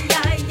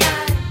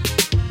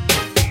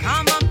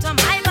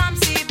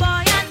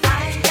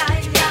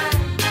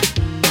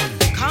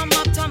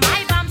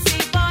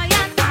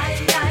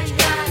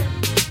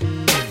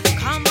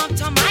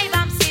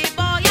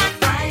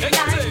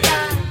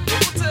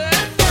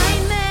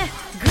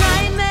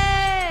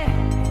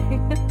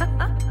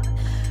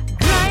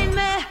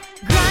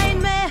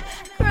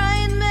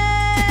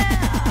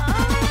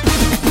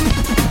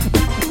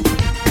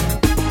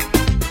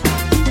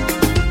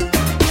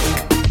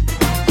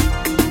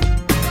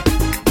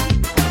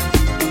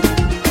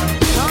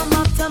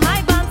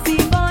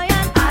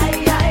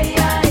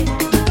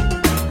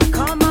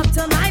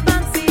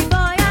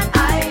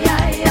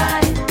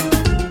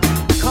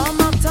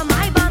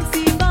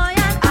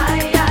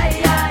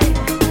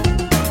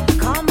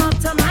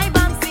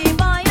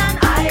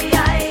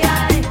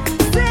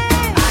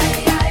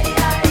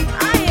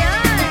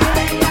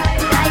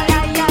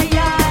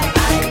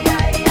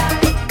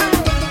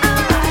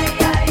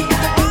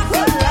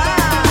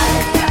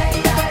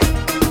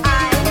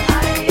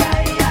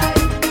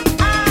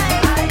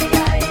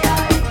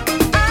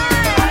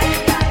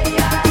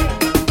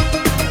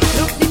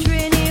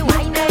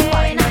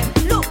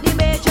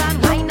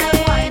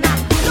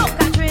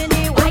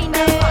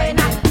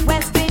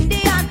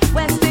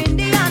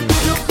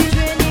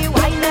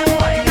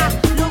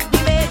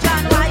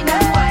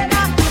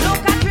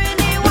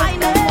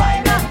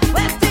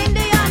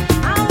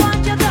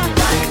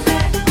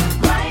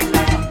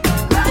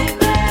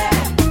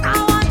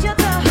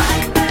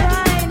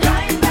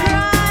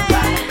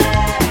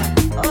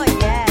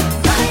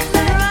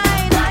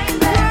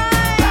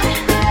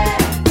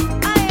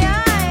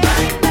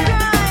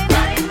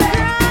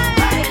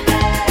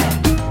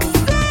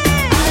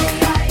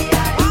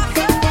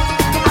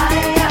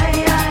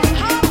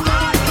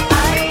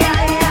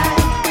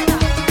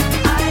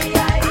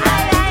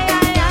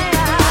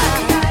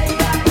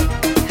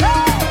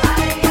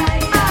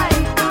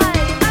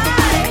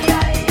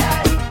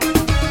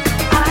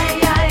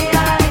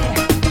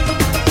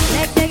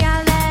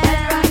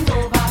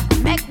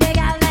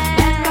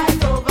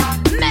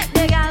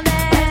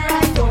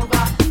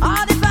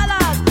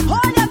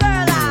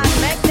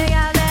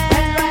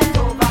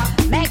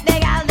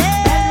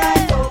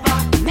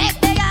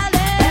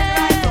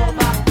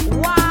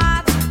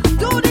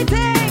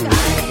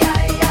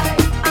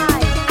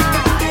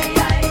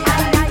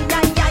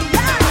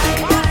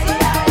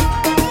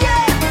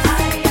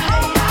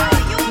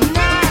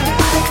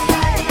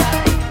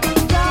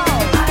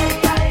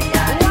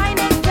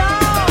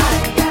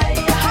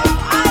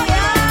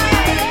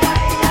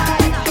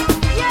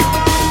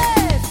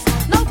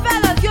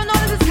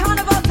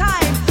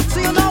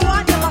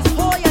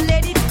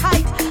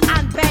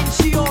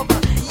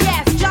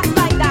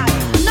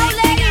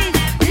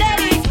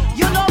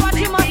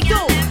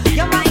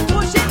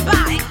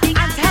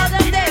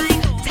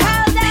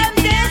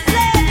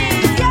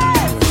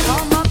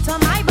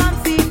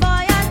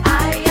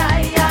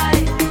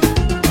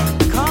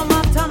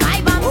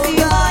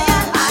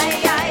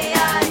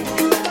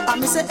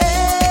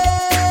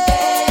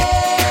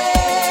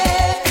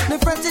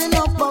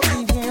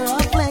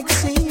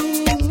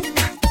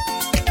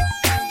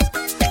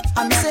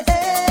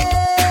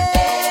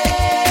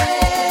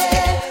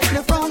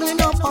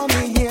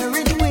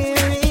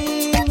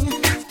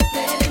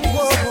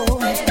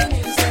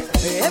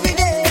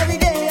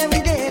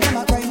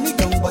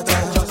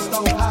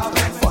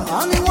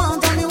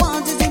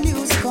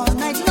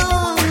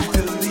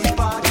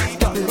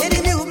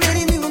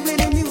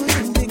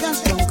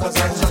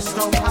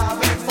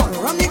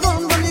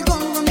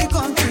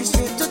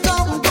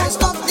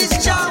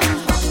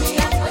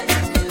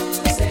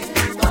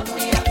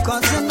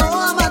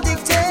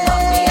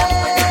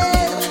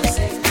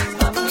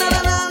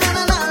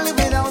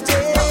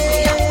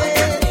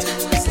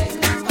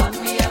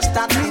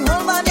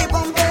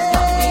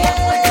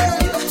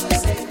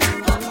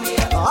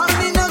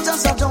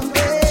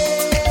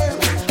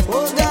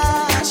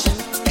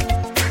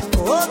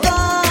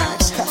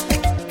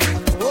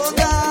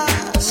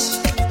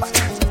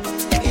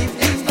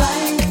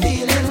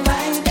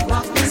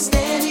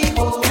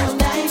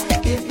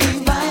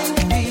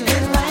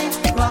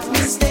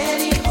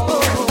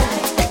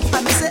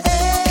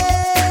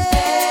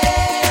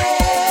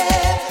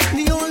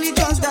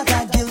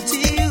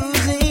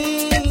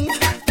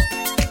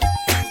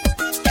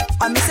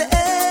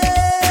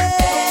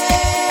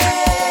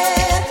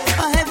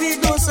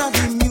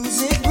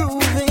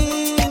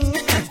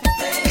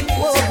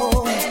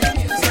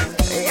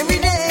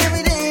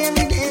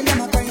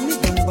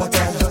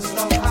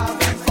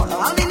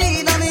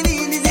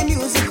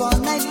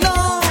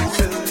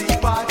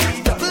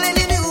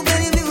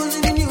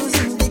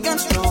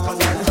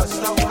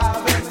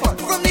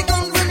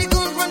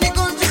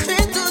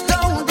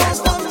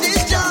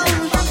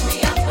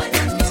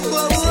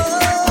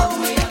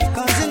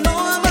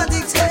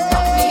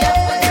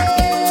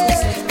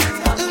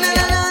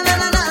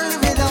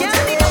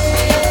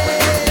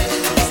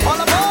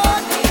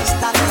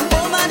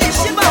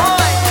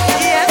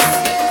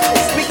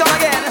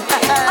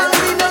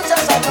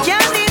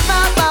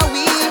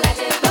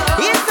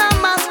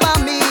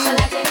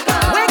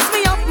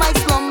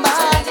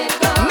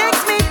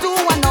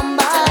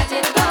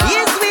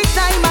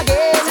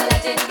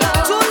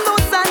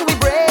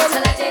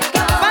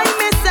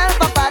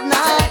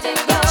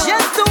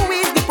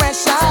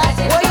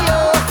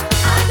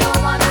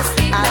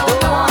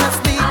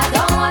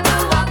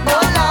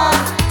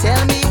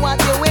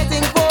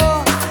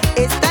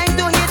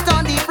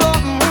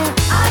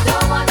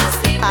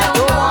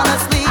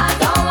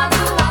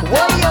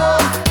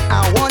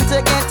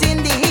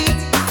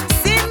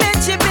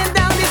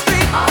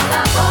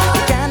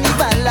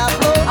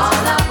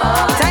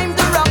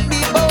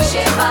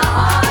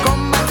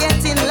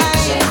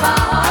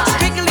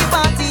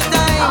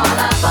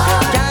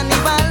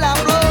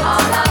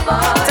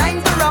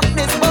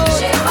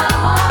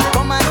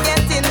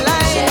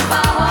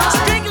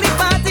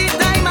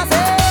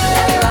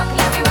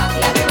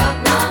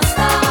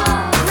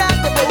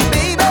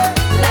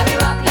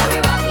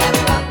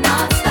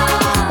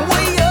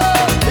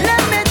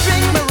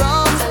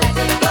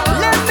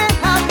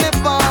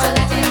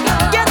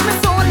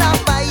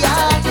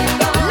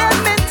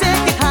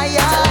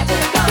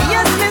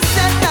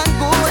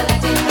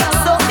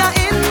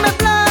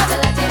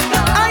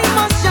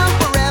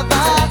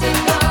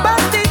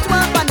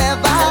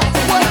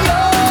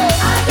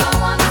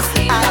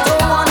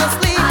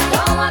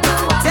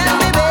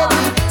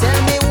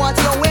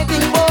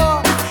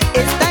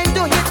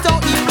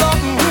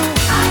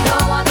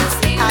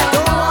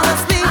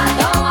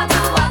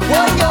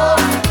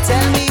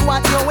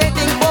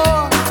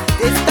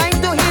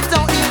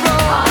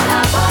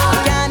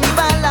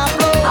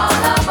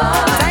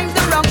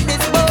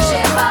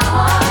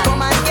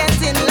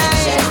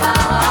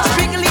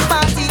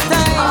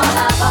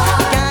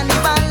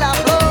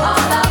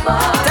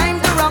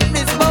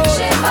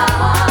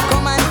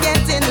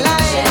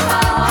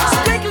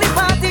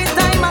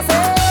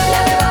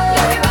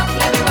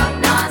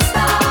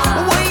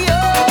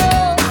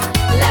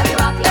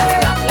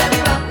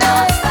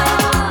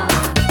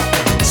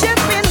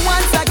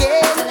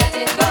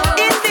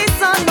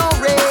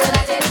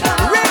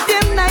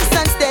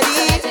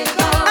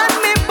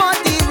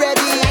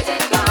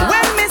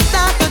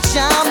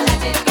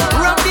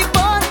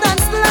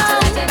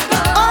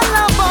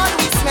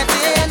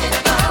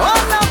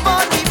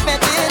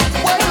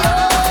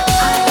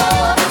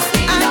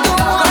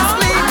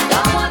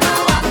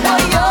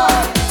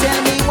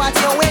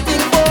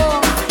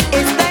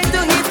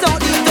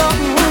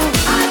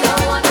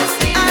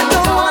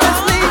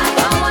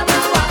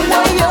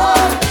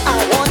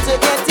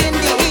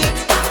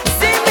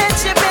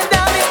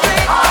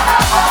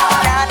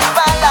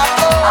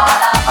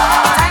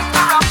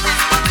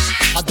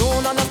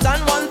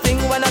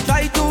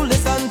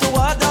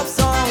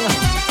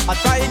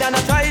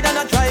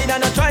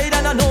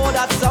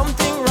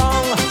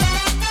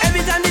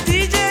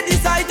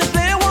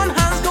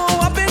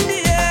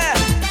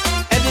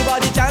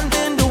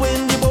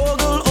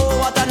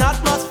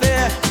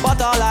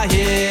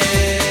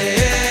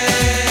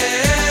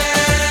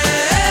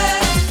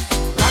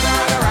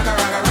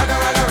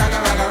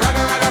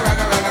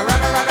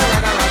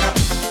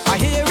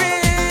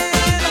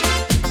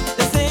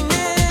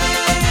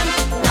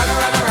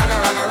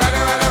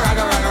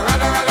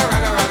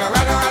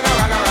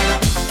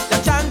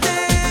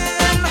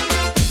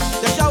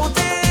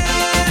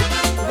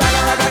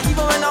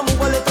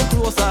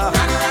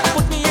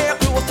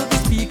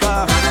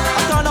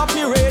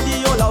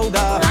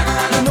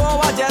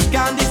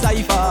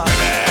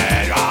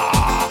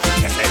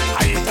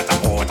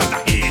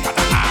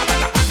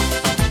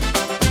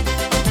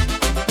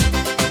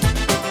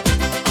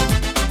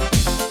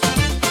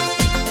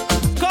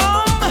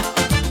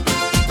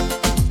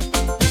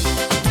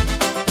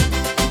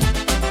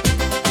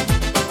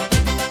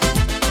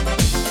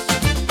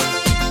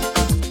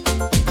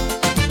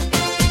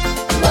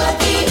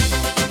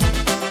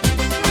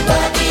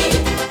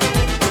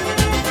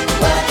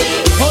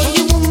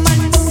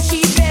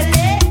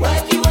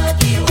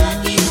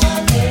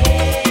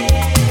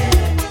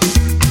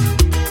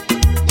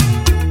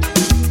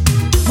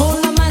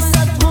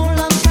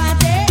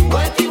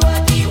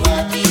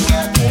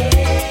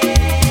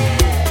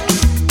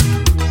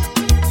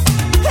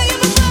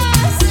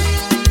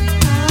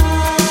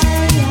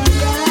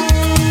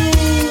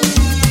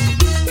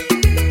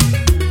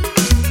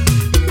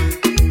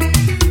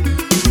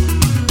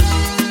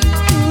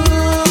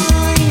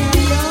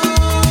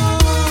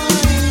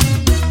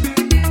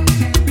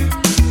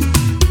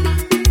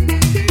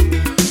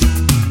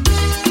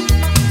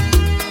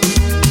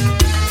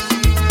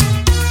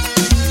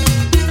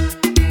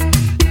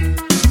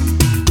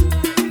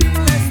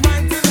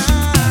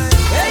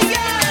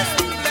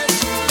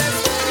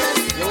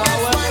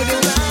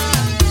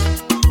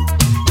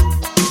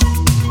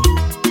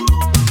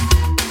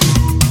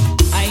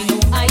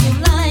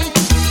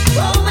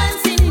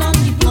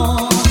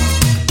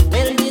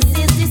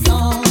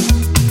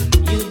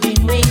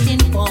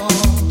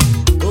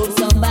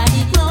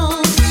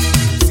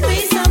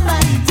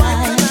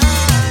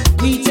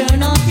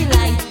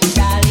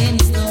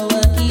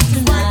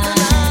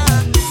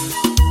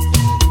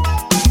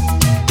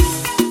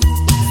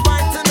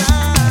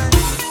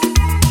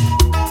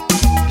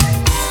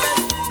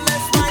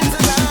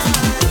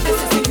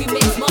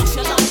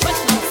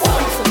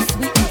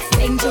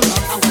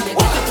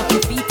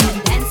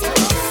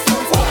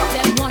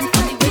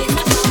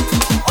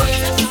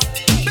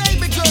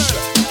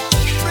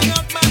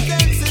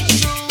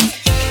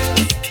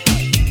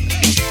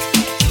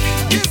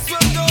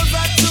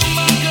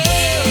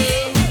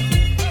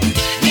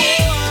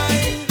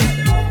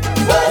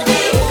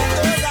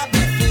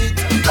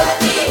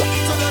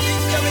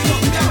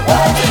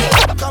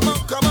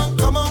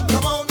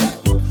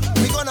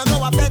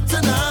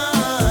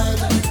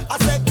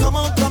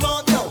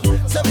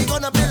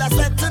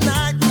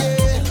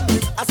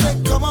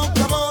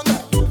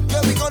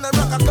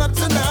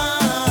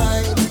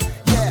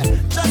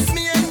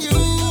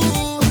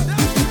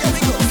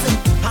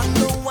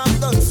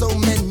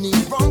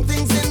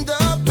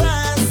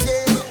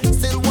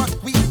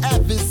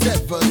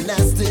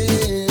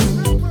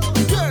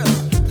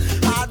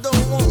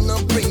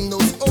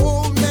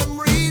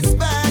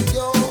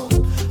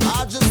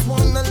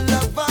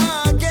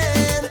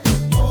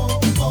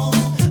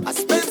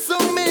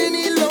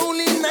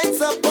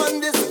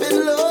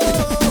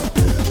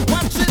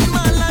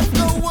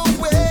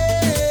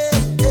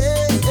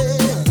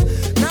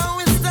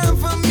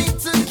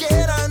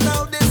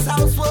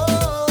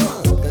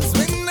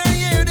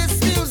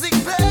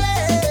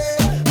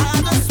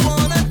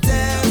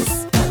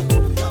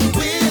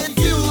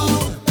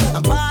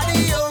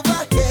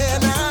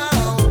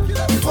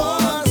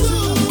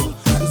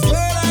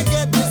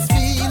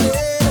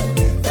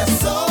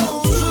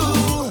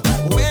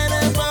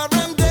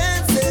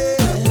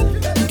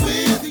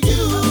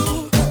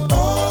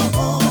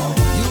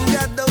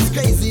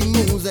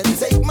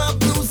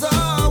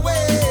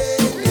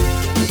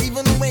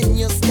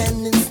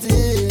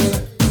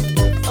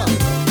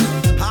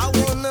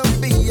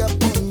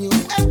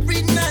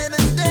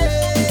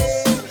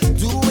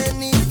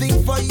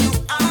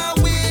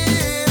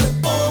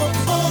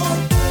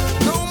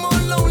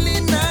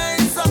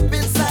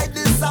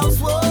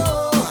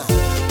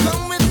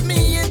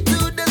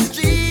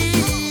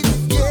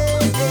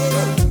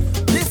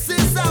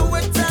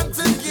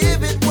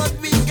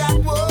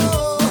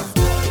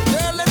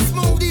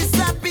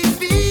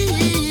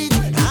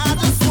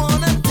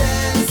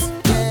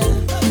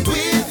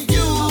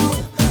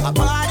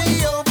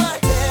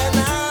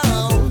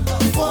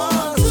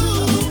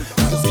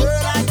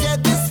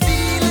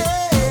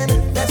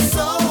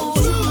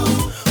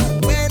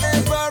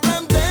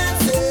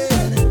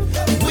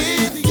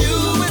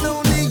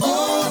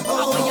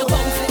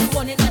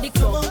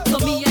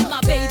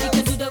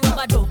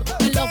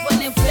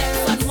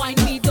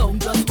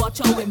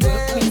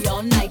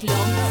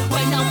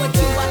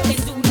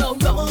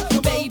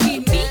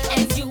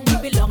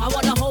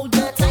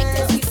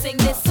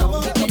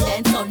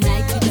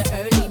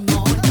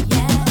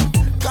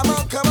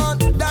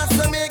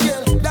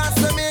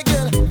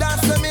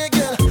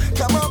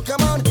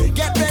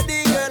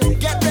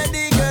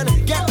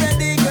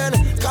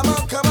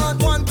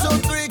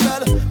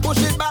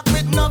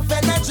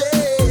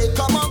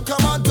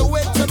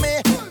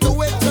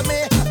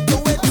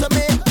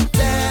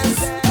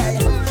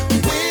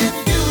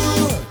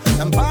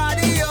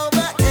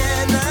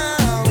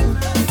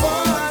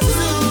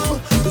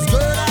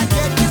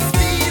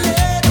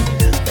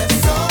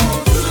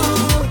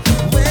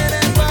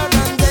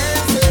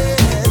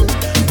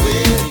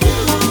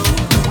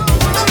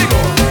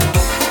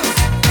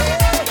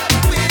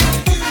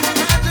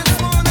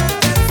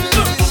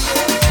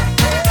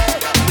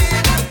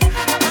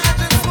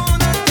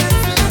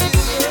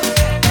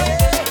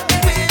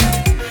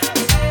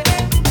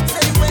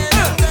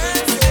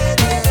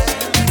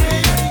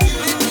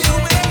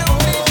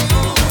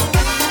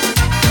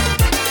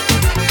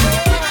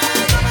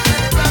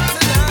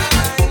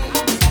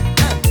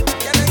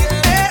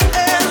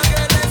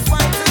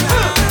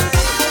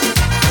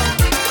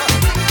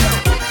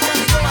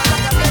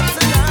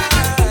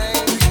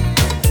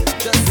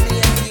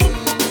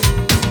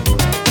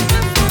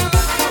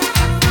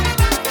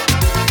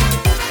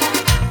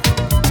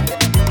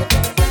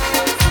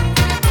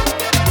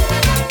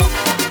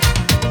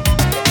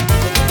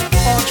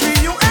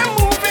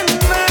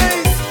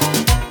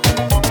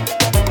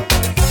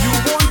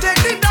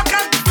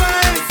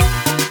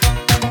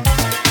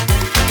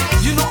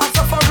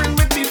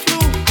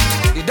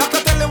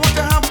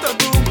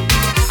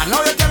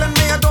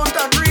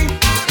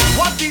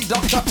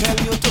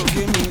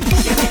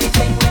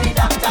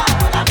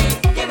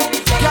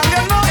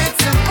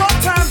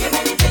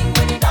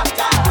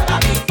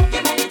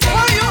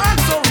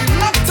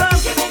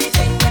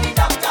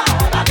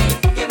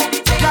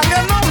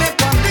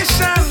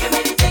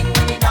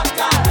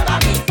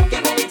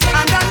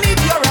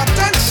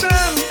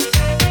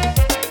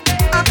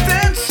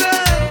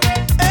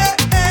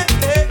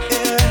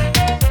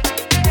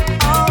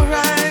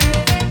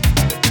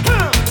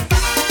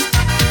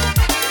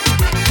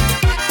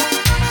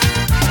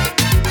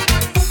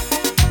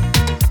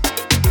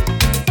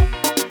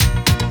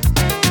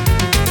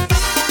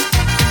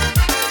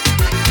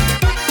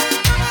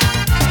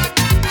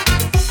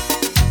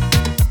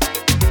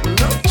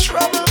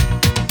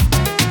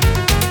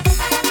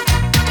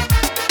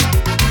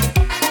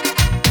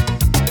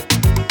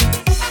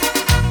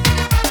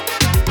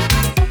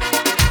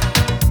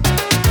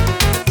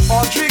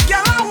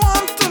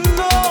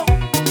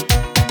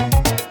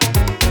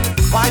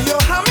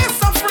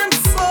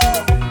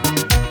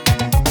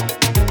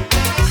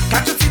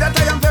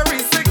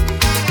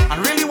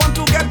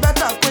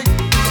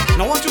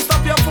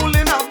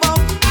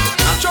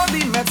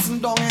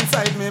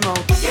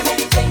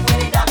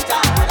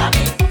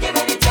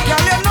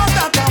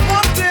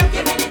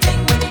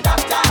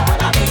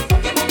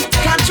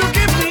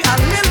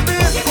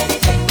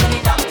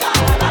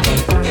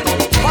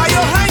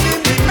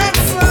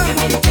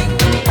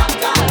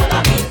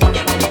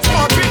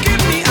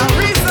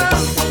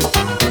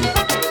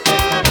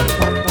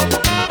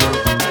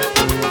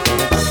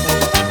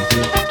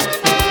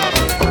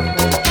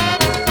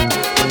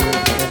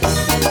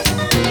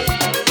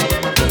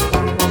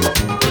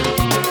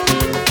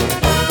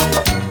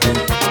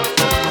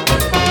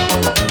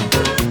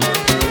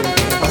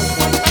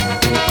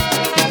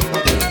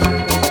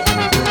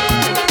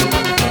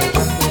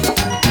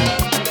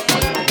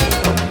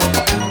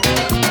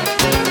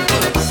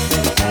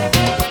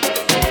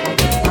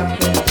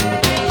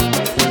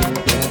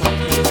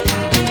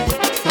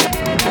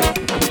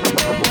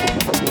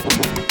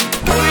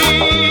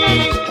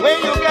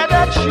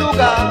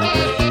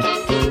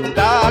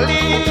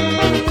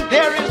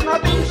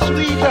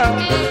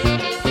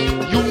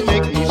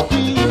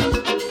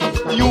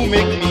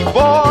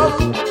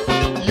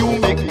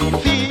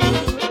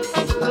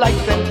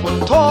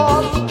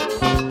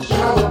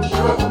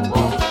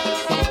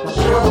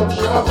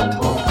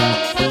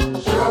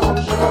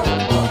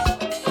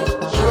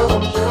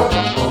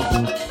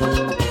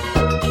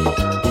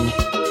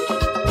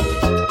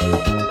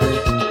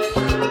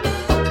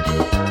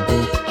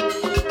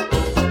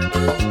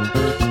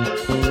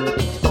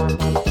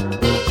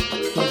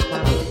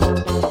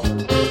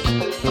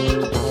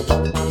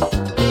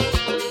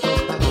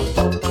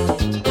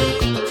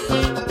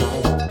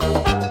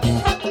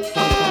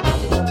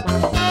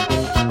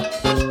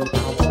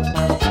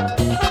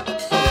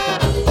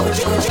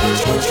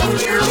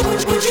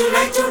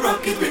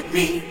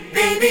me,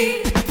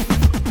 baby?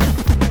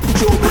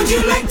 Would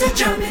you like to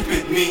jam it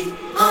with me,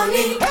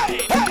 honey?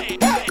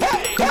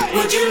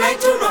 Would you like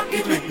to rock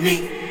it with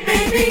me,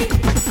 baby?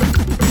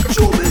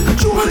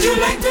 Would you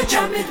like to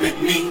jam it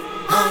with me,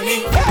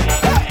 honey?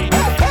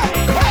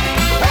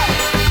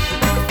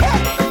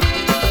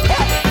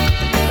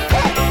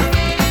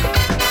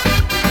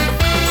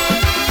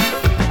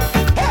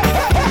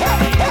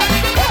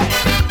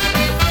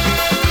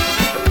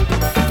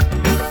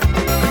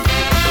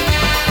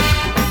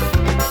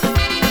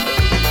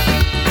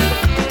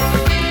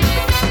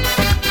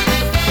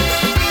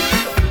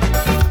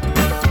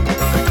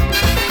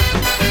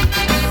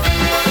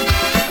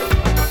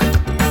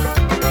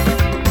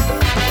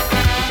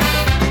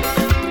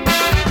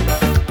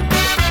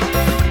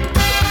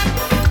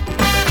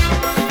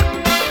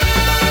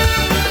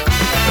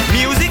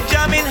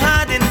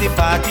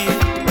 Party.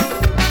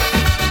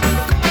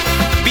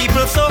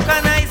 People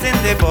soca nice in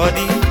their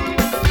body.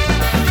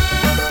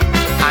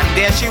 And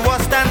there she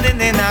was standing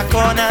in a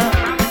corner,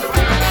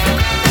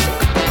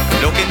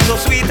 looking so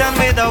sweet and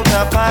without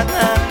a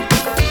partner.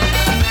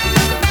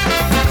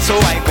 So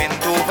I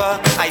went over,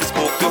 I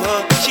spoke to her,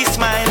 she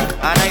smiled,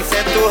 and I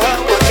said to her,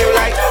 would you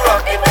like to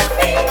rock it with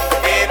me,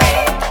 baby?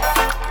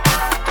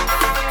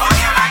 Would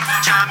you like to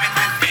jam it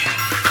with me,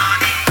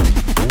 honey?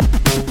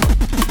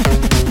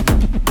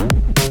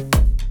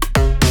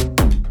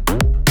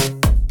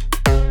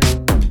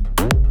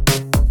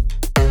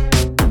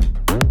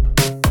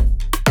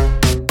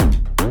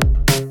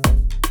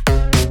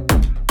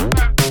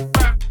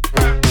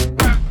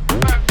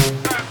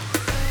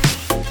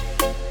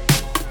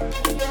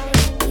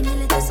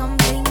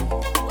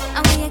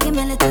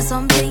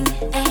 Something,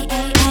 ay,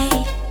 ay, ay.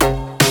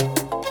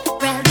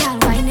 Real girl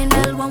whining,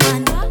 real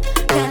woman.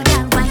 Real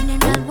girl whining,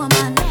 real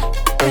woman.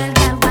 Real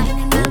girl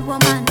whining, real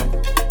woman.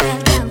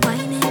 Real girl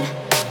whining.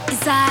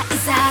 It's a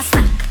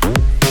snack.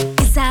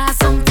 It's a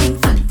something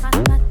fun.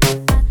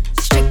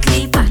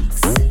 Strictly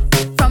facts.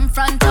 From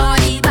front or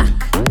the back.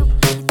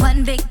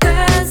 One big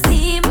girl's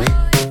team.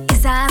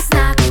 It's a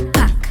snack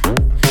pack.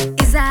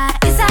 It's a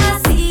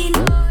scene.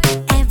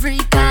 Every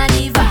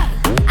carnival.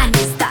 And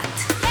it's that.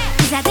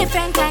 It's a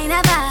different kind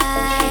of vibe.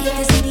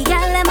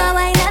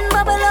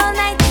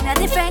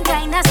 Different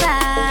kind of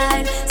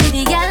style. See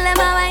the girl them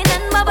a wine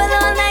and bubble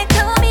all night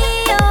to me,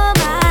 oh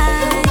my.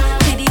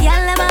 See the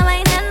girl them a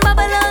wine and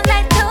bubble all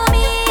night to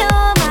me,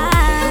 oh my.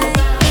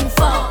 In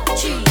 4,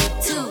 3,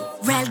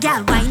 2. Real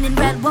girl whining,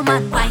 real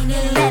woman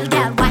whining. Real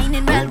girl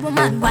whining, real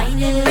woman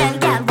whining. Real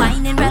girl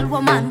whining, real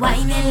woman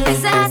whining.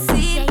 It's a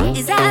scene,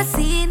 it's a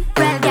scene.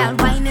 Real girl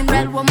whining,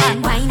 real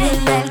woman whining.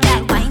 Real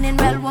girl whining,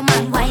 real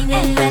woman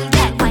whining. Real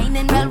girl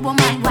whining, real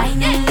woman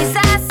whining. It's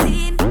a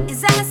scene,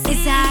 it's a scene.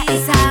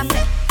 It's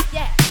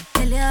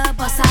a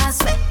boss a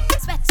sweat,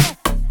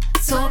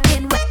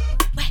 soaking wet,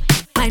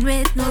 wine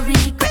with no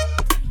regret.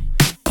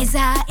 It's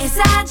a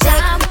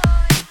jam,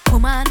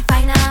 woman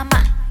find a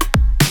man.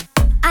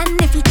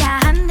 And if he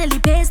can't handle the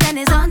pace, then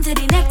it's on to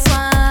the next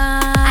one.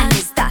 And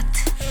it's that,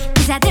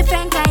 it's a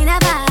different kind of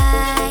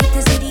vibe.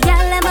 To see the girl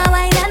them a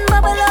wine and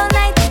bubble all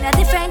night in a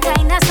different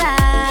kind of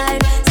style.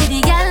 See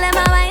the girl them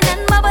a wine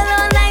and bubble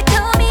all night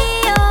to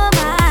me, oh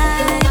my.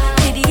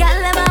 See the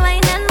girl them a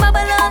wine and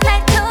bubble all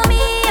night to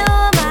me,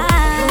 oh my.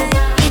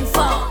 In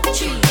 4,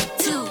 3,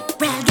 2.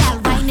 Real girl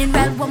whining,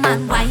 real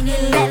woman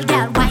whining. Real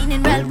girl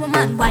whining, real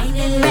woman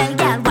whining. Real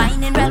girl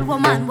whining, real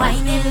woman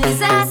whining.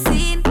 It's a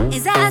scene,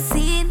 it's a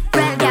scene.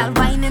 Real girl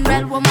whining,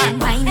 real woman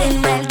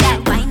whining. Real girl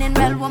whining,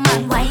 real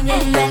woman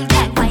whining. Real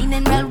girl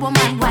whining, real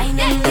woman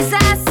whining. It's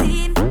a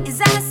scene,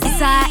 it's a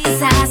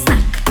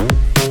snack.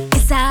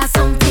 It's a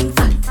something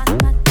fun.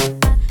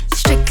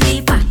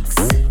 Strictly facts.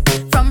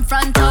 From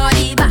front or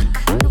the back.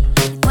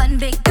 One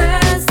big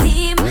girl's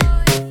team.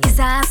 It's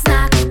a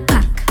snack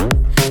pack.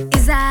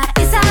 It's a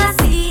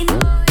scene.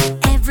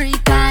 Every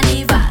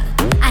carnival.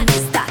 And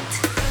it's that.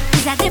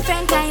 It's a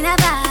different kind of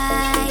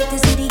vibe. To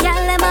see the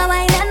girl them a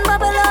wine and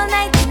bubble all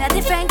night in a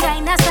different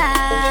kind of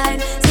style.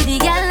 See the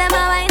girl them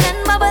a wine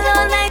and bubble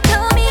all night to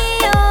me,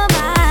 oh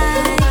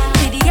my.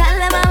 See the girl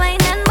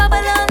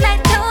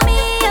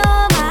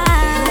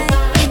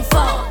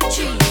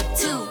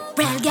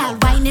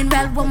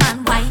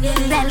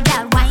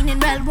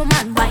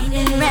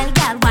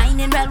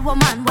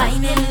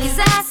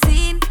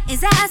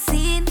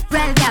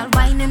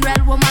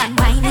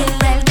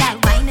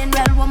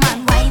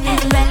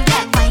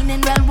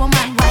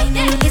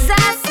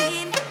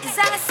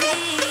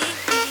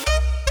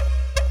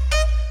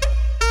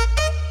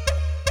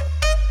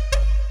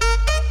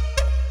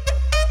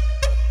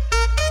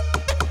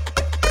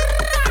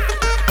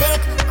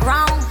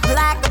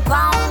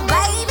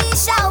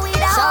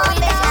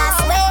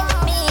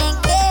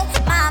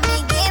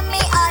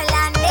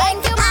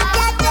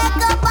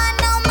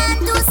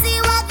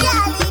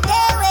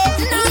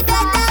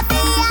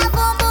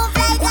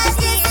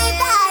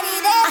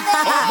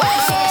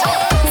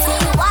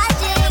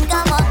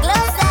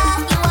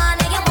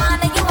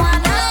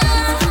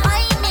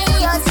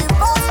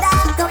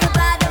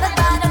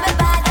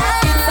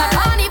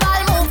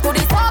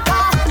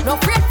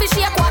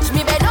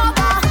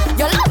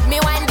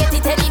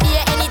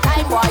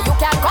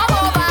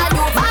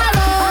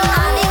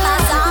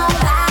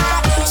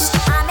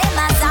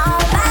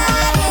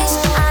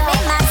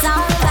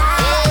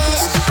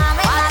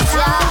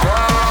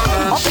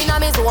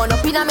alone.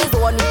 Up inna me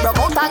zone. Broke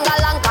out and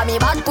galanka me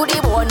back to the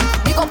bone.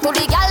 Big up to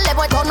the gal, let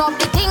boy turn up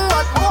the thing,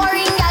 but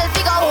boring gal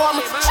figure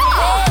home.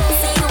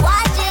 See you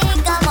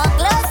watching, come on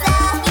closer.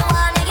 You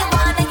wanna, come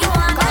on.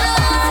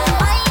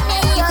 Find me,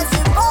 you're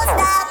supposed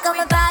to come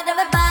and bad.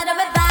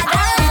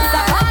 It's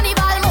a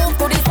carnival, move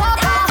to the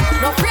soca.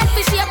 No afraid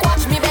to shake,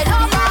 watch me bend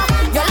over.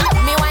 You love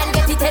me when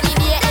get it any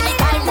day,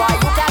 anytime, boy.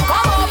 You can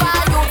come over,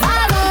 you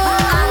follow.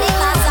 I'm in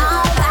my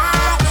zone,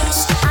 badish.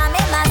 I'm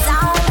in my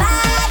zone,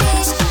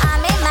 badish.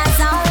 I'm in my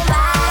zone,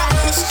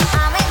 badish.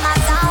 I'm in my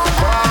zone,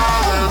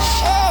 badish.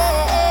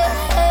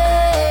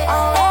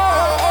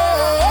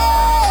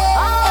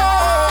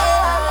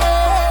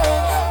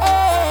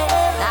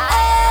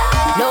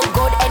 Look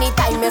good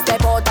anytime you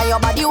step out and your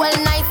body well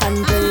nice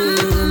and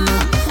clean.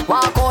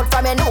 Walk out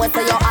from your nose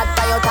so your hot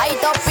and you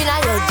tight up in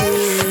your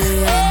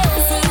jeans.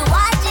 See you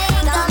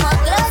watching, come on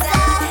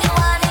closer. You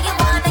wanna.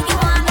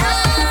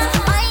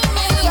 Find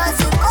me, you're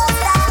supposed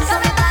to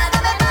come and bad.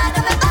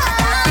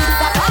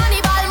 It's a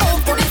carnival,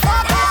 move to the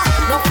soca.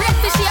 No afraid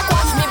to shake,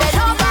 watch me bend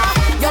over.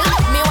 You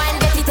love me when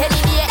get it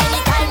any day,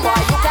 anytime, boy.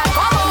 You can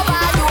come over,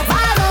 you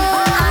follow.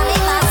 I'm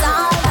in my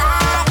zone,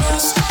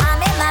 badish.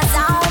 I'm in my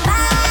zone,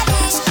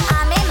 badish.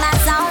 I'm in my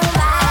zone,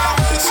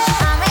 badish.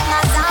 I'm in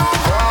my zone,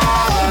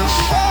 badish.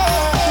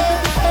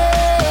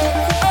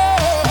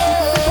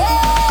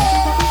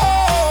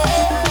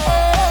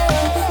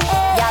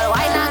 Girl,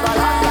 why not go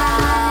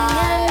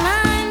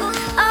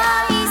Oh,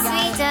 he's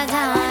sweeter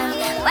than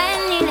when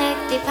you lick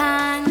the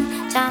pan.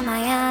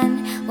 Jamayan,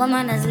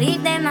 woman asleep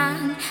the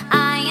man.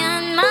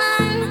 Iron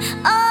Man,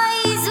 oh,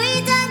 he's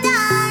sweeter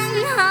than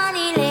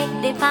honey lick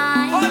the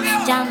pan.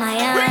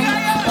 Jamayan,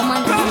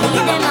 woman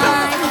asleep the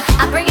man.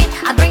 I bring it,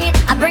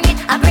 bring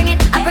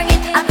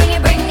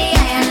the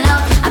iron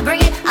love. I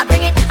bring it,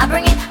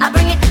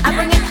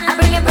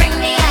 bring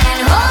the iron.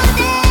 Hold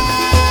it.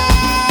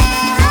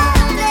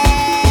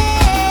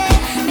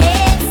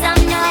 Make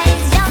some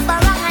noise, jump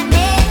around and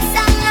make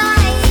some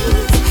noise.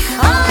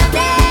 All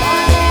day,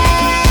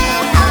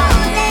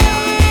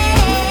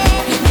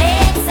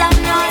 make some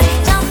noise,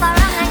 jump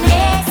around and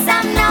make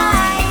some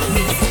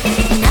noise.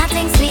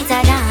 Nothing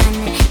sweeter than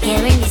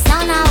hearing the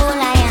sound of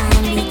all I am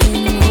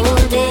beating.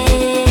 Hold it.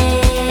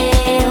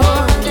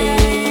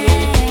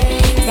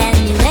 Tell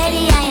me where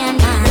the iron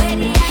man,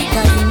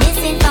 'cause you're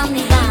missing from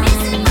the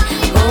band.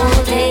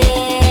 Hold it.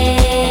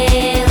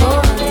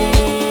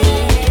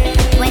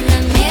 When the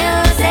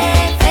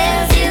music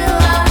fills you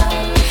up,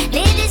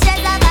 leave the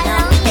stress of a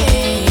long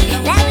day.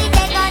 Let me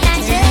take on a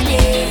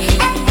journey.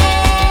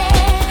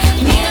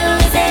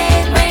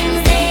 Music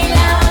brings the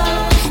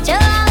love,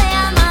 joy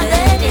on my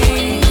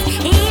days,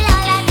 heal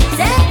all that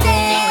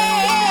certain.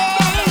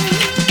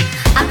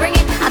 I bring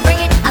it, bring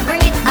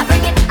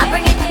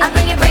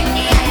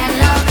the iron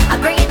love. I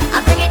bring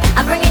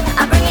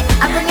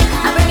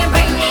it,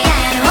 bring the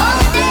iron.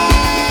 Hold it.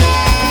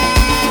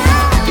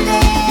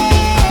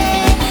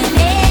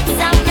 Make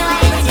some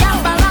noise,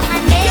 jump around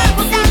and make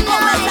some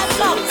noise.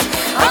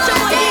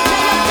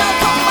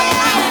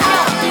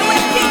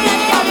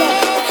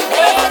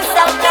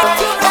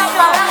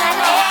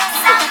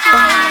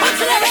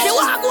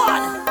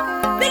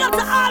 Big up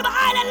to all my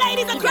island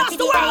ladies across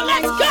the world.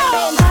 Let's go.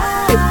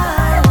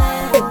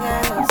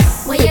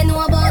 What you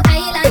know about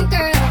island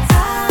girls?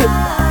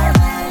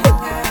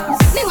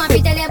 Me want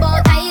to tell you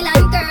about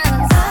island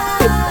girls.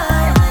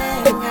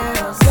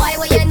 Why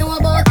what you know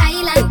about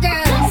island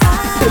girls?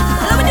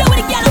 Let me deal with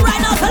the girl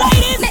right now, so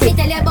ladies. Let me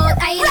tell you about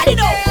island Ready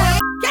now.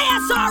 girls.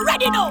 Yes, sir,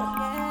 ready now.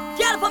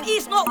 Girl from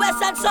East, North,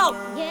 West, and South.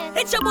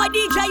 It's your boy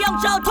DJ Young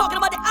Joe talking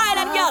about the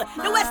island girl,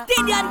 the West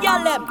Indian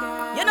girl them.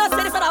 You know,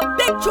 say this is a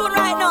big tune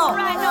right now.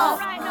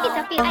 It's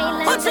a big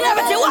island. Put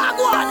celebrity, walk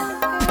one.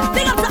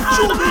 Big up to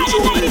all the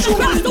island ladies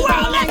across the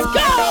world. Let's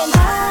go.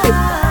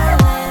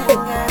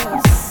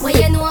 What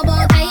you know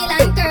about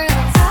island girls?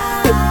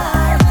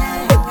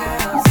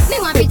 Me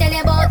want to tell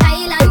you about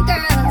island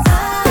girls.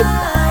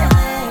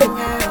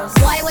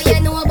 Why what you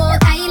know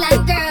about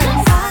island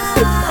girls?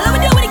 Let me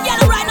deal with the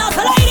girl right now,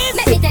 so ladies.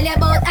 Let me tell you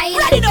about island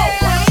Ready now.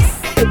 girls.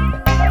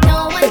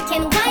 No one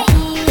can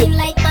whine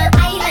like my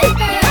island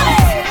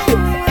girls.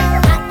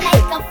 Hot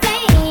like a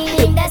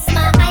flame, that's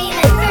my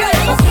island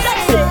girls.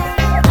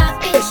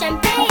 Popping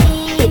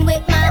champagne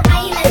with my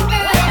island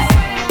girls.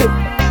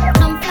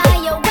 Come fly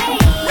away.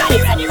 Ready.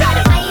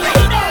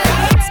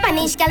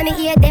 Spanish girl, me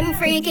hear them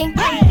freaking.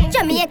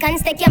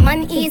 Jamaicans take your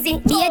man easy.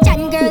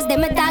 Bajan girls,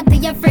 them a talk to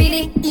you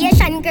freely.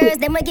 Asian girls,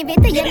 them a give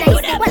it to you nice.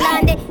 Well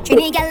on the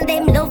Trini girl,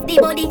 them love the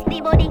body.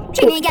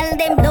 Trini girl,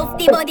 them love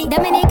the body.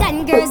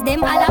 Dominican girls,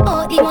 them all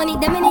about the money.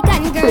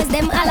 Dominican girls,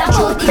 them all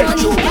about the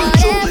money.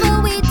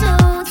 Whatever we do,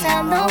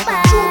 tell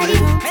nobody.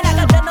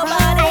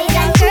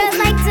 Island girls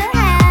like to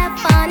have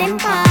fun and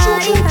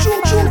party.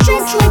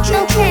 Dress with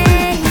no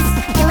case.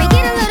 Can we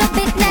get a little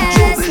bit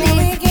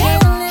nasty?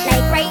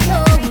 Like right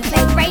now,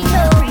 like right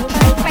now,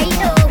 like right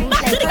now,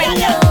 like right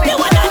now.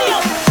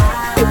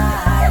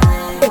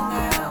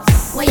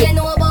 What you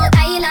know about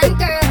island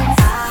girls?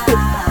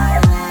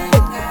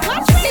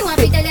 Me want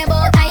to tell you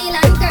about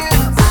island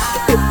girls.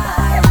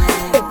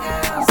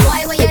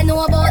 Why what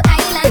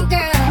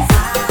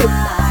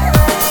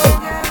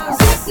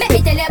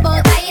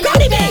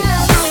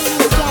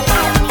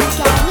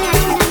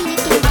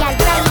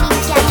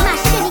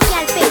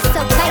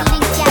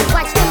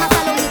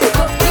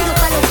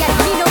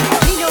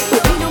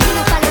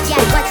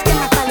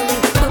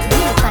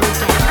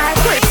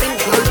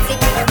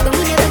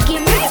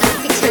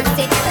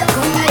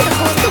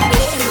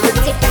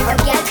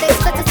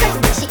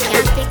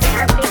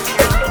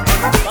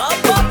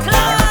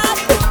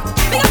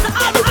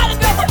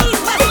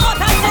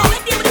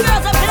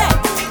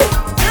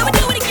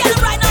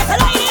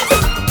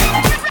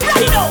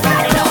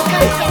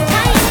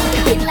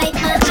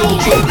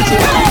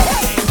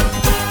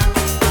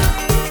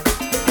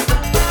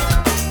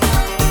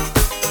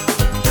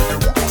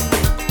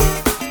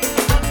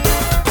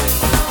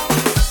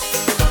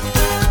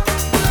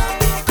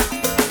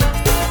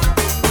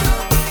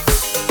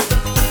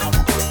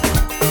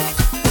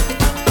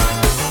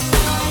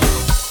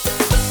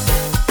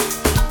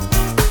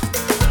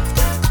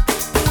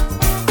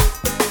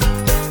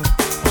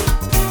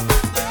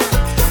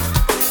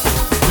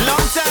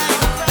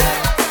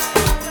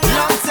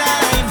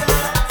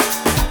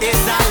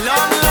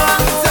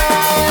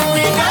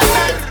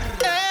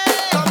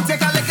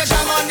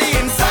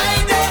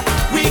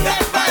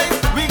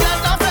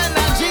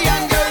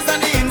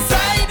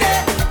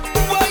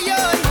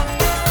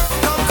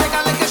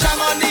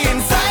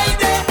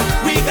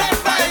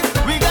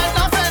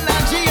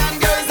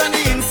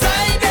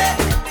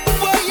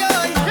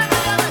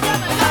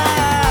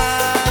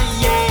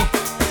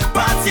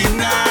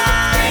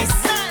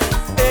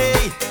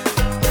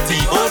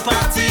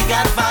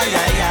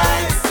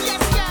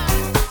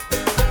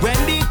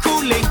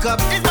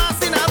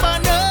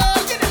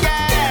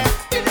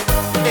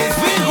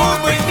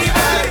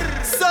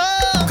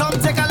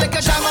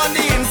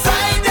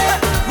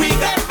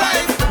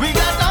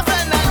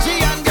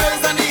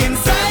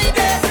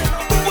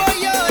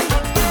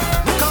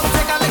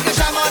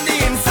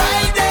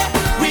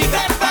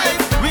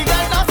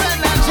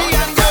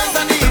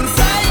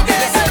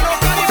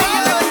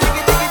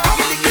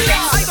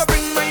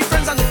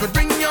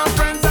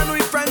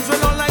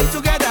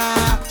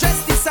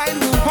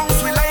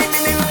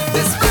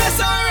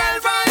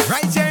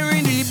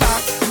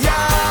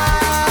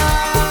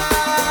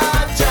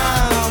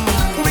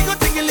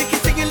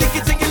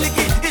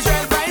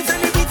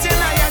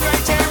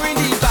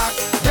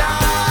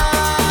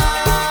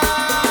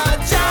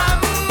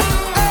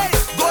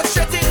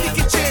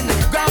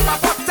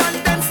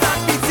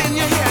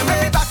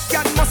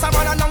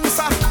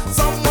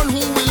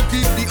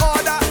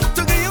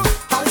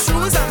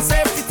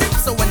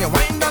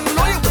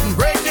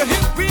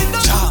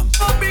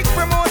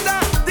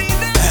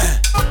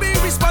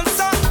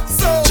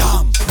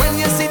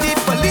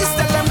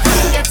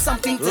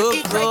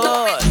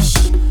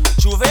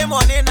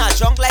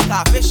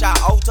I fish her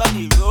out on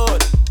the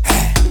road.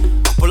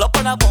 I pull up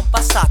on a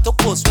bumper, start to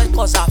post well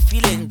cause I'm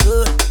feeling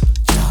good.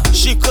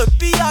 She could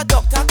be a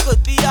doctor,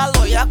 could be a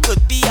lawyer,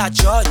 could be a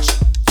judge.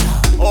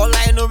 All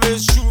I know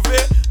is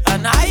Juve,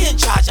 and I in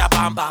charge of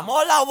Bam Bam.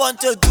 All I want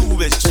to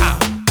do is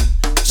jam,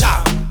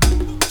 jam,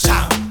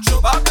 jam.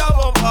 Show back the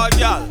bumper,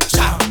 girl.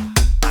 Jam,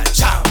 and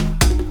jam,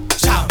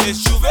 jam.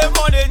 It's Juve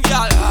morning,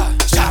 girl.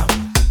 Jam,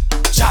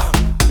 jam,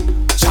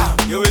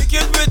 jam. You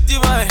wicked with the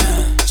mind.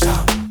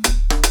 Jam,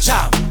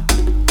 jam,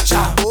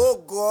 jam. Oh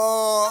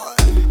God.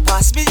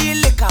 Pass me the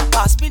liquor,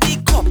 pass me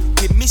the cup.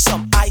 Give me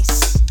some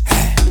ice.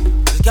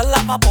 The girl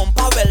have a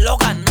bumper well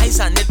organized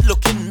and it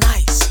looking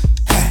nice.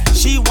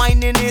 She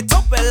whining it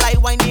up, well I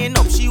whining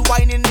up. She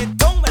whining it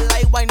down, well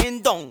I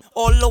whining down.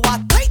 All over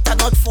tight and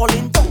not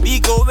falling down. We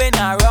going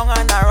around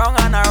and around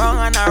and around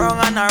and around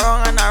and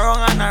around and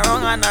around and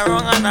around and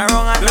around and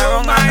around and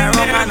around and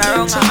around and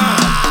around.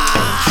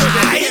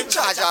 I in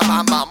charge of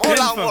Bam Bam.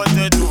 All I want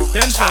to do.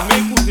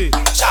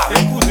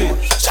 Écoutez,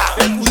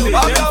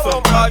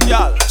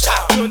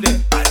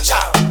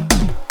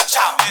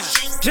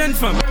 Gen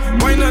fam,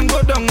 wine and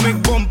go down, make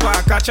bumper,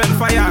 catch and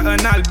fire,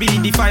 and I'll be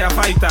the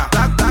firefighter.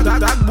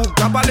 That book,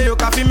 kabale yo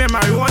kafi me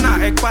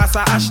marijuana, ek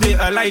pasa ashte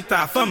a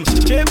lighter. Fam,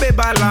 chebe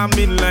bala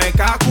min like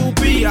a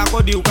kupi,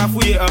 akodi yo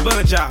kafuye a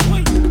banja.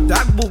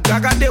 That book,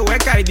 agade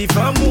wekai di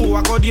famu,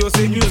 akodi yo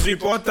se news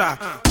reporter.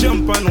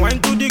 Jump and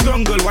wine to the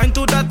grungle, wine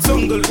to that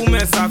songle,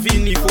 ume sa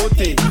fini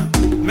fote.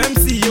 Même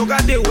si yo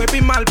gade wepi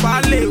mal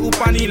parle, ou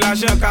pani la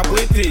jen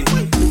kapwete.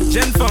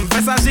 Gen fam,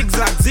 fais sa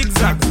zigzag,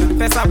 zigzag,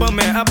 fais sa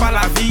bame up à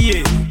la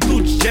vie.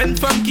 Toute jeune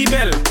femme qui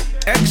belle,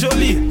 est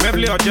jolie, mais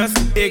v'lez just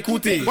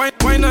écouter.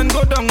 Wine and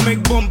go down,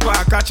 make bumper,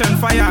 catch and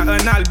fire,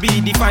 and I'll be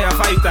the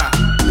firefighter.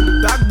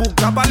 That book,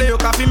 kapale yo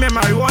kafi me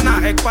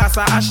marijuana, ek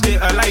pasa ashte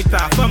a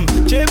lighter. Fam,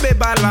 chebe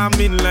bala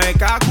min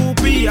like a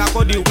kupi,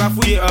 akodi yo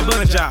kafuye a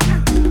banja.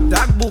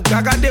 That book,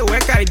 agade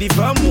wekai di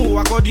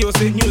famu, akodi yo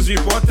se news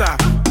reporter.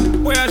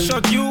 Where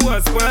shot you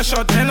was, where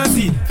shot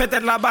Hennessy,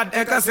 faites la bad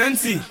ek a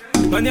sensi.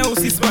 Manye ou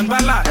sispan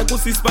bala, ek ou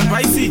sispan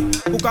pricey.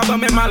 Ou kaba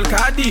me mal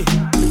kadi.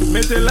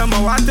 Mete la ma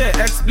wate,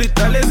 explit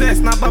les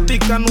snap a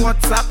pic and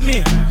WhatsApp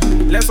me.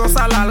 Let's go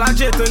sala la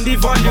jet, turn the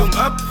volume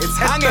up. It's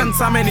hanging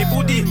so many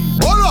booty.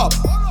 Hold up,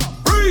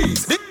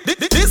 freeze.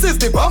 This is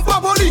the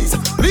bumper police.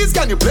 Please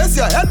can you place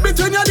your head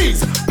between your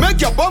knees? Make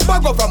your bumper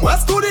go from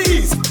west to the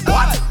east.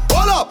 What?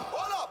 Hold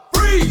up,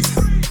 freeze.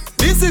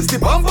 This is the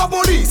bumper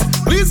police.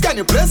 Please can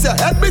you place your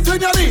head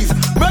between your knees?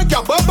 Make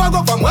your bumper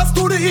go from west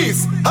to the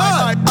east.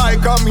 I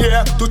come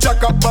here to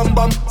check up bum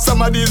bum.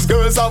 Some of these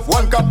girls have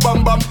 1 cup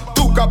bum bum,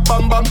 2 cup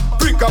bum bum,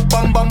 3 cup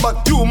bum bum.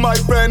 But you, my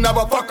friend, have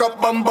a fuck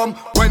up bum bum.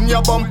 When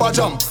your bumper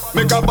jump,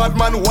 make a bad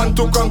man want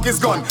to conk his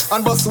gun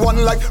and bust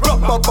one like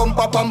rubber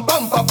bumper bum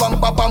bum bum bum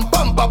bum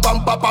bum bum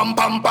bum bum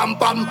bum bum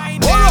bum.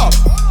 Hold up,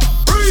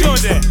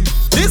 freeze.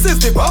 This is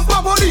the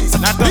bumper police.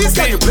 Please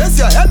can you place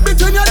your head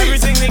between your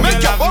knees?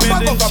 Make your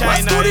bumper go from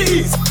west to the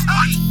east.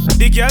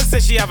 The girl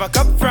says she have a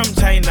cup from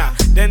China.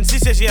 Then she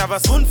says she have a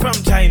spoon from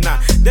China.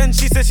 Then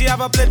she says she have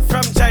a plate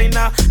from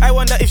China. I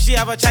wonder if she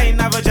have a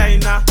China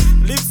vagina.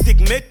 Lipstick,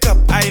 makeup,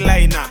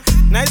 eyeliner.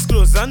 Nice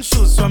clothes and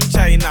shoes from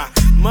China.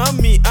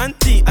 Mommy,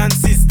 auntie and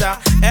sister,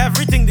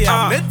 everything they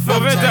are made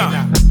from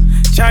China.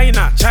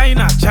 China,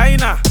 China,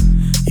 China.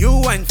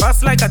 You wine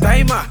fast like a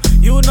timer.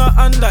 You not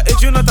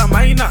underage, you not a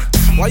minor.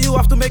 Why you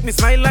have to make me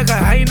smile like a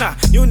hyena?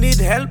 You need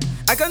help?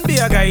 I can be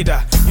a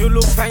guider. You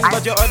look fine,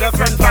 but your other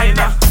friend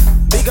finer.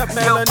 Big up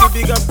Melanie,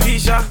 big up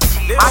Keisha.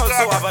 They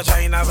also have a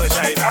China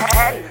vagina.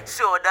 Head,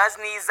 shoulders,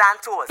 knees and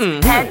toes.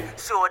 Head,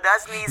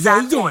 shoulders, knees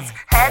and toes.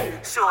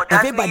 Head,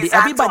 shoulders, knees and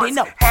Everybody toes.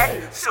 know.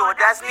 Head,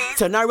 shoulders, knees.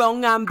 Turn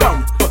around and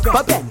bend,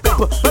 bend, bend,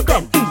 bend,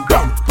 bend, bend,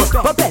 bend,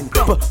 bend,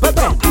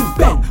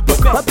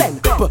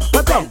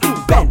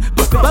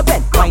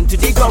 bend, wind to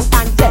the ground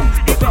and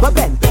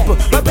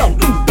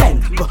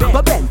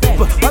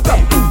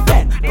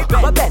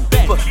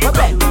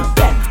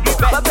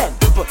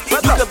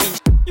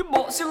Your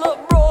bossy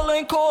look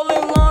rolling,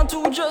 calling line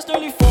to just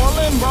nearly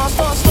falling,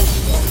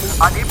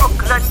 Rastas. On the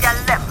Brooklyn gal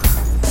them,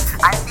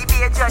 and the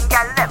Bajan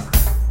gal them.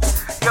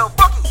 Yo,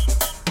 Boogie,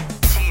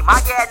 team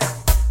again.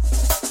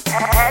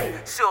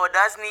 Head,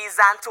 shoulders, knees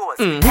and toes.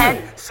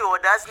 Head,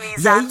 shoulders,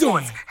 knees and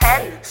toes.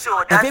 Head,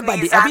 shoulders,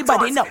 knees and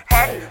everybody toes. know.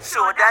 Head,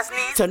 shoulders,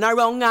 knees. Turn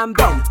around and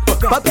bend,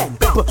 bend, bend,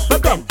 bend,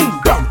 bend,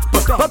 bend,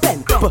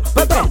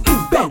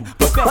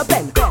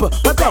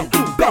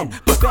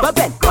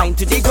 wind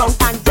to the ground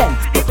and bend,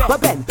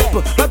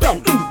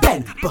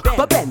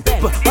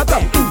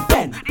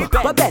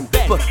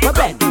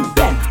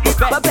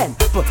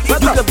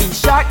 You could be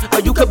short or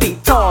you could be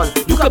tall.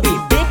 You could be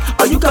big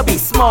or you could be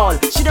small.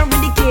 She don't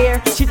really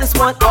care, she just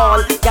want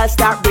all. Y'all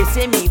start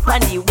racing me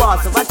on the wall.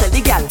 So I tell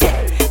the gal,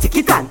 tick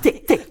it and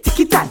tick, tick, tick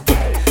it and tick,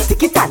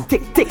 tick it and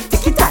tick, tick,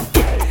 tick it and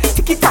tick,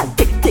 tick it and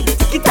tick, tick,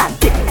 tick it and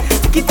tick,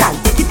 tick it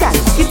and tick it and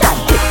tick it and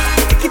tick,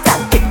 tick it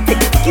and tick, tick,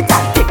 tick it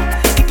and tick,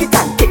 tick it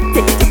and tick,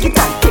 tick, tick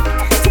it and tick,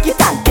 tick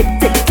it and tick,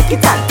 tick, tick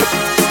it and tick,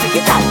 tick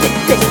it and tick,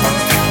 tick.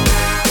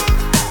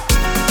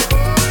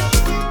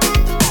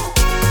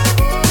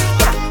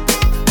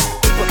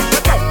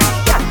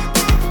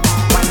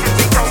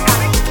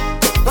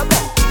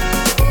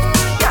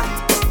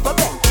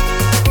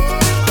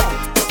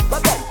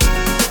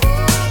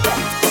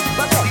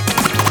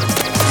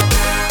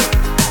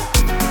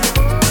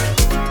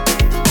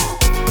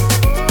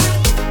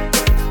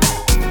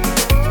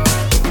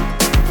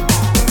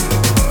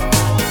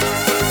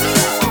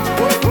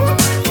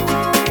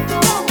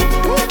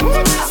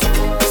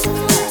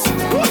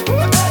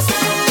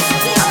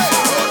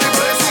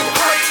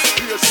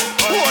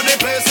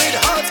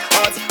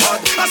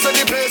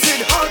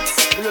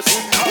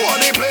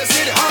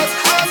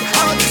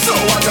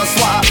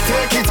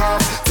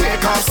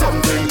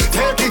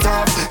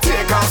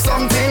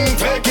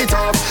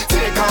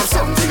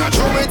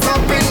 throw it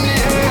up in the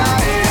air.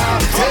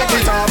 Take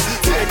it off,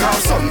 take off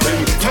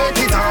something. Take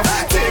it off,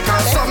 take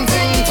off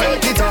something.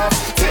 Take it off,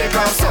 take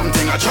off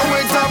something. I throw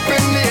it up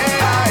in the air.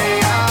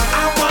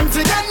 I want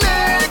to get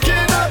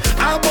naked.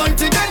 I want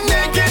to get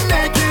naked,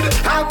 naked.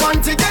 I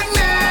want to get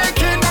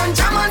naked and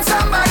jam on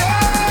somebody. I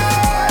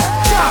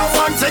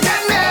want to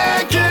get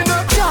naked.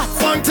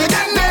 Want to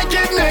get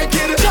naked,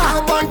 naked. I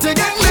want to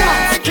get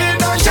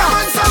naked and jam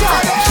on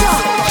somebody.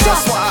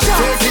 Just want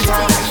take it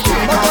off,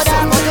 take off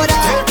something.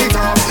 Take it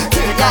off,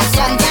 take off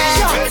something.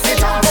 Take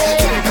it off,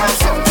 take off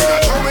something. I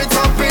throw it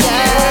up in the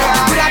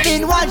air. Could have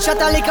been one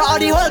shot of liquor or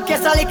the whole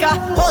case of liquor.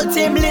 Whole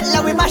team lit,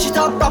 now we mash it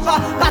up proper.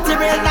 Party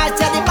real nice,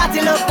 yeah, the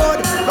party look good.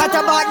 Right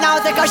about now,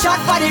 take a shot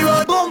for the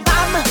road. Boom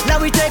bam, now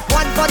we take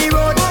one for the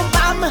road. Boom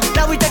bam,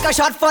 now we take a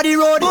shot for the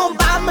road. Boom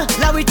bam,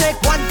 now we take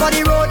one for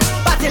the road.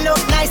 Party look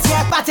nice,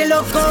 yeah, party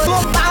look good.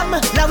 Boom bam,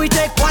 now we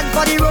take one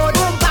for the road.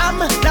 Boom bam,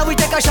 now we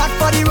take a shot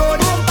for the road.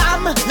 Boom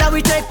bam, now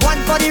we take one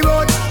for the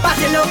road.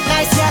 Party look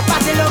nice, yeah,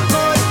 party look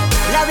good.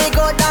 Now we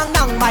go down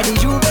by the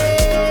Juve.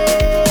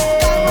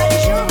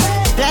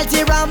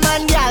 Plenty rum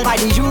and gal by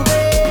the Juve.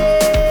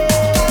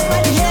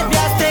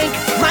 Behavior stink,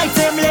 my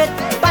team lit.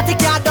 Party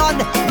car done,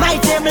 my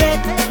team lit.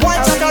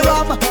 One shot of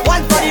rum,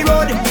 one for the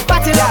road.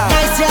 Party look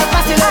nice, yeah,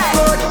 party look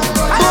good.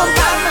 Boom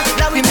bam,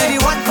 now we make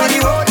it one for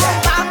the road.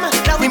 Bam,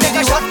 now we make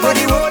a shot for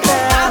the road.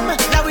 Bam,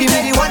 now we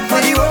make it one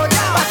for the road.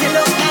 Party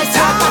look nice,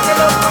 yeah, party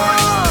look good.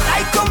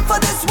 I come for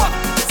this work,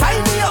 sign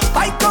me up.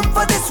 I come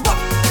for this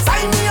work,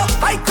 sign me up.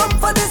 I come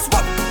for this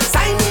work,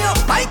 sign me up.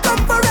 I come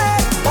for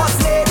it, boss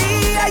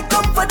lady. I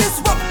come for this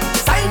work,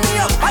 sign me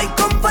up. I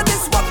come for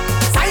this work,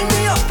 sign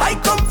me up. I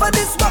come for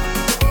this work,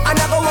 and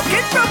I go work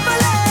it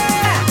properly.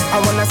 I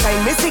wanna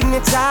sign my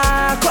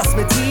signature, cross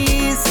my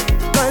T's,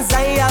 cause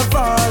I have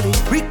all the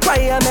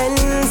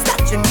requirements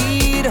that you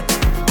need.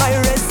 My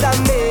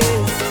resume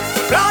is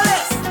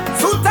flawless,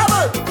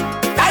 suitable,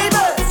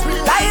 diverse,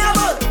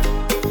 reliable.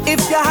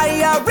 If you're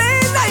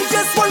hiring, I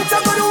just want to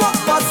go to work,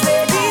 boss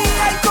lady.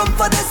 I come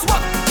for this work,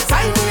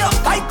 sign me up.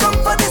 I come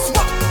for this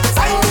work,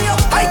 sign me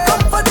up. I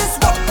come for this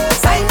work,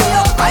 sign me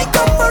up. I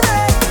come for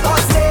it,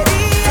 boss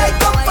lady. I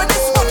come for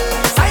this work,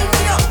 sign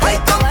me up.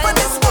 I come for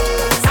this work,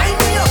 sign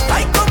me up.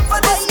 I come for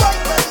this work,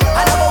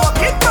 and I'm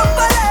working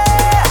properly.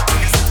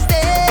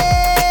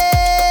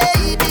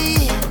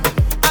 Baby,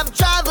 I've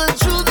traveled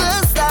through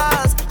the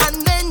stars and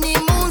many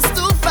moons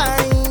to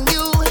find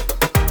you.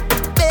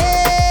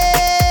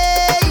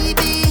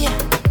 Baby,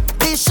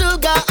 the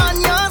sugar on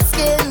your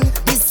skin,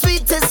 the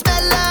sweetest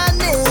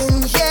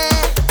melanin,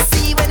 yeah.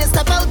 See when you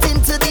step out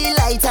into the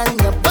light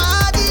and your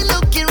body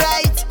looking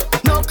right.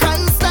 No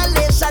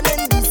constellation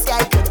in the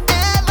sky could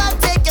ever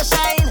take your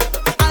shine.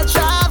 I'll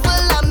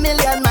travel a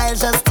million miles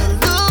just to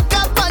look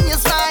up on your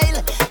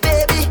smile.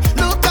 Baby,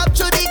 look up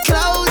to the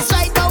clouds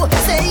right now.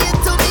 Say it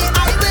to me, I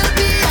will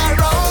be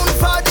around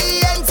for the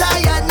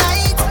entire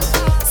night.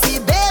 See,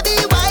 baby,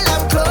 while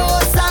I'm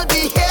close, I'll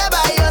be here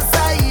by your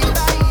side.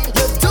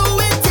 You're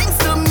doing things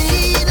to me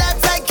that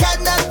I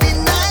cannot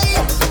deny.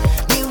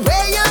 The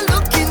way you're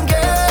looking,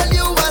 girl,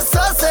 you are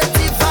so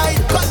certified.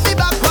 Cut me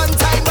back one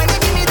time when you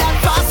give me that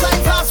fast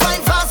wine, fast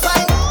wine, fast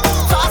wine.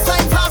 Fast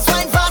wine, fast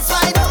wine, fast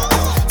wine.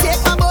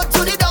 Take my boat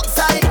to the dock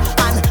side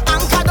and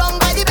anchor down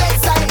by the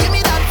bedside. Give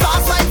me that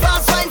fast wine,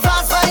 fast wine,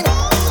 fast wine.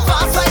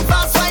 Fast wine,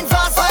 fast wine,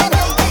 fast wine.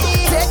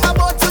 Take my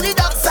boat to the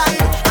dock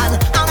side and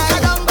anchor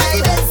down by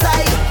the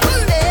bedside.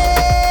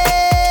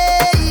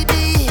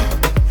 Baby,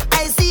 I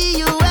see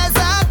you as a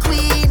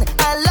queen, a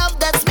love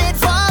that's made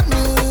for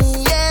me,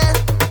 yeah.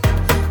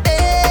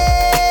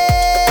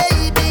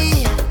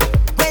 Baby,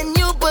 when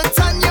you put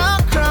on your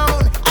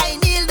crown, I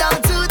kneel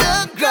down to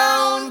the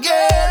ground,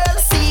 girl.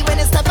 See when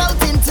you step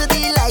out into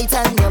the light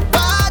and your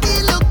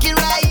body looking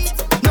right.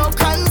 No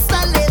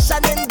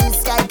constellation in the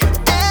sky could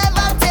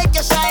ever take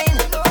your shine.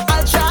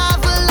 I'll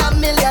travel a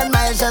million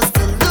miles just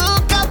to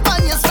look up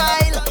on your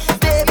smile.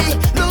 Baby,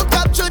 look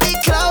up to the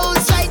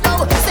clouds right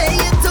now. Say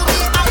it to me,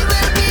 I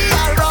will be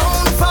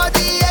around for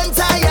the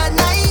entire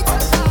night.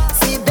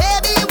 See,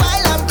 baby,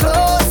 while I'm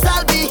close,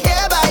 I'll be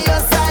here by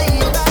your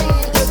side.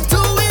 You're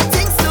doing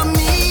things to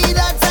me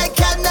that I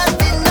cannot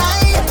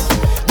deny.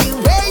 The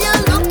way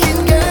you're looking,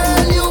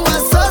 girl, you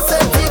are so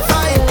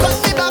certified. Cut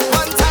me back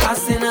one time. I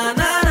say na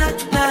na na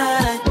na na.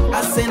 I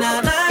say na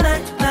na na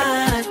na na.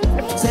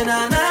 Say na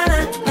na na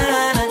na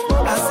na.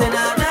 I say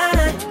na na na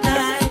na.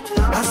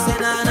 I say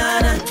na na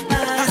na.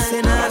 I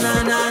say na na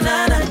na na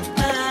na.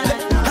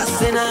 I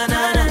say na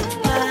na na.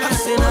 I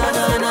say na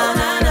na na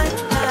na na.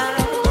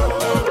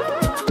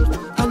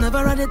 I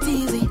never had it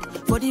easy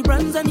for the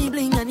brands and the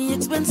bling and the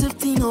expensive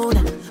thing. Oh,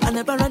 nah. I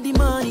never had the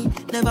money,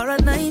 never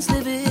had nice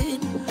living.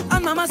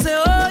 And mama say,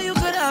 oh, you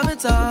could have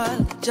it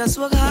all. Just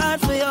work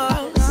hard for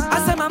yours.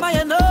 I say, mama,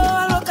 you know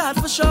I'll work hard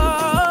for sure.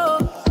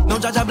 Now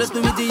Jaja bless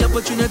me with the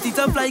opportunity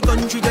to fly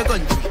country to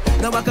country.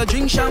 Now I can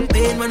drink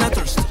champagne when I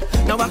thirst.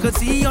 Now I could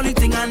see only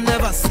thing I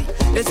never see.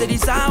 They say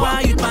this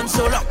hour youth man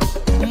so lucky.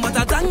 But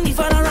I thank the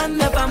father and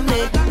never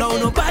me. No,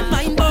 no bad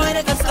mind boy,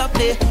 they can stop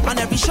me. On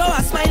every show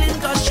I smiling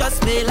cause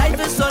trust me, life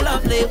is so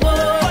lovely,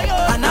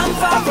 whoa. And I'm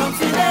far from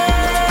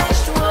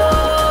finished,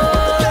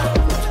 whoa.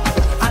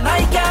 And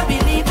I can't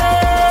believe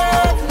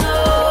it, no.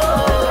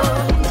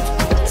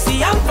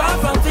 See, I'm far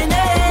from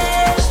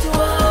finished,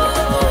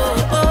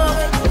 whoa.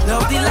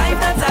 Love the life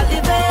that I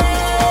live in,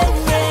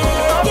 yeah.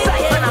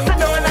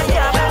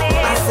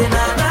 I say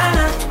na na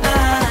na na,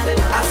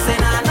 I say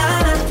na na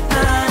na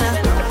na,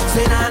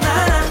 say na na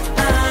na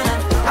na,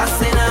 I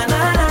say na na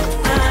na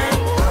na,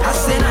 I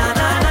say na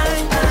na na,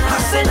 I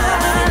say na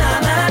na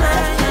na na,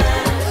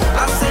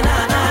 I say na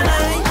na na,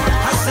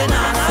 I say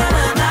na na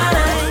na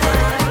na.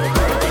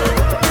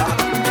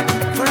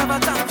 Forever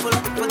thankful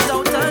for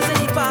doubters in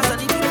the past and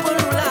the people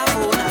who laugh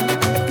on us.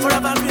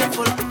 Forever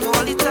grateful for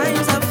all the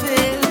times I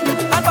failed.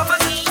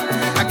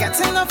 I got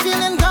enough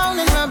feeling down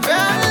in my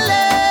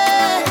belly.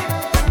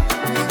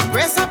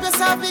 Brace up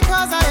yourself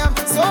because I have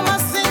so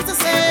much things to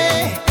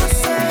say.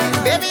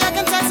 Baby, I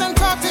can text and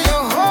talk to you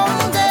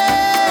whole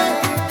day.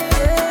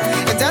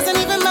 It doesn't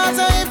even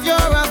matter if you're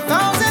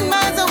 1,000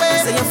 miles away.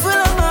 Say you're full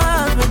of my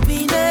heart with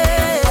me,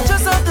 I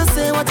just have to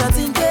say what I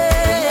think. I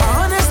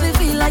honestly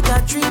feel like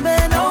I'm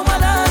dreaming. Oh my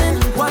darling,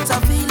 what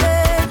I'm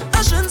feeling.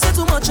 I shouldn't say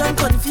too much, I'm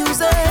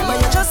confusing. But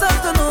you just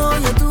have to know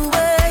you do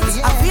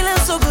it. I'm feeling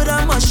so good,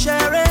 I must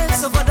share it.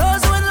 So for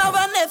those who in love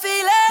and they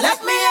feel it,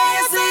 let me hear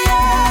you say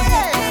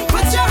yeah.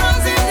 Put your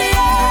hands in the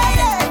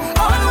air,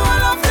 all who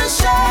love to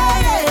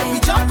share. We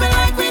jumping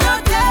like we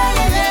don't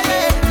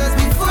care, cause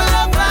we full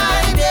of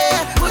vibe,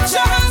 yeah. Put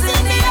your hands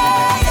in the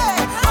air,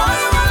 all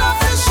who love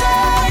to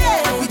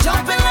share. We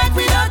jumping like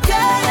we don't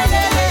care,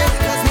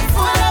 cause we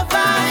full of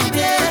vibe,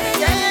 yeah.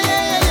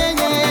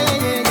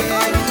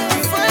 We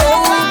full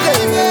of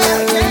vibe,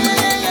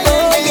 yeah.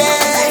 Oh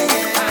yeah.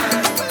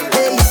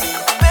 Hey,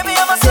 baby,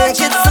 I'm a take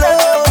it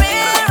slow.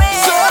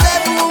 So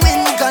that you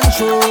in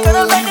control.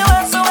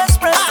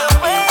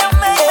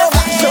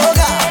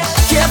 Soca,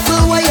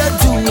 careful what you're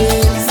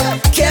doing.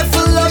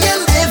 Careful how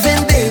you're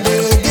living, baby.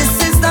 This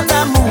is not a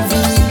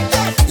movie.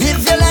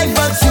 Live your life,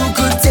 but you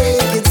could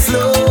take it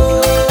slow.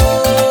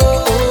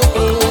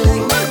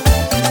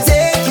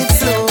 Take it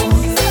slow.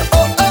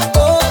 Oh, oh,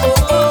 oh,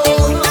 oh,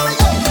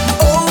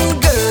 oh. Oh,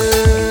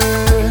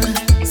 girl.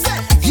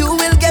 You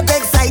will get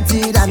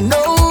excited, I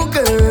know,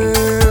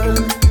 girl.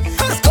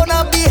 It's gonna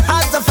be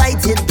hard to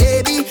fight it,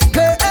 baby.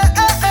 Girl,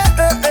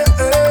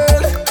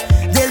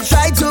 they'll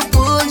try to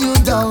pull you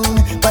down,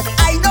 but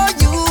I know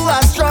you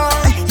are strong,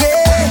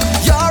 yeah.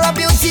 You're a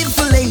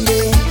beautiful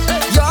lady.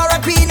 You're a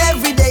queen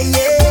every day,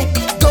 yeah.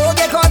 Don't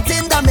get caught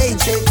in the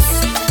matrix.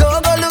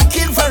 Don't go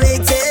looking for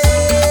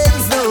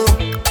ratings, no.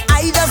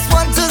 I just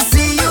want to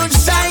see you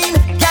shine.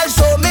 Girl,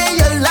 show me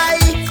your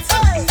light.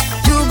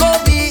 You gon'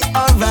 be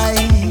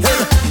alright.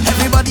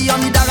 Everybody on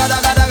the daga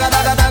daga daga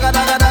daga daga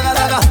daga daga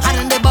daga.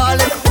 And they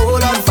ballin',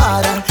 hold on,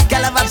 father.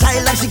 Girl have a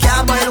child like she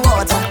can't boil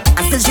water,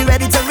 and still she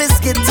ready to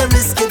risk it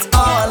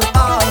all.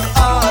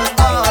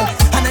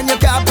 And then you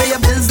can't pay your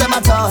bills them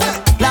at all.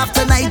 Laugh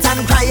tonight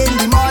and cry in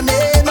the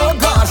morning. Oh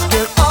gosh,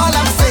 girl, all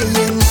I'm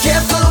saying,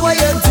 careful what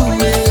you're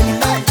doing.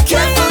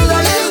 Careful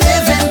how you're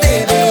living,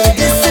 baby.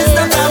 This is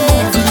not a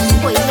movie.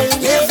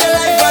 Live your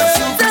life, but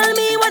you Tell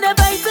me what they're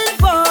fighting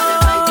for,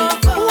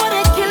 what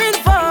they're killing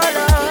for,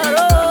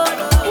 Lord.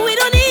 We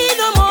don't need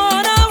no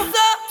more now.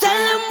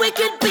 Tell them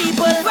wicked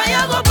people,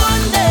 fire go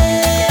burn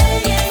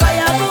them,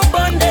 fire go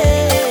burn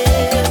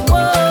them.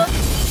 Whoa.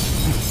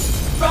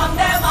 From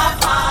them a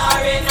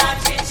far in a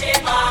chichi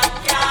man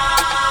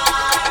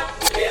car.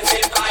 Blaze the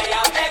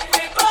fire, make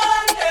we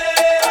burn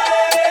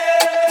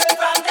them.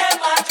 From them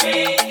a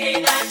drink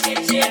in a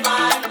chichi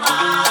man.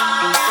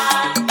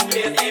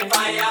 Blaze the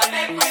fire,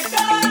 make we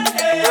burn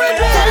them.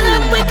 Tell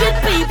them wicked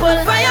people,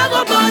 fire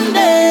go burn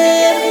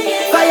them.